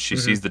stairs and she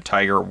sees the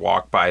tiger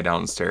walk by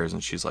downstairs,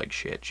 and she's like,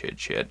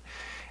 shit.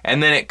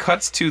 And then it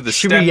cuts to the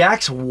She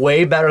reacts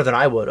way better than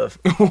I would have.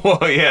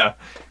 Well, yeah.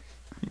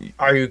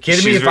 Are you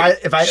kidding me? If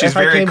I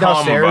came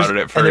downstairs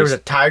and there was a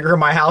tiger in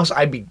my house,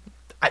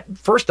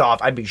 first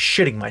off, I'd be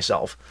shitting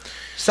myself.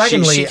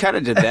 Secondly, she kind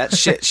of did that.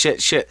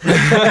 shit.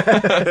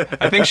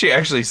 I think she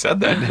actually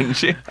said that, didn't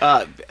she?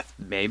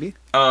 Maybe.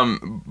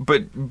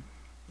 But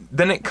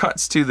then it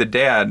cuts to the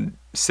dad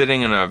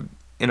sitting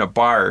in a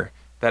bar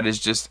that is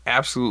just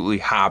absolutely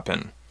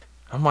hopping.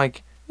 I'm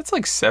like, it's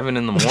like 7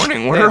 a.m.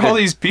 What are all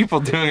these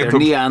people doing? Their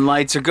neon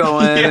lights are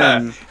going.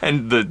 Yeah,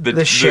 and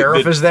the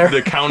sheriff is there.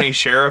 The county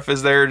sheriff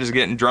is there, just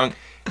getting drunk.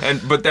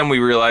 But then we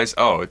realize,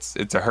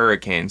 it's a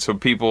hurricane. So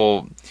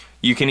people,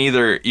 you can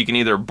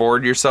either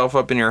board yourself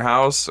up in your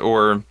house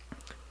or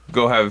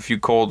go have a few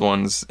cold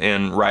ones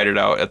and ride it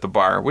out at the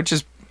bar, which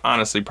is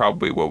honestly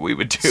probably what we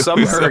would do.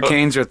 Some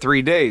hurricanes are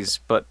 3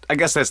 days, but I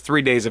guess that's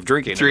 3 days of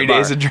drinking. 3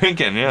 days of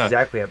drinking, yeah.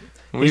 Exactly.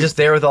 He's just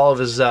there with all of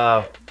his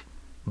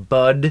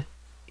bud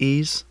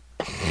ease.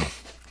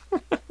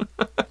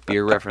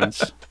 Beer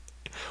reference.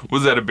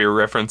 Was that a beer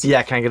reference?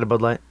 Yeah, can I get a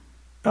Bud Light?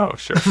 Oh,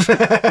 sure.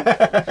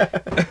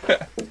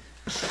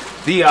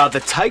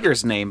 The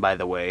tiger's name, by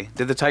the way,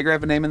 did the tiger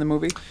have a name in the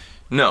movie?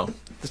 No.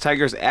 The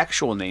tiger's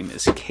actual name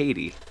is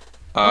Katie.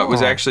 It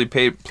was actually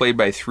played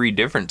by 3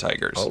 different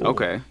tigers. Oh.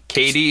 Okay.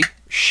 Katie,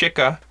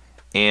 Shika,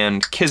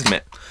 and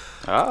Kismet.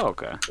 Oh,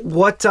 okay.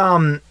 What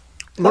one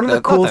of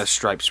the cool the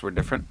stripes were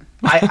different.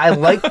 I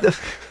like the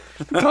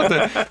I thought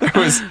that there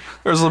was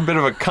a little bit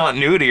of a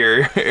continuity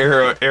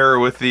error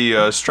with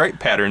the stripe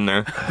pattern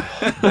there.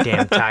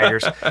 Damn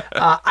tigers!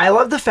 I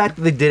love the fact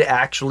that they did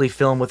actually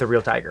film with a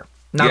real tiger.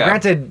 Now,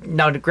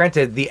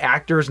 granted, the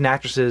actors and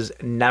actresses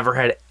never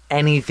had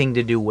anything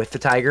to do with the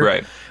tiger,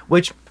 right?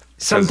 Which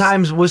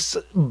sometimes was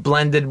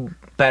blended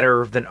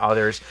better than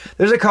others.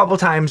 There's a couple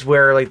times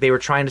where like they were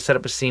trying to set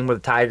up a scene where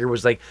the tiger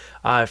was like,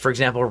 for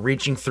example,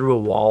 reaching through a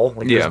wall,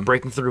 like it was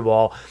breaking through a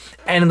wall,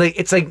 and like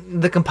it's like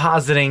the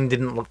compositing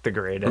didn't look the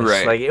greatest.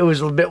 Right. Like it was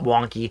a little bit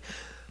wonky.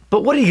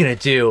 But what are you gonna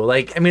do?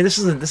 Like, I mean, this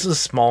is a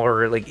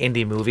smaller like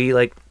indie movie.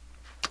 Like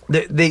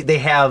they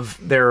have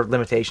their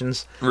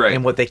limitations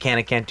in what they can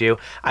and can't do.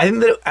 I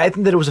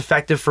think that it was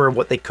effective for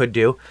what they could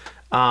do.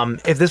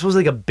 If this was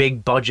like a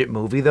big budget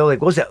movie though,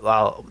 like what was that?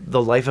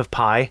 The Life of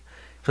Pi.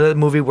 So that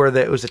movie where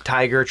it was a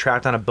tiger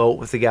trapped on a boat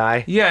with the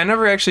guy. Yeah, I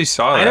never actually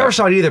saw that. I never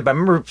saw it either, but I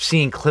remember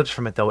seeing clips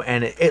from it though,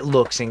 and it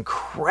looks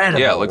incredible.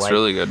 Yeah, it looks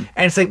really good.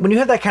 And it's like when you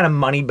have that kind of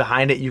money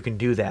behind it, you can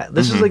do that.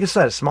 This is, like I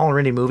said, a smaller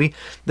indie movie.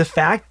 The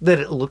fact that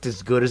it looked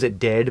as good as it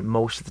did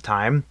most of the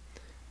time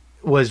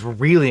was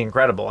really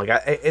incredible.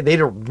 Like they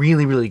did a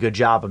really, really good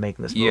job of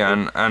making this movie.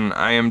 Yeah, on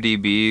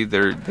IMDb,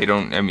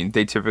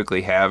 they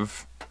typically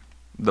have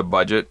the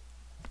budget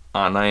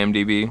on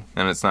IMDb,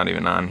 and it's not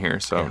even on here,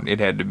 so it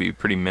had to be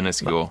pretty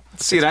minuscule.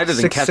 See, and I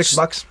didn't catch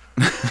 $6.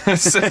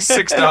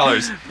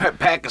 $6. A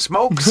pack of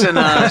smokes and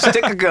a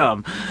stick of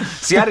gum.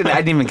 See, I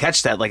didn't even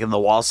catch that like in the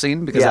wall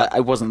scene because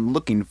I wasn't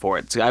looking for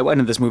it. See, I went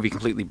into this movie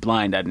completely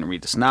blind. I didn't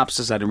read the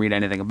synopsis. I didn't read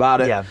anything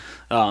about it. Yeah.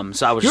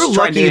 So I was just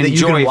trying to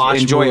enjoy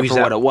it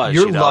for what it was.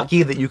 You're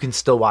lucky that you can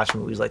still watch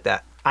movies like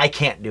that. I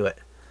can't do it.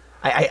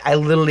 I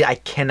literally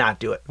cannot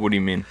do it. What do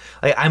you mean?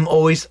 Like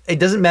it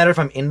doesn't matter if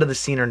I'm into the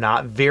scene or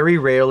not. Very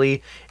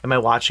rarely am I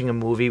watching a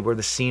movie where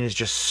the scene is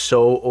just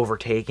so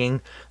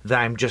overtaking that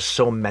I'm just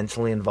so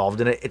mentally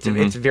involved in it.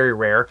 It's very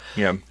rare.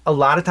 Yeah. A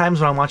lot of times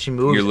when I'm watching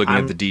movies, you're looking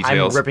at the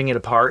details. I'm ripping it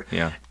apart.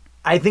 Yeah.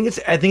 I think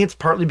it's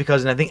partly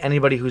because, and I think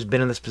anybody who's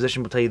been in this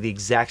position will tell you the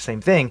exact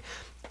same thing.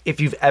 if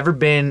you've ever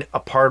been a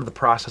part of the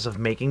process of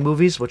making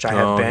movies, which I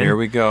have been. Here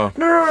we go.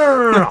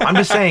 No. I'm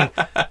just saying,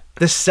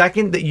 the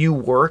second that you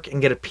work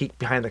and get a peek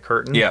behind the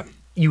curtain,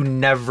 you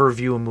never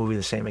view a movie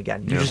the same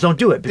again. You just don't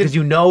do it because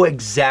you know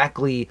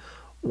exactly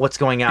what's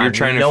going on. You're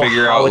trying to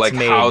figure out like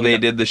how they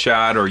did the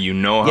shot, or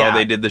how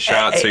they did the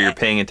shot, so you're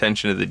paying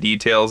attention to the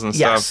details and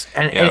stuff.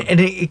 And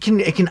it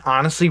can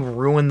honestly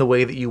ruin the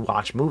way that you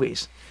watch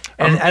movies.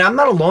 And I'm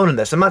not alone in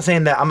this. I'm not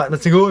saying that. I'm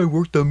not saying, I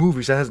worked on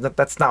movies. That's not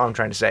what I'm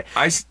trying to say.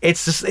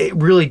 It's just, it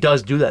really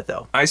does do that,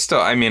 though. I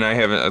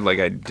haven't,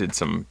 I did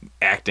some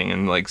acting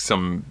and, like,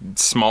 some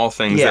small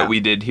things that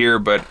we did here,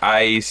 but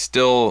I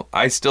still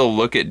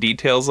look at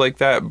details like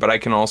that, but I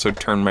can also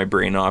turn my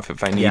brain off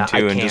if I need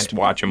to and just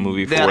watch a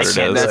movie for what it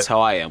is. That's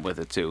how I am with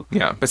it, too.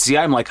 Yeah. But see,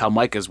 I'm like how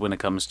Mike is when it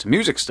comes to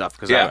music stuff,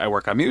 because I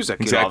work on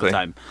music all the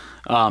time.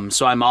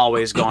 So I'm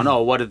always going,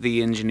 what did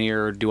the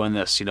engineer do on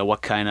this?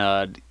 What kind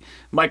of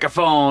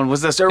microphone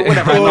was this, or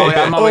whatever.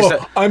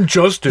 I'm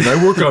Justin.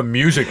 I work on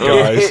music,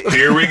 guys.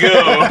 Here we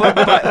go.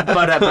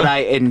 but I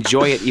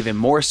enjoy it even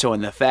more so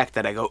in the fact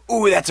that I go,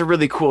 ooh, that's a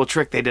really cool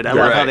trick they did. I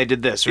love how they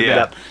did this or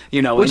that.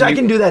 Which I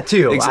can do that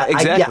too.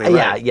 Exactly.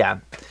 Yeah.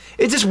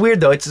 It's just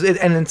weird though. And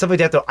then stuff like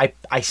that though.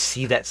 I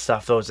see that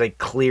stuff though. It's like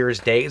clear as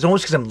day. It's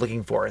almost because I'm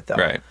looking for it though.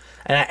 Right.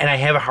 And I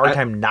have a hard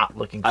time not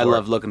looking for it. I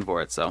love looking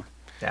for it. So.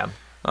 Yeah.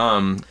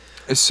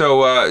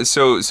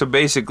 So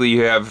basically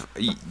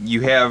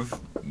you have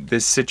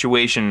this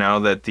situation now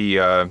that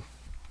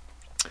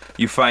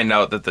you find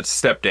out that the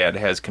stepdad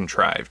has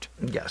contrived.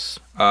 Yes.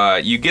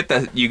 You get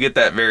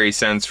that very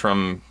sense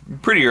from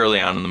pretty early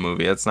on in the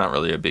movie. That's not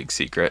really a big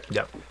secret.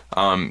 Yep.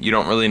 You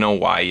don't really know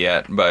why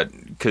yet, but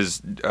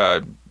because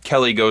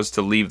Kelly goes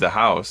to leave the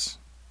house,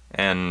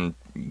 and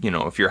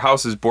if your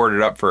house is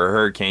boarded up for a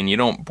hurricane, you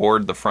don't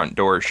board the front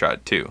door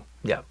shut too.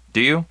 Yeah. Do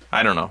you?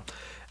 I don't know.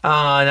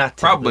 Not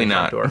probably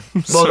not. Door.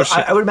 Well,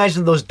 I would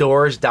imagine those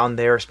doors down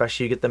there,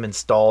 especially you get them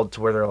installed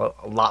to where they're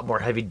a lot more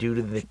heavy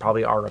duty than they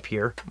probably are up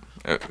here.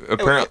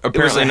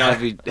 Apparently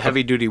not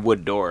heavy duty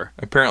wood door.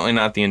 Apparently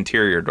not the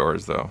interior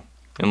doors though,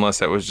 unless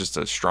that was just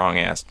a strong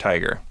ass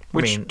tiger.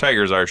 Which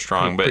tigers are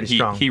strong, but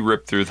he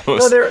ripped through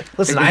those. No,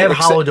 listen, I have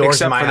hollow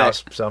doors in my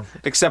house, so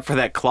except for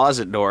that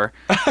closet door.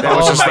 That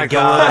was just like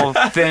a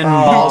little thin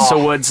balsa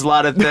wood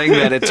slotted thing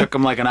that it took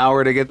him like an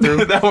hour to get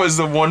through. That was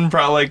the one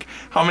problem. Like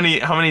how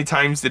many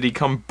times did he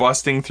come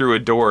busting through a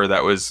door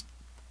that was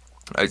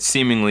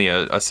seemingly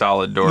a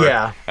solid door?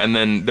 Yeah. And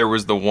then there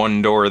was the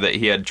one door that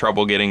he had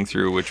trouble getting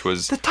through, which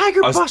was the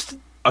tiger busted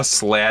a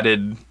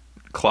slatted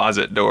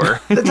closet door.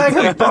 The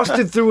tiger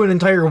busted through an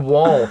entire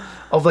wall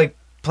of like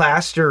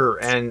plaster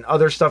and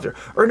other stuff.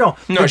 Or no,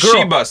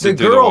 she busted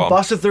through the wall. The girl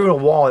busted through a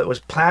wall. It was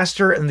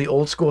plaster and the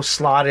old school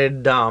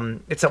slotted.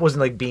 It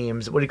wasn't like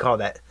beams. What do you call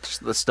that?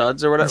 Just the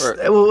studs or whatever.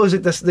 What was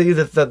it?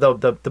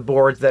 The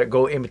boards that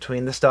go in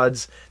between the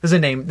studs. There's a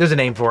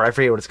name for it. I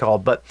forget what it's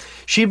called. But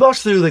she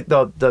busted through like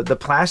the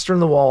plaster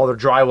in the wall, the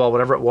drywall,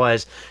 whatever it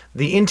was,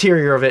 the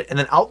interior of it, and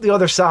then out the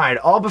other side,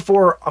 all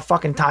before a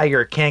fucking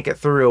tiger can't get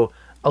through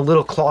a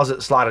little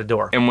closet slotted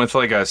door. And with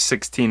like a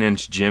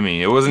 16-inch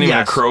jimmy. It wasn't even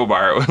a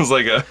crowbar. It was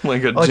like a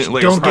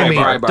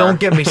Don't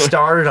get me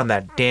started on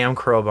that damn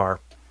crowbar.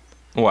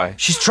 Why?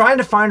 She's trying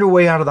to find her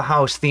way out of the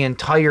house the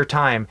entire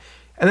time.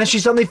 And then she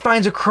suddenly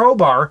finds a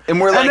crowbar. And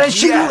we're like,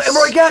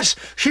 yes,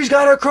 she's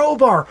got a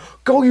crowbar.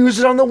 Go use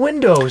it on the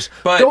windows.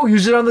 Go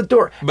use it on the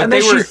door. And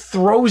then she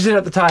throws it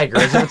at the tiger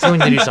as if it's going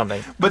to do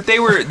something. But they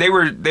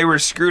were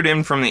screwed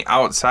in from the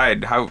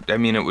outside.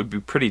 It would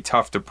be pretty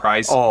tough to pry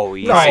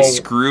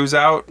screws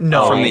out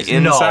from the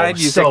inside.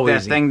 You stick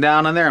that thing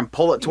down in there and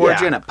pull it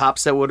towards you, and it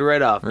pops that wood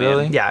right off.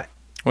 Really? Man. Yeah.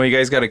 Well, you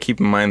guys got to keep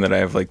in mind that I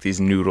have like these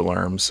noodle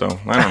arms, so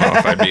I don't know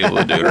if I'd be able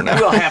to do it or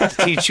not. We'll have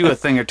to teach you a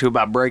thing or two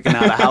about breaking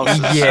out of houses.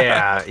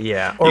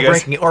 Yeah.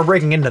 Or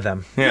breaking into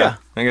them. Yeah,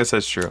 I guess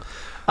that's true.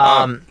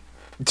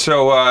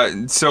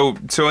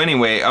 So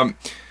anyway,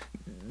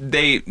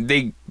 they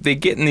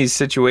get in these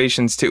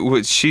situations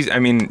too.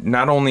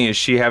 Not only is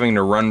she having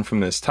to run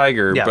from this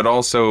tiger, but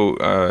also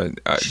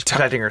she's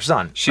protecting her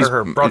son or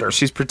her brother.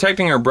 She's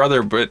protecting her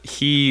brother, but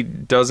he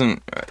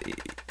doesn't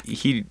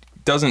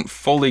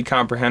fully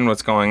comprehend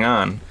what's going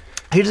on.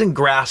 He doesn't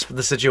grasp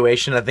the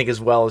situation, I think,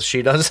 as well as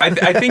she does. I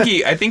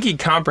think he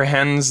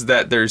comprehends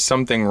that there's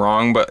something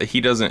wrong, but he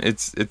doesn't.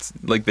 It's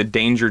like the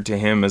danger to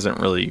him isn't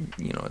really,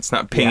 it's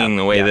not pinging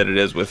the way that it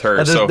is with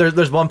her.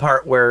 There's one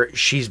part where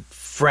she's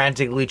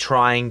frantically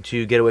trying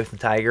to get away from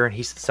the tiger, and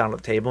he sits down at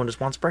the table and just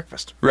wants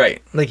breakfast.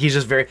 Right. Like he's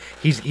just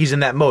he's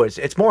in that mode.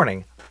 It's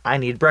morning. I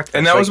need breakfast.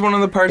 And that was one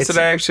of the parts that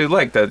I actually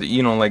liked. That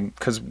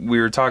because we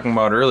were talking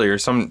about earlier.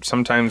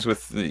 Sometimes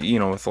with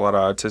with a lot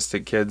of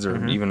autistic kids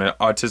or even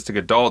autistic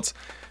adults,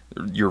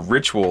 your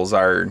rituals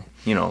are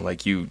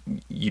like you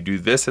do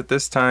this at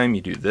this time, you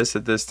do this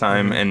at this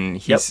time, and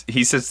he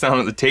sits down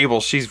at the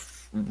table. She's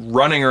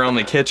running around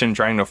the kitchen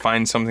trying to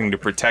find something to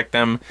protect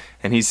them,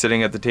 and he's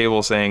sitting at the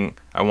table saying,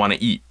 "I want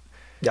to eat."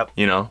 Yep.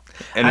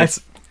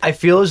 And I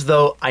feel as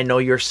though I know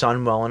your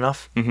son well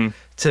enough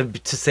to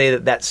say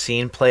that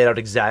scene played out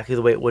exactly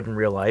the way it would in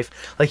real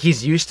life. Like,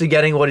 he's used to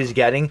getting what he's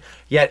getting,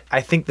 yet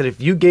I think that if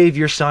you gave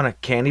your son a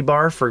candy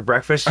bar for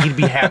breakfast, he'd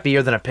be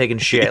happier than a pig in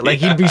shit. Like,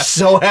 he'd be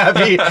so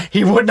happy,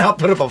 he would not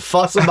put up a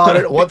fuss about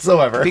it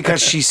whatsoever.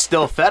 Because she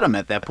still fed him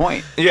at that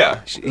point.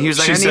 Yeah. He was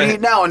like, I need to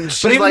eat now. And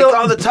she's like,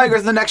 the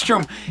tiger's in the next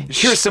room.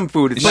 Here's some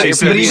food. She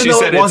said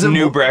it's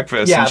new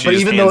breakfast, and she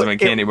just hands him a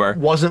candy bar.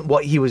 Wasn't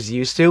what he was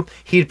used to,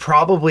 he'd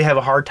probably have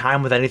a hard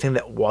time with anything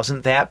that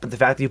wasn't that, but the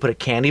fact that you put a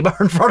candy bar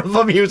in front of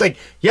him, he was like,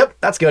 yep,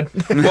 that's good.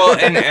 Well,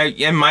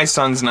 and my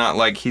son's not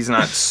like, he's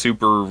not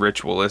super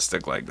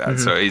ritualistic like that.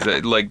 So he's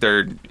like,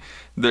 they're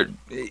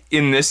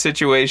in this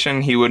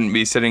situation, he wouldn't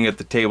be sitting at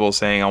the table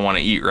saying, I want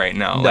to eat right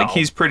now. No. Like,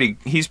 he's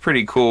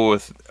pretty cool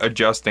with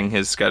adjusting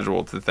his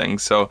schedule to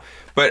things. So,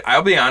 but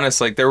I'll be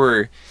honest, like,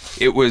 I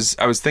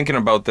was thinking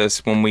about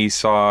this when we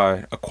saw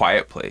A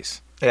Quiet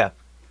Place. Yeah.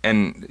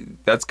 And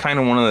that's kind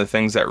of one of the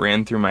things that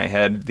ran through my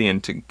head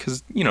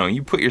because,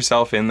 you put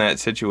yourself in that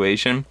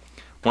situation.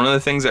 One of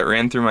the things that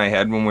ran through my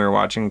head when we were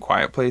watching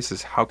Quiet Place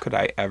is, how could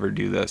I ever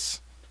do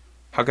this?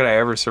 How could I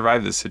ever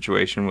survive this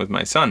situation with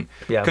my son?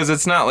 Yeah. Because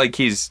it's not like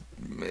it's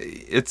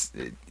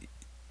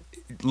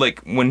like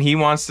when he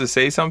wants to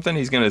say something,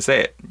 he's going to say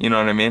it. You know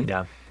what I mean?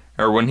 Yeah.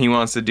 Or when he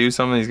wants to do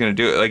something, he's going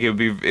to do it. Like, it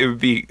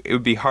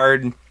would be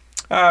hard.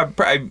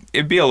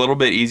 It'd be a little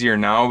bit easier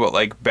now, but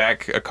like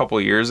back a couple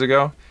of years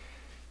ago,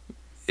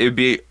 it'd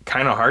be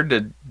kind of hard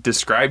to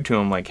describe to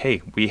him, like,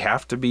 hey, we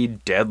have to be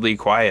deadly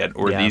quiet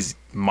or these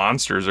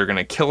monsters are going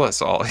to kill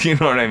us all. You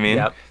know what I mean?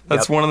 Yep.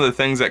 That's one of the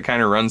things that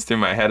kind of runs through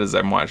my head as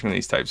I'm watching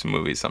these types of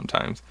movies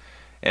sometimes.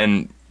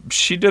 And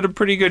she did a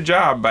pretty good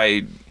job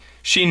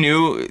she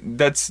knew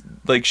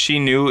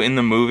in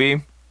the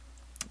movie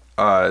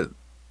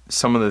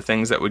some of the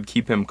things that would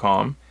keep him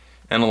calm.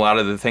 And a lot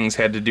of the things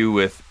had to do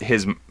with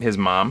his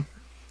mom.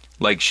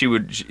 Like,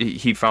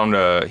 he found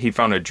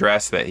a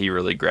dress that he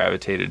really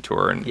gravitated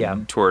toward,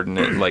 and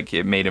it, like,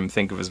 it made him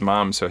think of his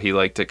mom, so he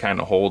liked to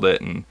kind of hold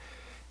it,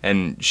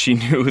 and she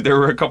knew there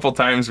were a couple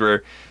times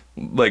where,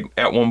 like,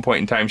 at one point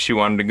in time, she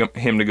wanted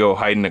him to go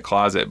hide in a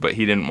closet, but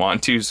he didn't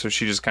want to, so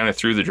she just kind of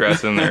threw the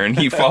dress in there, and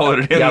he followed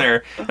it in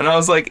there, and I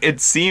was like,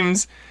 it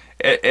seems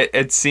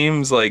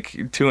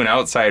like to an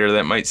outsider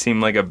that might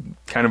seem like a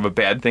kind of a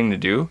bad thing to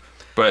do,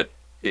 but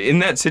in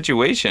that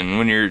situation,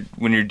 when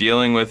you're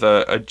dealing with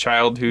a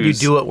child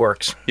who's... You do what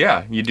works.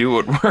 Yeah, you do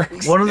what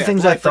works. One of the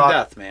things I thought... Life or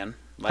death, man.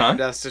 Life or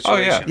death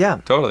situation. Oh,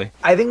 yeah, totally.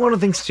 I think one of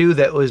the things, too,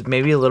 that was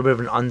maybe a little bit of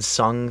an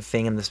unsung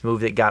thing in this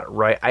movie that got it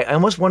right, I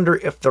almost wonder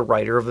if the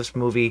writer of this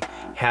movie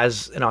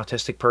has an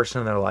autistic person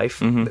in their life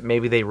that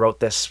maybe they wrote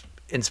this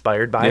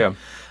inspired by.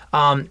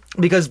 Yeah.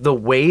 Because the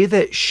way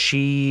that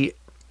she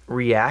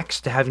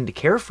reacts to having to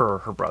care for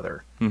her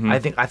brother, I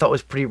thought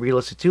was pretty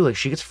realistic too. Like,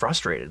 she gets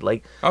frustrated.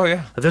 Like, oh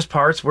yeah, there's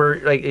parts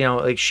where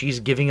like she's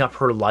giving up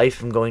her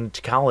life and going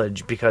to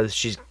college because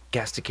she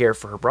has to care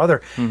for her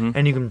brother,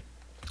 and you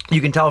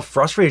can tell how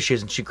frustrated she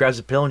is. And she grabs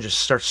a pill and just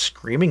starts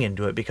screaming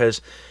into it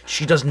because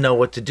she doesn't know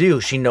what to do.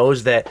 She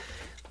knows that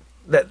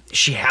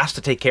she has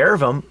to take care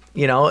of him,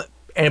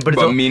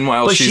 But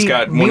meanwhile,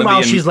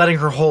 she's letting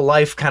her whole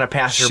life kind of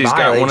pass her by. She's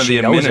got one of the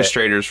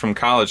administrators from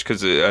college,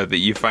 because that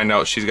you find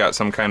out she's got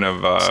some kind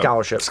of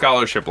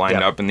scholarship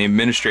lined up, and the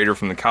administrator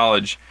from the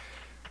college,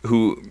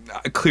 who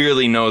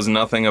clearly knows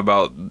nothing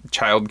about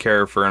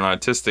childcare for an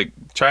autistic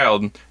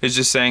child, is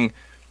just saying,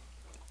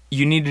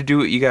 you need to do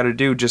what you got to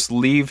do. Just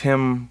leave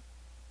him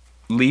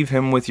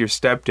with your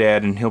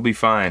stepdad and he'll be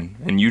fine.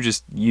 And you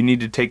need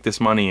to take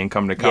this money and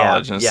come to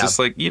college. And it's just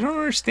like, you don't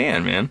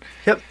understand, man.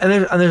 Yep. And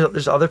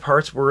there's other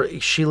parts where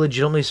she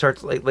legitimately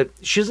starts like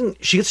she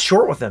gets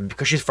short with him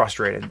because she's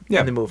frustrated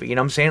in the movie. You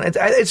know what I'm saying?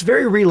 It's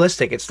very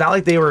realistic. It's not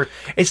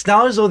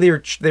as though they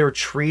were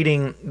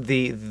treating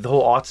the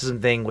whole autism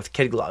thing with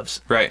kid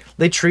gloves. Right.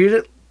 They treated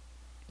it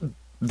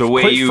the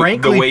way you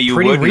would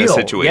real. In a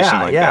situation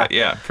like that.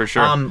 Yeah, for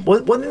sure.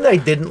 One thing that I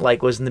didn't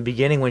like was in the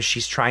beginning when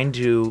she's trying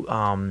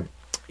to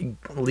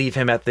leave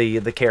him at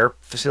the care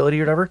facility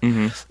or whatever.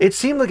 It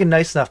seemed like a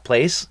nice enough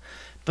place,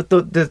 but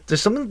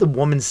there's something the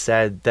woman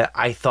said that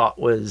I thought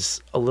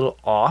was a little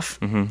off,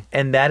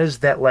 and that is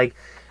that, like,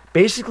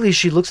 basically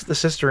she looks at the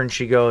sister and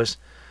she goes,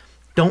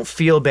 "Don't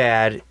feel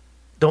bad.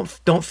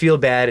 Don't feel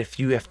bad if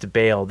you have to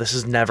bail. This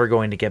is never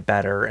going to get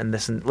better." And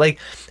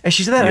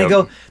she said that, and I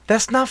go,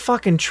 "That's not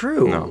fucking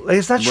true. No. Like,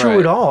 it's not true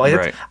at all.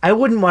 Right. I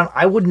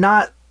would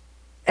not.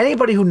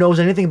 Anybody who knows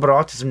anything about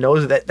autism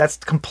knows that that's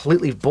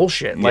completely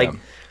bullshit. Yeah. Like,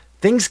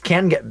 things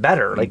can get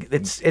better. Like,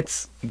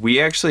 it's. We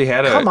actually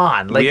had come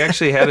on. Like, we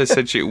actually had a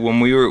situation when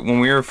we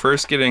were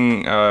first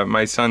getting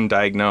my son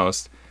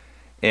diagnosed,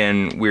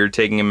 and we were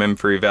taking him in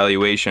for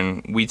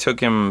evaluation. We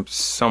took him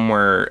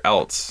somewhere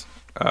else.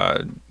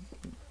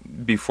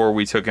 Before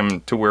we took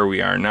him to where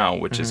we are now,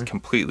 which is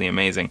completely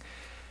amazing.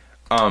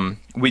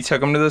 We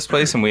took him to this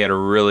place, and we had a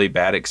really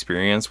bad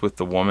experience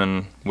with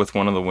one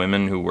of the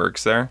women who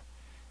works there.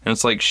 And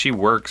it's like, she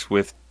works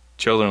with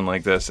children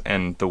like this,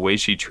 and the way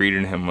she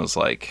treated him was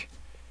like,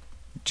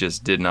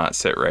 just did not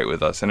sit right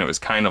with us, and it was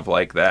kind of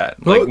like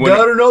that. Like,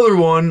 got another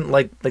one,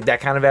 like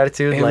that kind of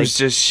attitude. It was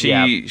just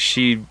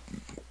she.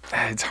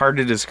 It's hard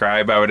to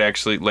describe. I would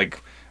actually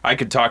I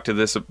could talk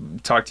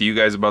to you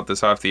guys about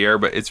this off the air,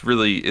 but it's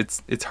really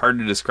it's hard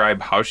to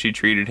describe how she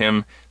treated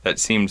him. That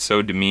seemed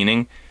so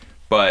demeaning.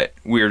 But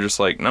we were just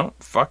like, no,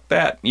 fuck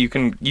that. You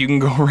can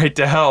go right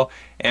to hell.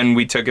 And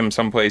we took him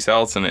someplace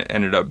else, and it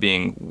ended up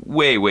being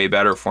way, way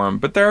better for him.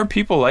 But there are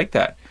people like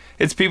that.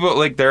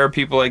 There are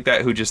people like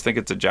that who just think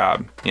it's a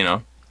job, you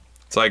know?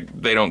 It's like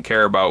they don't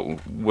care about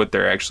what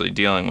they're actually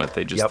dealing with.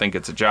 They just think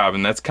it's a job.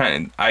 And that's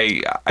kind of,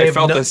 I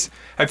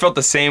felt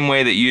the same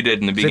way that you did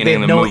in the beginning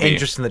of the movie. They have no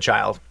interest in the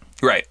child.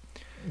 Right.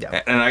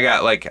 Yeah. And I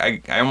got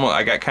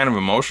I got kind of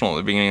emotional at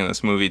the beginning of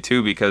this movie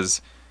too, because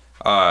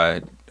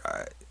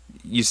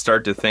you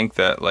start to think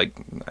that, like,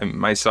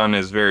 my son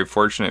is very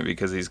fortunate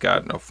because he's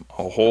got a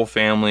whole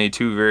family,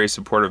 2 very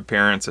supportive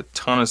parents, a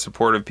ton of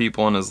supportive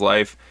people in his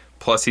life,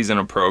 plus he's in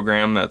a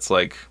program that's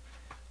like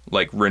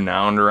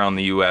renowned around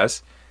the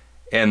U.S.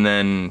 And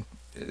then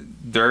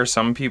there's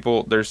some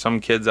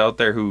kids out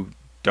there who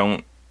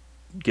don't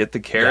get the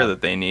care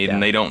that they need,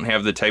 and they don't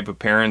have the type of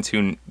parents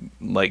who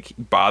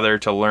bother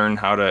to learn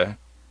how to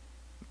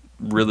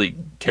really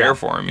care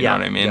for him, you know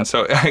what I mean? Yep.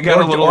 So I got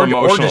a little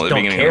emotional at the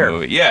beginning of the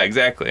movie. Yeah,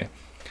 exactly.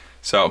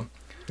 So,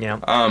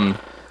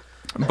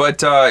 but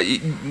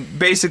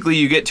basically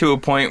you get to a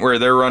point where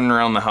they're running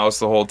around the house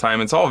the whole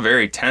time. It's all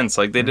very tense.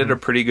 Like, they did a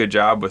pretty good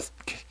job with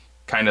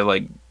kind of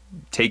like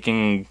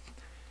taking.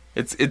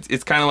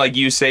 It's kind of like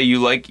you say you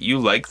like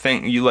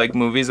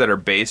movies that are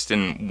based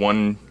in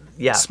one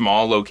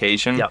small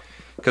location,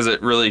 because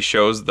it really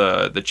shows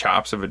the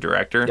chops of a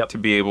director to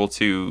be able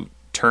to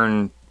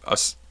turn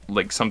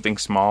something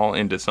small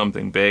into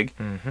something big.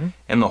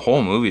 And the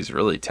whole movie is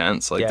really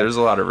tense. There's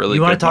a lot of really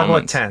good moments. You want to talk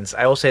about tense?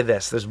 I will say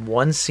this: there's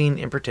one scene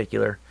in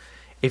particular.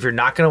 If you're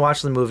not going to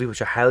watch the movie,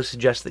 which I highly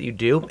suggest that you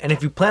do, and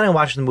if you plan on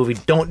watching the movie,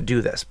 don't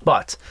do this.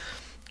 But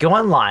go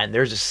online.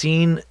 There's a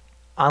scene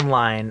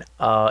online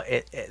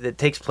that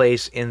takes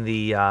place in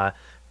the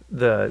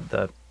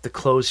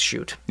clothes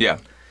shoot. Yeah.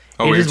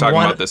 Oh, we were talking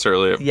about this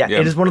earlier. Yeah,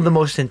 it is one of the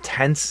most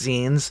intense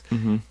scenes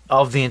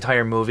of the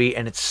entire movie,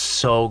 and it's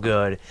so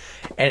good.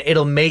 And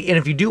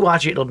if you do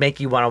watch it, it'll make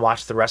you want to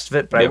watch the rest of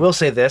it. But I will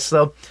say this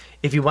though: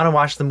 if you want to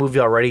watch the movie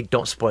already,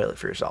 don't spoil it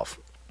for yourself.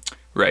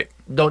 Right.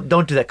 Don't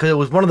do that, because it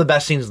was one of the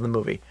best scenes in the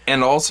movie.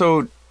 And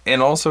also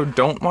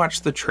don't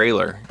watch the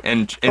trailer.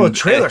 And the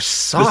trailer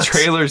sucks. The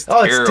trailer's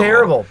terrible. It's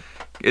terrible.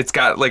 It's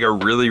got like a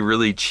really,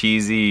 really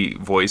cheesy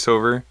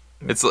voiceover.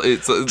 It's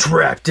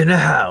trapped in a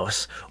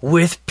house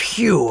with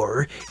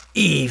pure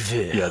evil.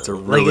 Yeah, it's a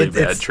really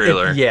bad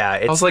trailer.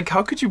 I was like,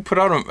 how could you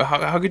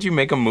how could you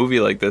make a movie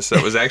like this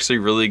that was actually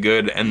really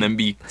good and then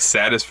be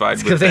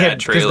satisfied with that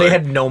trailer? Because they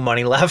had no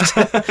money left,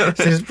 so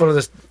they just put on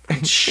this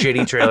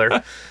shitty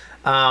trailer.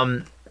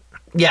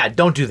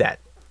 Don't do that.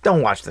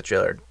 Don't watch the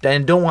trailer,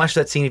 and don't watch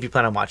that scene if you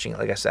plan on watching it.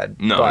 Like I said,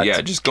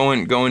 just go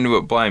into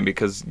it blind,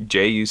 because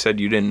Jay, you said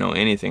you didn't know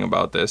anything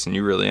about this, and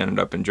you really ended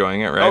up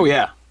enjoying it, right? Oh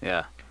yeah.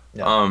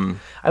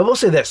 I will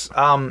say this: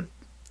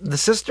 the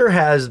sister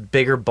has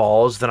bigger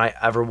balls than I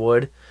ever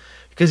would,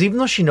 because even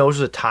though she knows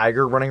there's a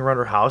tiger running around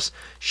her house,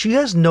 she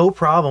has no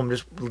problem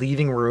just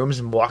leaving rooms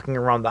and walking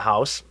around the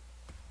house,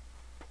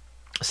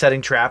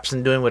 setting traps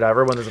and doing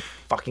whatever when there's a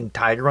fucking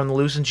tiger on the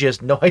loose, and she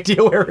has no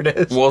idea where it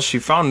is. Well, she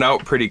found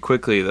out pretty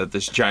quickly that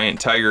this giant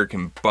tiger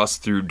can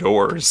bust through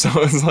doors, so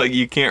it's like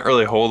you can't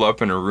really hold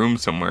up in a room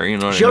somewhere, you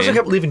know what I mean? She also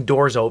kept leaving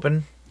doors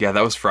open. Yeah,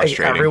 that was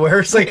frustrating. Everywhere.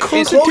 It's like,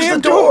 close the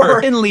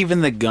door. And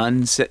leaving the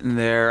gun sitting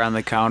there on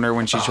the counter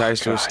when she tries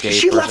to escape.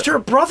 She left her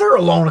brother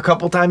alone a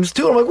couple times,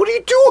 too. I'm like, what are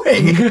you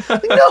doing?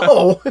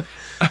 No.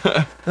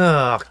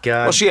 Oh, God.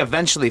 Well, she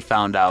eventually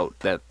found out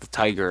that the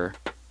tiger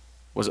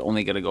was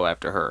only going to go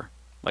after her.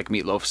 Like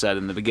Meatloaf said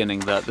in the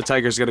beginning, the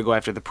tiger's going to go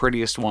after the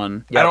prettiest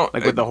one. Yeah,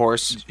 with the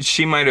horse.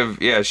 She might have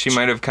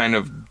kind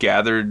of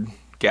gathered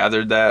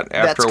that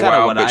after a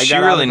while, but she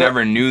really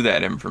never knew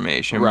that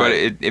information.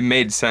 Right. But it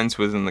made sense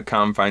within the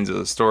confines of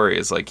the story.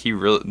 It's like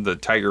the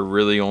tiger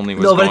really only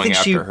was going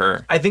after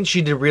her. I think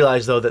she did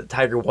realize, though, that the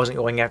tiger wasn't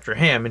going after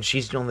him, and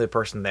she's the only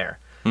person there.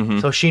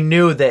 So she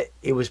knew that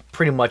it was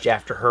pretty much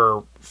after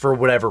her for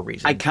whatever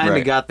reason. I kind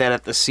of got that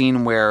at the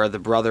scene where the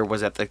brother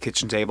was at the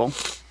kitchen table,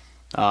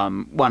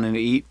 wanting to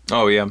eat.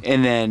 Oh, yeah.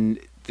 And then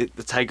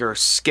the tiger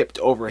skipped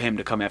over him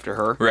to come after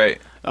her.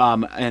 Right.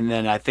 And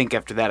then I think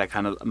after that,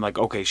 I'm like,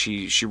 okay,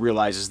 she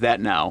realizes that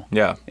now.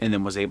 Yeah. And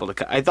then was able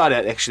to. I thought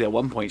actually at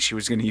one point she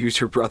was going to use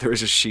her brother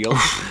as a shield.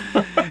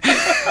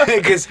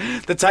 Because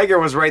the tiger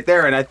was right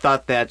there, and I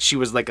thought that she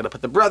was like going to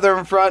put the brother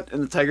in front,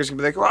 and the tiger's going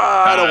to be like,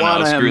 I don't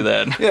want him. Screw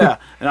that. Yeah,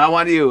 and I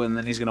want you, and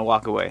then he's going to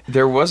walk away.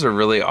 There was a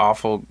really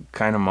awful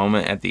kind of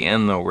moment at the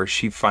end, though, where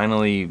she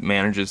finally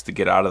manages to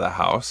get out of the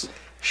house.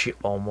 She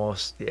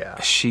almost,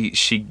 She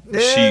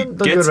don't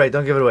give it away.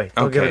 Don't give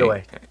it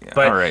away.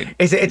 But all right.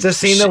 It's a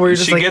scene that where you're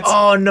just like,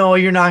 oh no,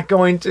 you're not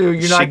going to.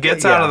 You're not. She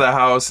gets out of the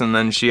house, and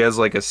then she has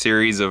like a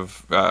series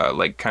of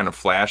like kind of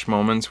flash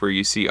moments where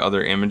you see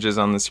other images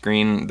on the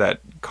screen that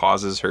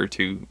causes her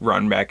to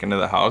run back into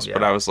the house. Yeah.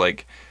 But I was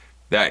like,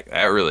 that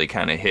really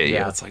kind of hit you.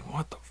 It's like,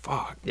 what the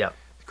fuck? Yeah.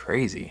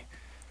 Crazy.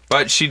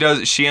 But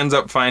she ends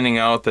up finding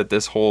out that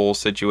this whole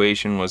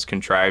situation was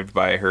contrived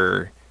by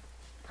her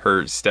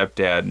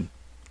stepdad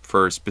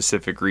for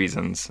specific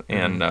reasons,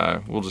 and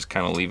we'll just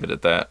kind of leave it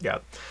at that. Yeah.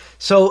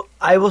 So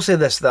I will say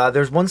this: I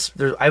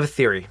have a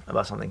theory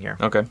about something here.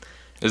 Okay.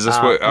 Is this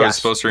what I was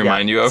supposed to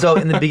remind you of? So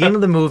in the beginning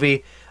of the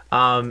movie,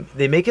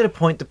 they make it a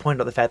point to point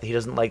out the fact that he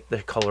doesn't like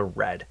the color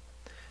red.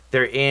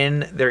 They're in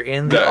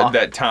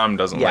that Tom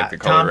doesn't like the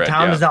color red.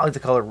 Tom does not like the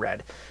color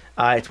red.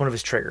 It's one of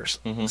his triggers.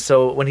 Mm-hmm.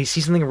 So when he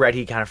sees something red,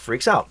 he kind of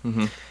freaks out.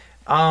 Mm-hmm.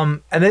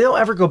 And they don't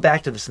ever go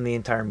back to this in the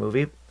entire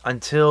movie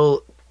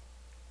until.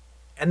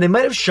 And they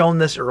might have shown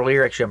this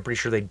earlier. Actually, I'm pretty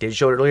sure they did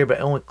show it earlier, but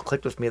it only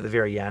clicked with me at the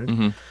very end.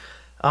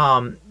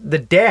 Mm-hmm. The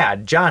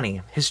dad,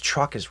 Johnny, his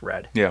truck is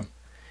red. Yeah. And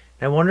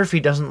I wonder if he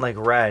doesn't like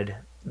red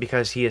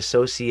because he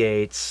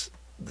associates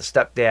the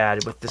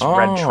stepdad with this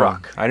red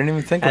truck. I didn't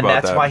even think about that.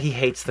 And that's why he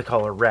hates the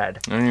color red.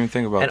 I didn't even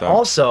think about that. And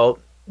also,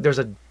 there's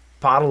a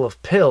bottle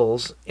of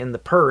pills in the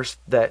purse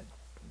that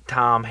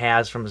Tom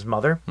has from his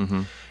mother.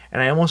 Mm-hmm.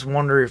 And I almost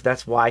wonder if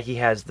that's why he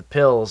has the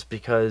pills,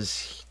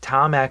 because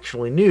Tom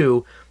actually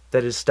knew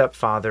that his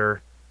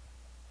stepfather,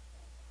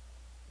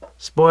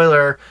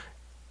 spoiler.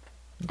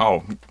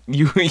 Oh,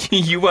 you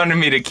wanted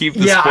me to keep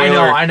the spoiler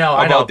I know.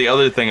 about the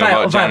other thing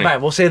about Johnny.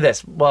 Fine, we'll say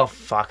this. Well,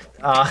 fuck.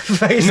 No,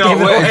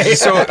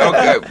 so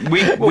okay, we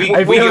get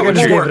what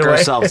you're work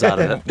ourselves out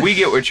of it. We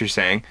get what you're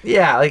saying.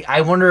 Yeah, like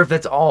I wonder if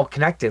that's all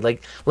connected.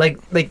 Like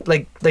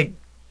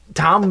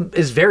Tom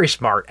is very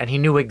smart, and he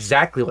knew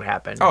exactly what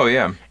happened. Oh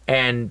yeah,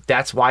 and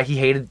that's why he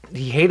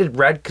hated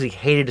Red, because he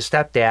hated his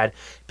stepdad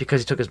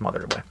because he took his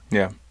mother away.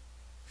 Yeah.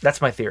 That's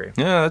my theory.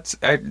 Yeah,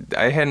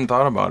 I hadn't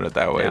thought about it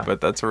that way,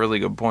 but that's a really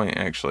good point,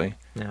 actually.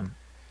 Yeah,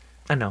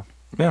 I know.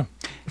 Yeah.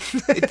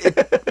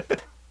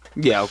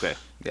 Yeah. Okay.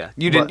 Yeah.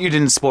 You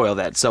didn't spoil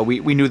that, so we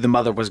knew the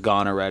mother was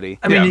gone already.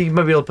 I mean, you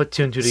might be able to put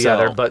two and two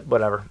together, but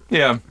whatever.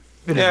 Yeah.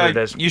 It is what it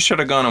is. You should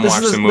have gone and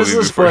watched the movie. This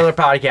is a spoiler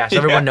podcast.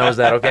 Everyone knows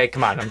that. Okay,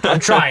 come on. I'm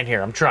trying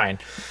here. I'm trying.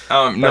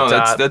 No,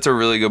 that's a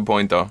really good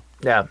point, though.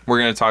 Yeah. We're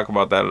gonna talk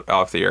about that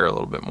off the air a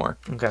little bit more.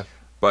 Okay.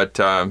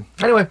 But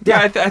anyway,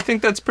 I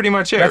think that's pretty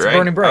much it, that's right?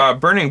 Burning Bright.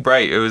 Burning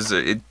Bright.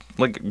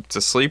 It's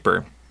a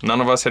sleeper.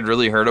 None of us had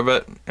really heard of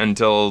it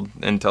until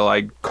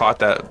I caught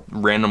that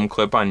random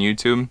clip on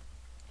YouTube.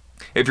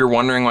 If you're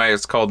wondering why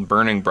it's called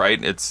Burning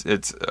Bright, it's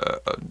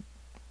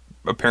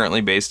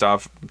apparently based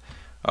off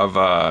of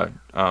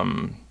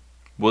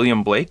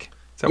William Blake.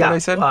 Is that what I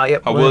said?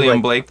 Yep, a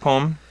William Blake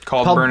poem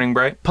called Burning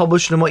Bright.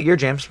 Published in what year,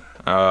 James?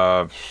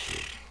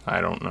 I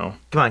don't know.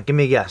 Come on, give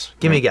me a guess.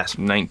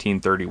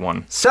 1931.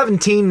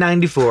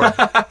 1794.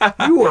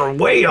 You were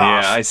way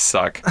off. Yeah, I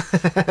suck.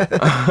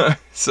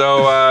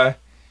 So,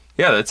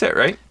 that's it,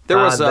 right? There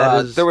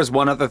was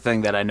one other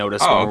thing that I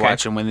noticed when we were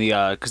watching when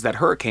because that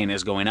hurricane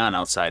is going on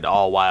outside,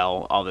 all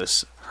while all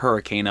this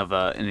hurricane of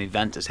an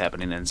event is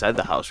happening inside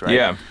the house, right?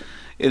 Yeah.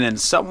 And then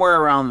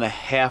somewhere around the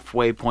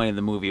halfway point of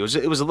the movie, it was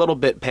a little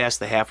bit past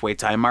the halfway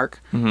time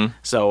mark. Mm-hmm.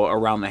 So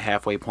around the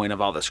halfway point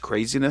of all this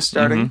craziness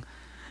starting. Mm-hmm.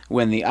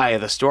 When the eye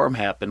of the storm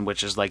happened,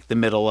 which is like the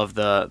middle of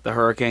the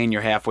hurricane,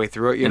 you're halfway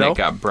through it, and it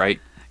got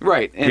bright.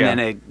 Right, and then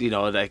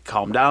it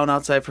calmed down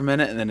outside for a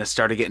minute, and then it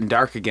started getting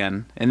dark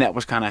again, and that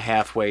was kind of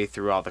halfway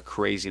through all the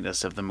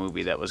craziness of the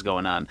movie that was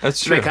going on.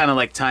 That's true. They kind of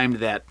like timed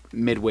that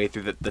midway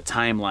through the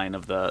timeline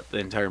of the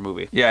entire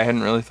movie. Yeah, I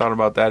hadn't really thought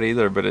about that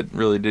either, but it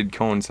really did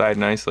coincide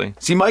nicely.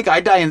 See, Mike, I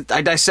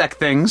dissect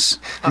things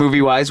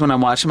movie-wise when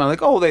I'm watching them. I'm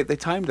like, oh, they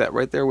timed that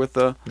right there with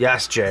the...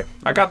 Yes, Jay.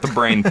 I got the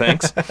brain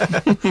thinks.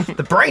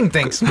 The brain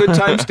thinks. Good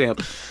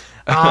timestamp.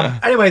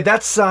 Anyway,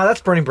 that's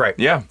Burning Bright.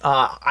 Yeah.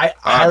 I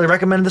highly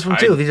recommend this one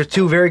too. These are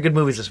two very good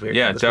movies this week.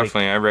 Yeah,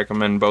 definitely. I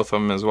recommend both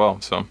of them as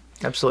well. So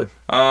absolutely.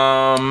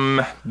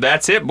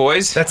 That's it,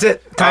 boys. That's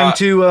it. Time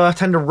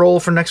to roll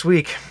for next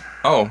week.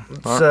 Oh,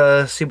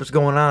 let's see what's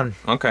going on.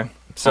 Okay.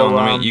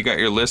 So you got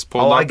your list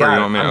pulled up? I got or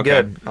you want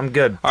me? I'm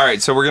good. All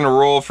right, so we're going to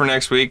roll for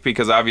next week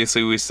because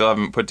obviously we still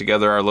haven't put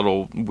together our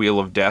little Wheel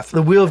of Death.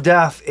 The Wheel of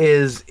Death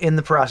is in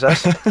the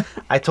process.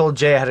 I told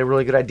Jay I had a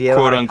really good idea.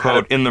 Quote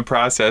unquote, in the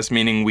process,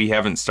 meaning we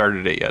haven't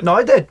started it yet. No,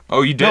 I did.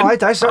 Oh, you did? No,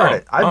 I started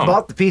it. I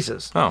bought the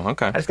pieces. Oh,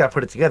 okay. I just got to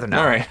put it together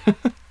now. All right.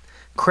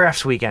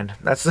 Crafts weekend.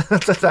 That's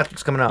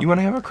what's coming up. You want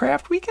to have a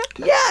craft weekend?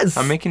 Yes.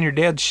 I'm making your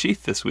dad's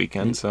sheath this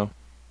weekend, so...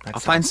 I'll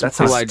find some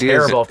cool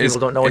ideas. Terrible if people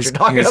don't know what you're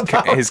talking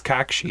about. His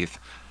cock sheath.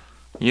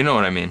 You know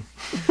what I mean.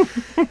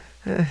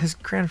 His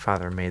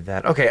grandfather made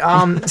that. Okay.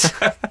 All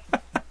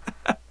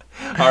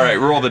right,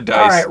 roll the dice.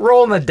 All right,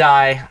 rolling the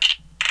die.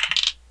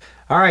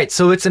 All right,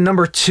 so it's a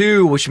number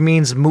 2, which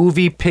means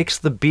movie picks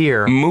the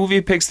beer. Movie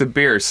picks the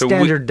beer. So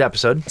Standard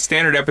episode.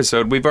 Standard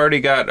episode. We've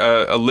already got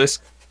a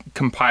list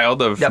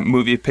compiled of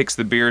movie picks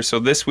the beer. So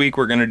this week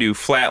we're going to do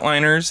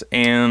Flatliners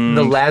and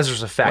The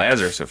Lazarus Effect.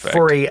 Lazarus Effect.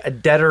 For a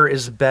deader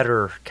is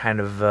better kind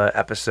of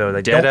episode.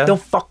 Like,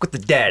 don't fuck with the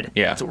dead.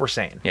 Yeah. That's what we're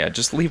saying. Yeah,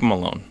 just leave them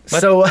alone.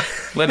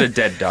 Let a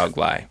dead dog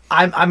lie.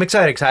 I'm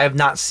excited because I have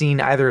not seen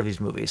either of these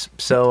movies.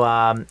 So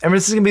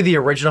this is going to be the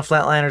original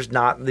Flatliners,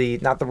 not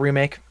the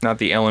remake. Not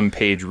the Ellen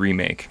Page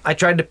remake. I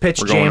tried to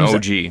pitch We're James.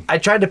 going OG. I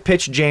tried to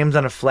pitch James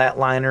on a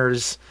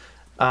Flatliners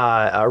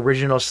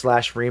original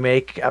 /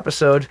 remake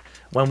episode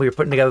when we were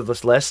putting together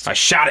this list. I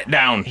shot it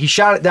down. He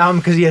shot it down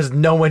because he has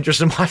no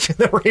interest in watching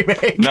the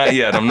remake. Not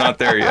yet. I'm not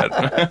there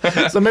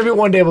yet. So maybe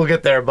one day we'll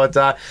get there. But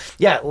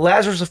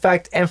Lazarus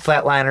Effect and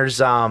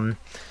Flatliners.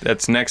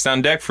 That's next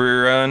on deck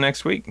for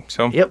next week.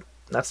 So yep,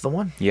 that's the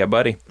one. Yeah,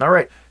 buddy. All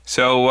right.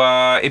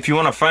 So if you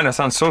want to find us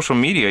on social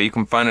media, you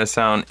can find us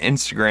on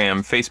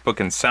Instagram, Facebook,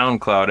 and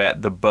SoundCloud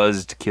at The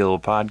Buzzkill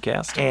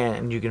Podcast.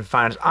 And you can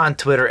find us on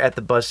Twitter at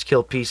The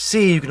Buzzkill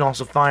PC. You can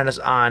also find us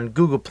on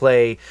Google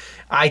Play,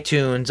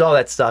 iTunes, all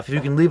that stuff. If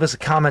you can leave us a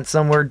comment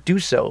somewhere, do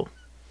so.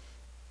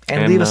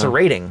 And leave us a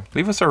rating.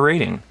 Leave us a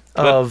rating.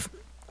 Of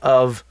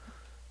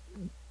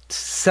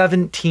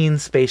 17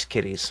 space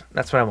kitties.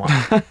 That's what I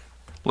want.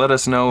 Let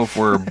us know if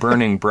we're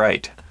burning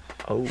bright.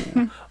 Oh.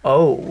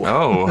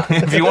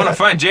 If you want to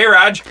find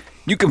J-Raj,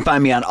 you can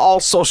find me on all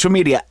social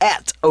media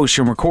at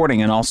Ocean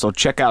Recording, and also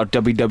check out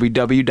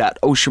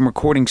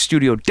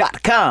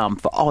www.oceanrecordingstudio.com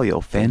for all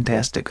your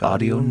fantastic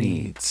audio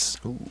needs.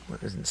 Ooh,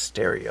 it is in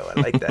stereo. I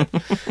like that.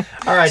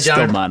 All right, John.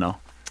 Still mono.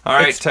 All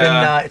right,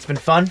 it's been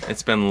fun.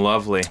 It's been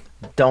lovely.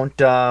 Don't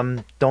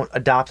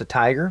adopt a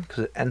tiger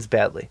because it ends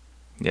badly.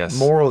 Yes.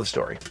 Moral of the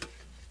story.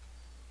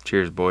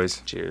 Cheers,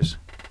 boys. Cheers.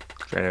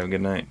 Try to have a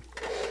good night.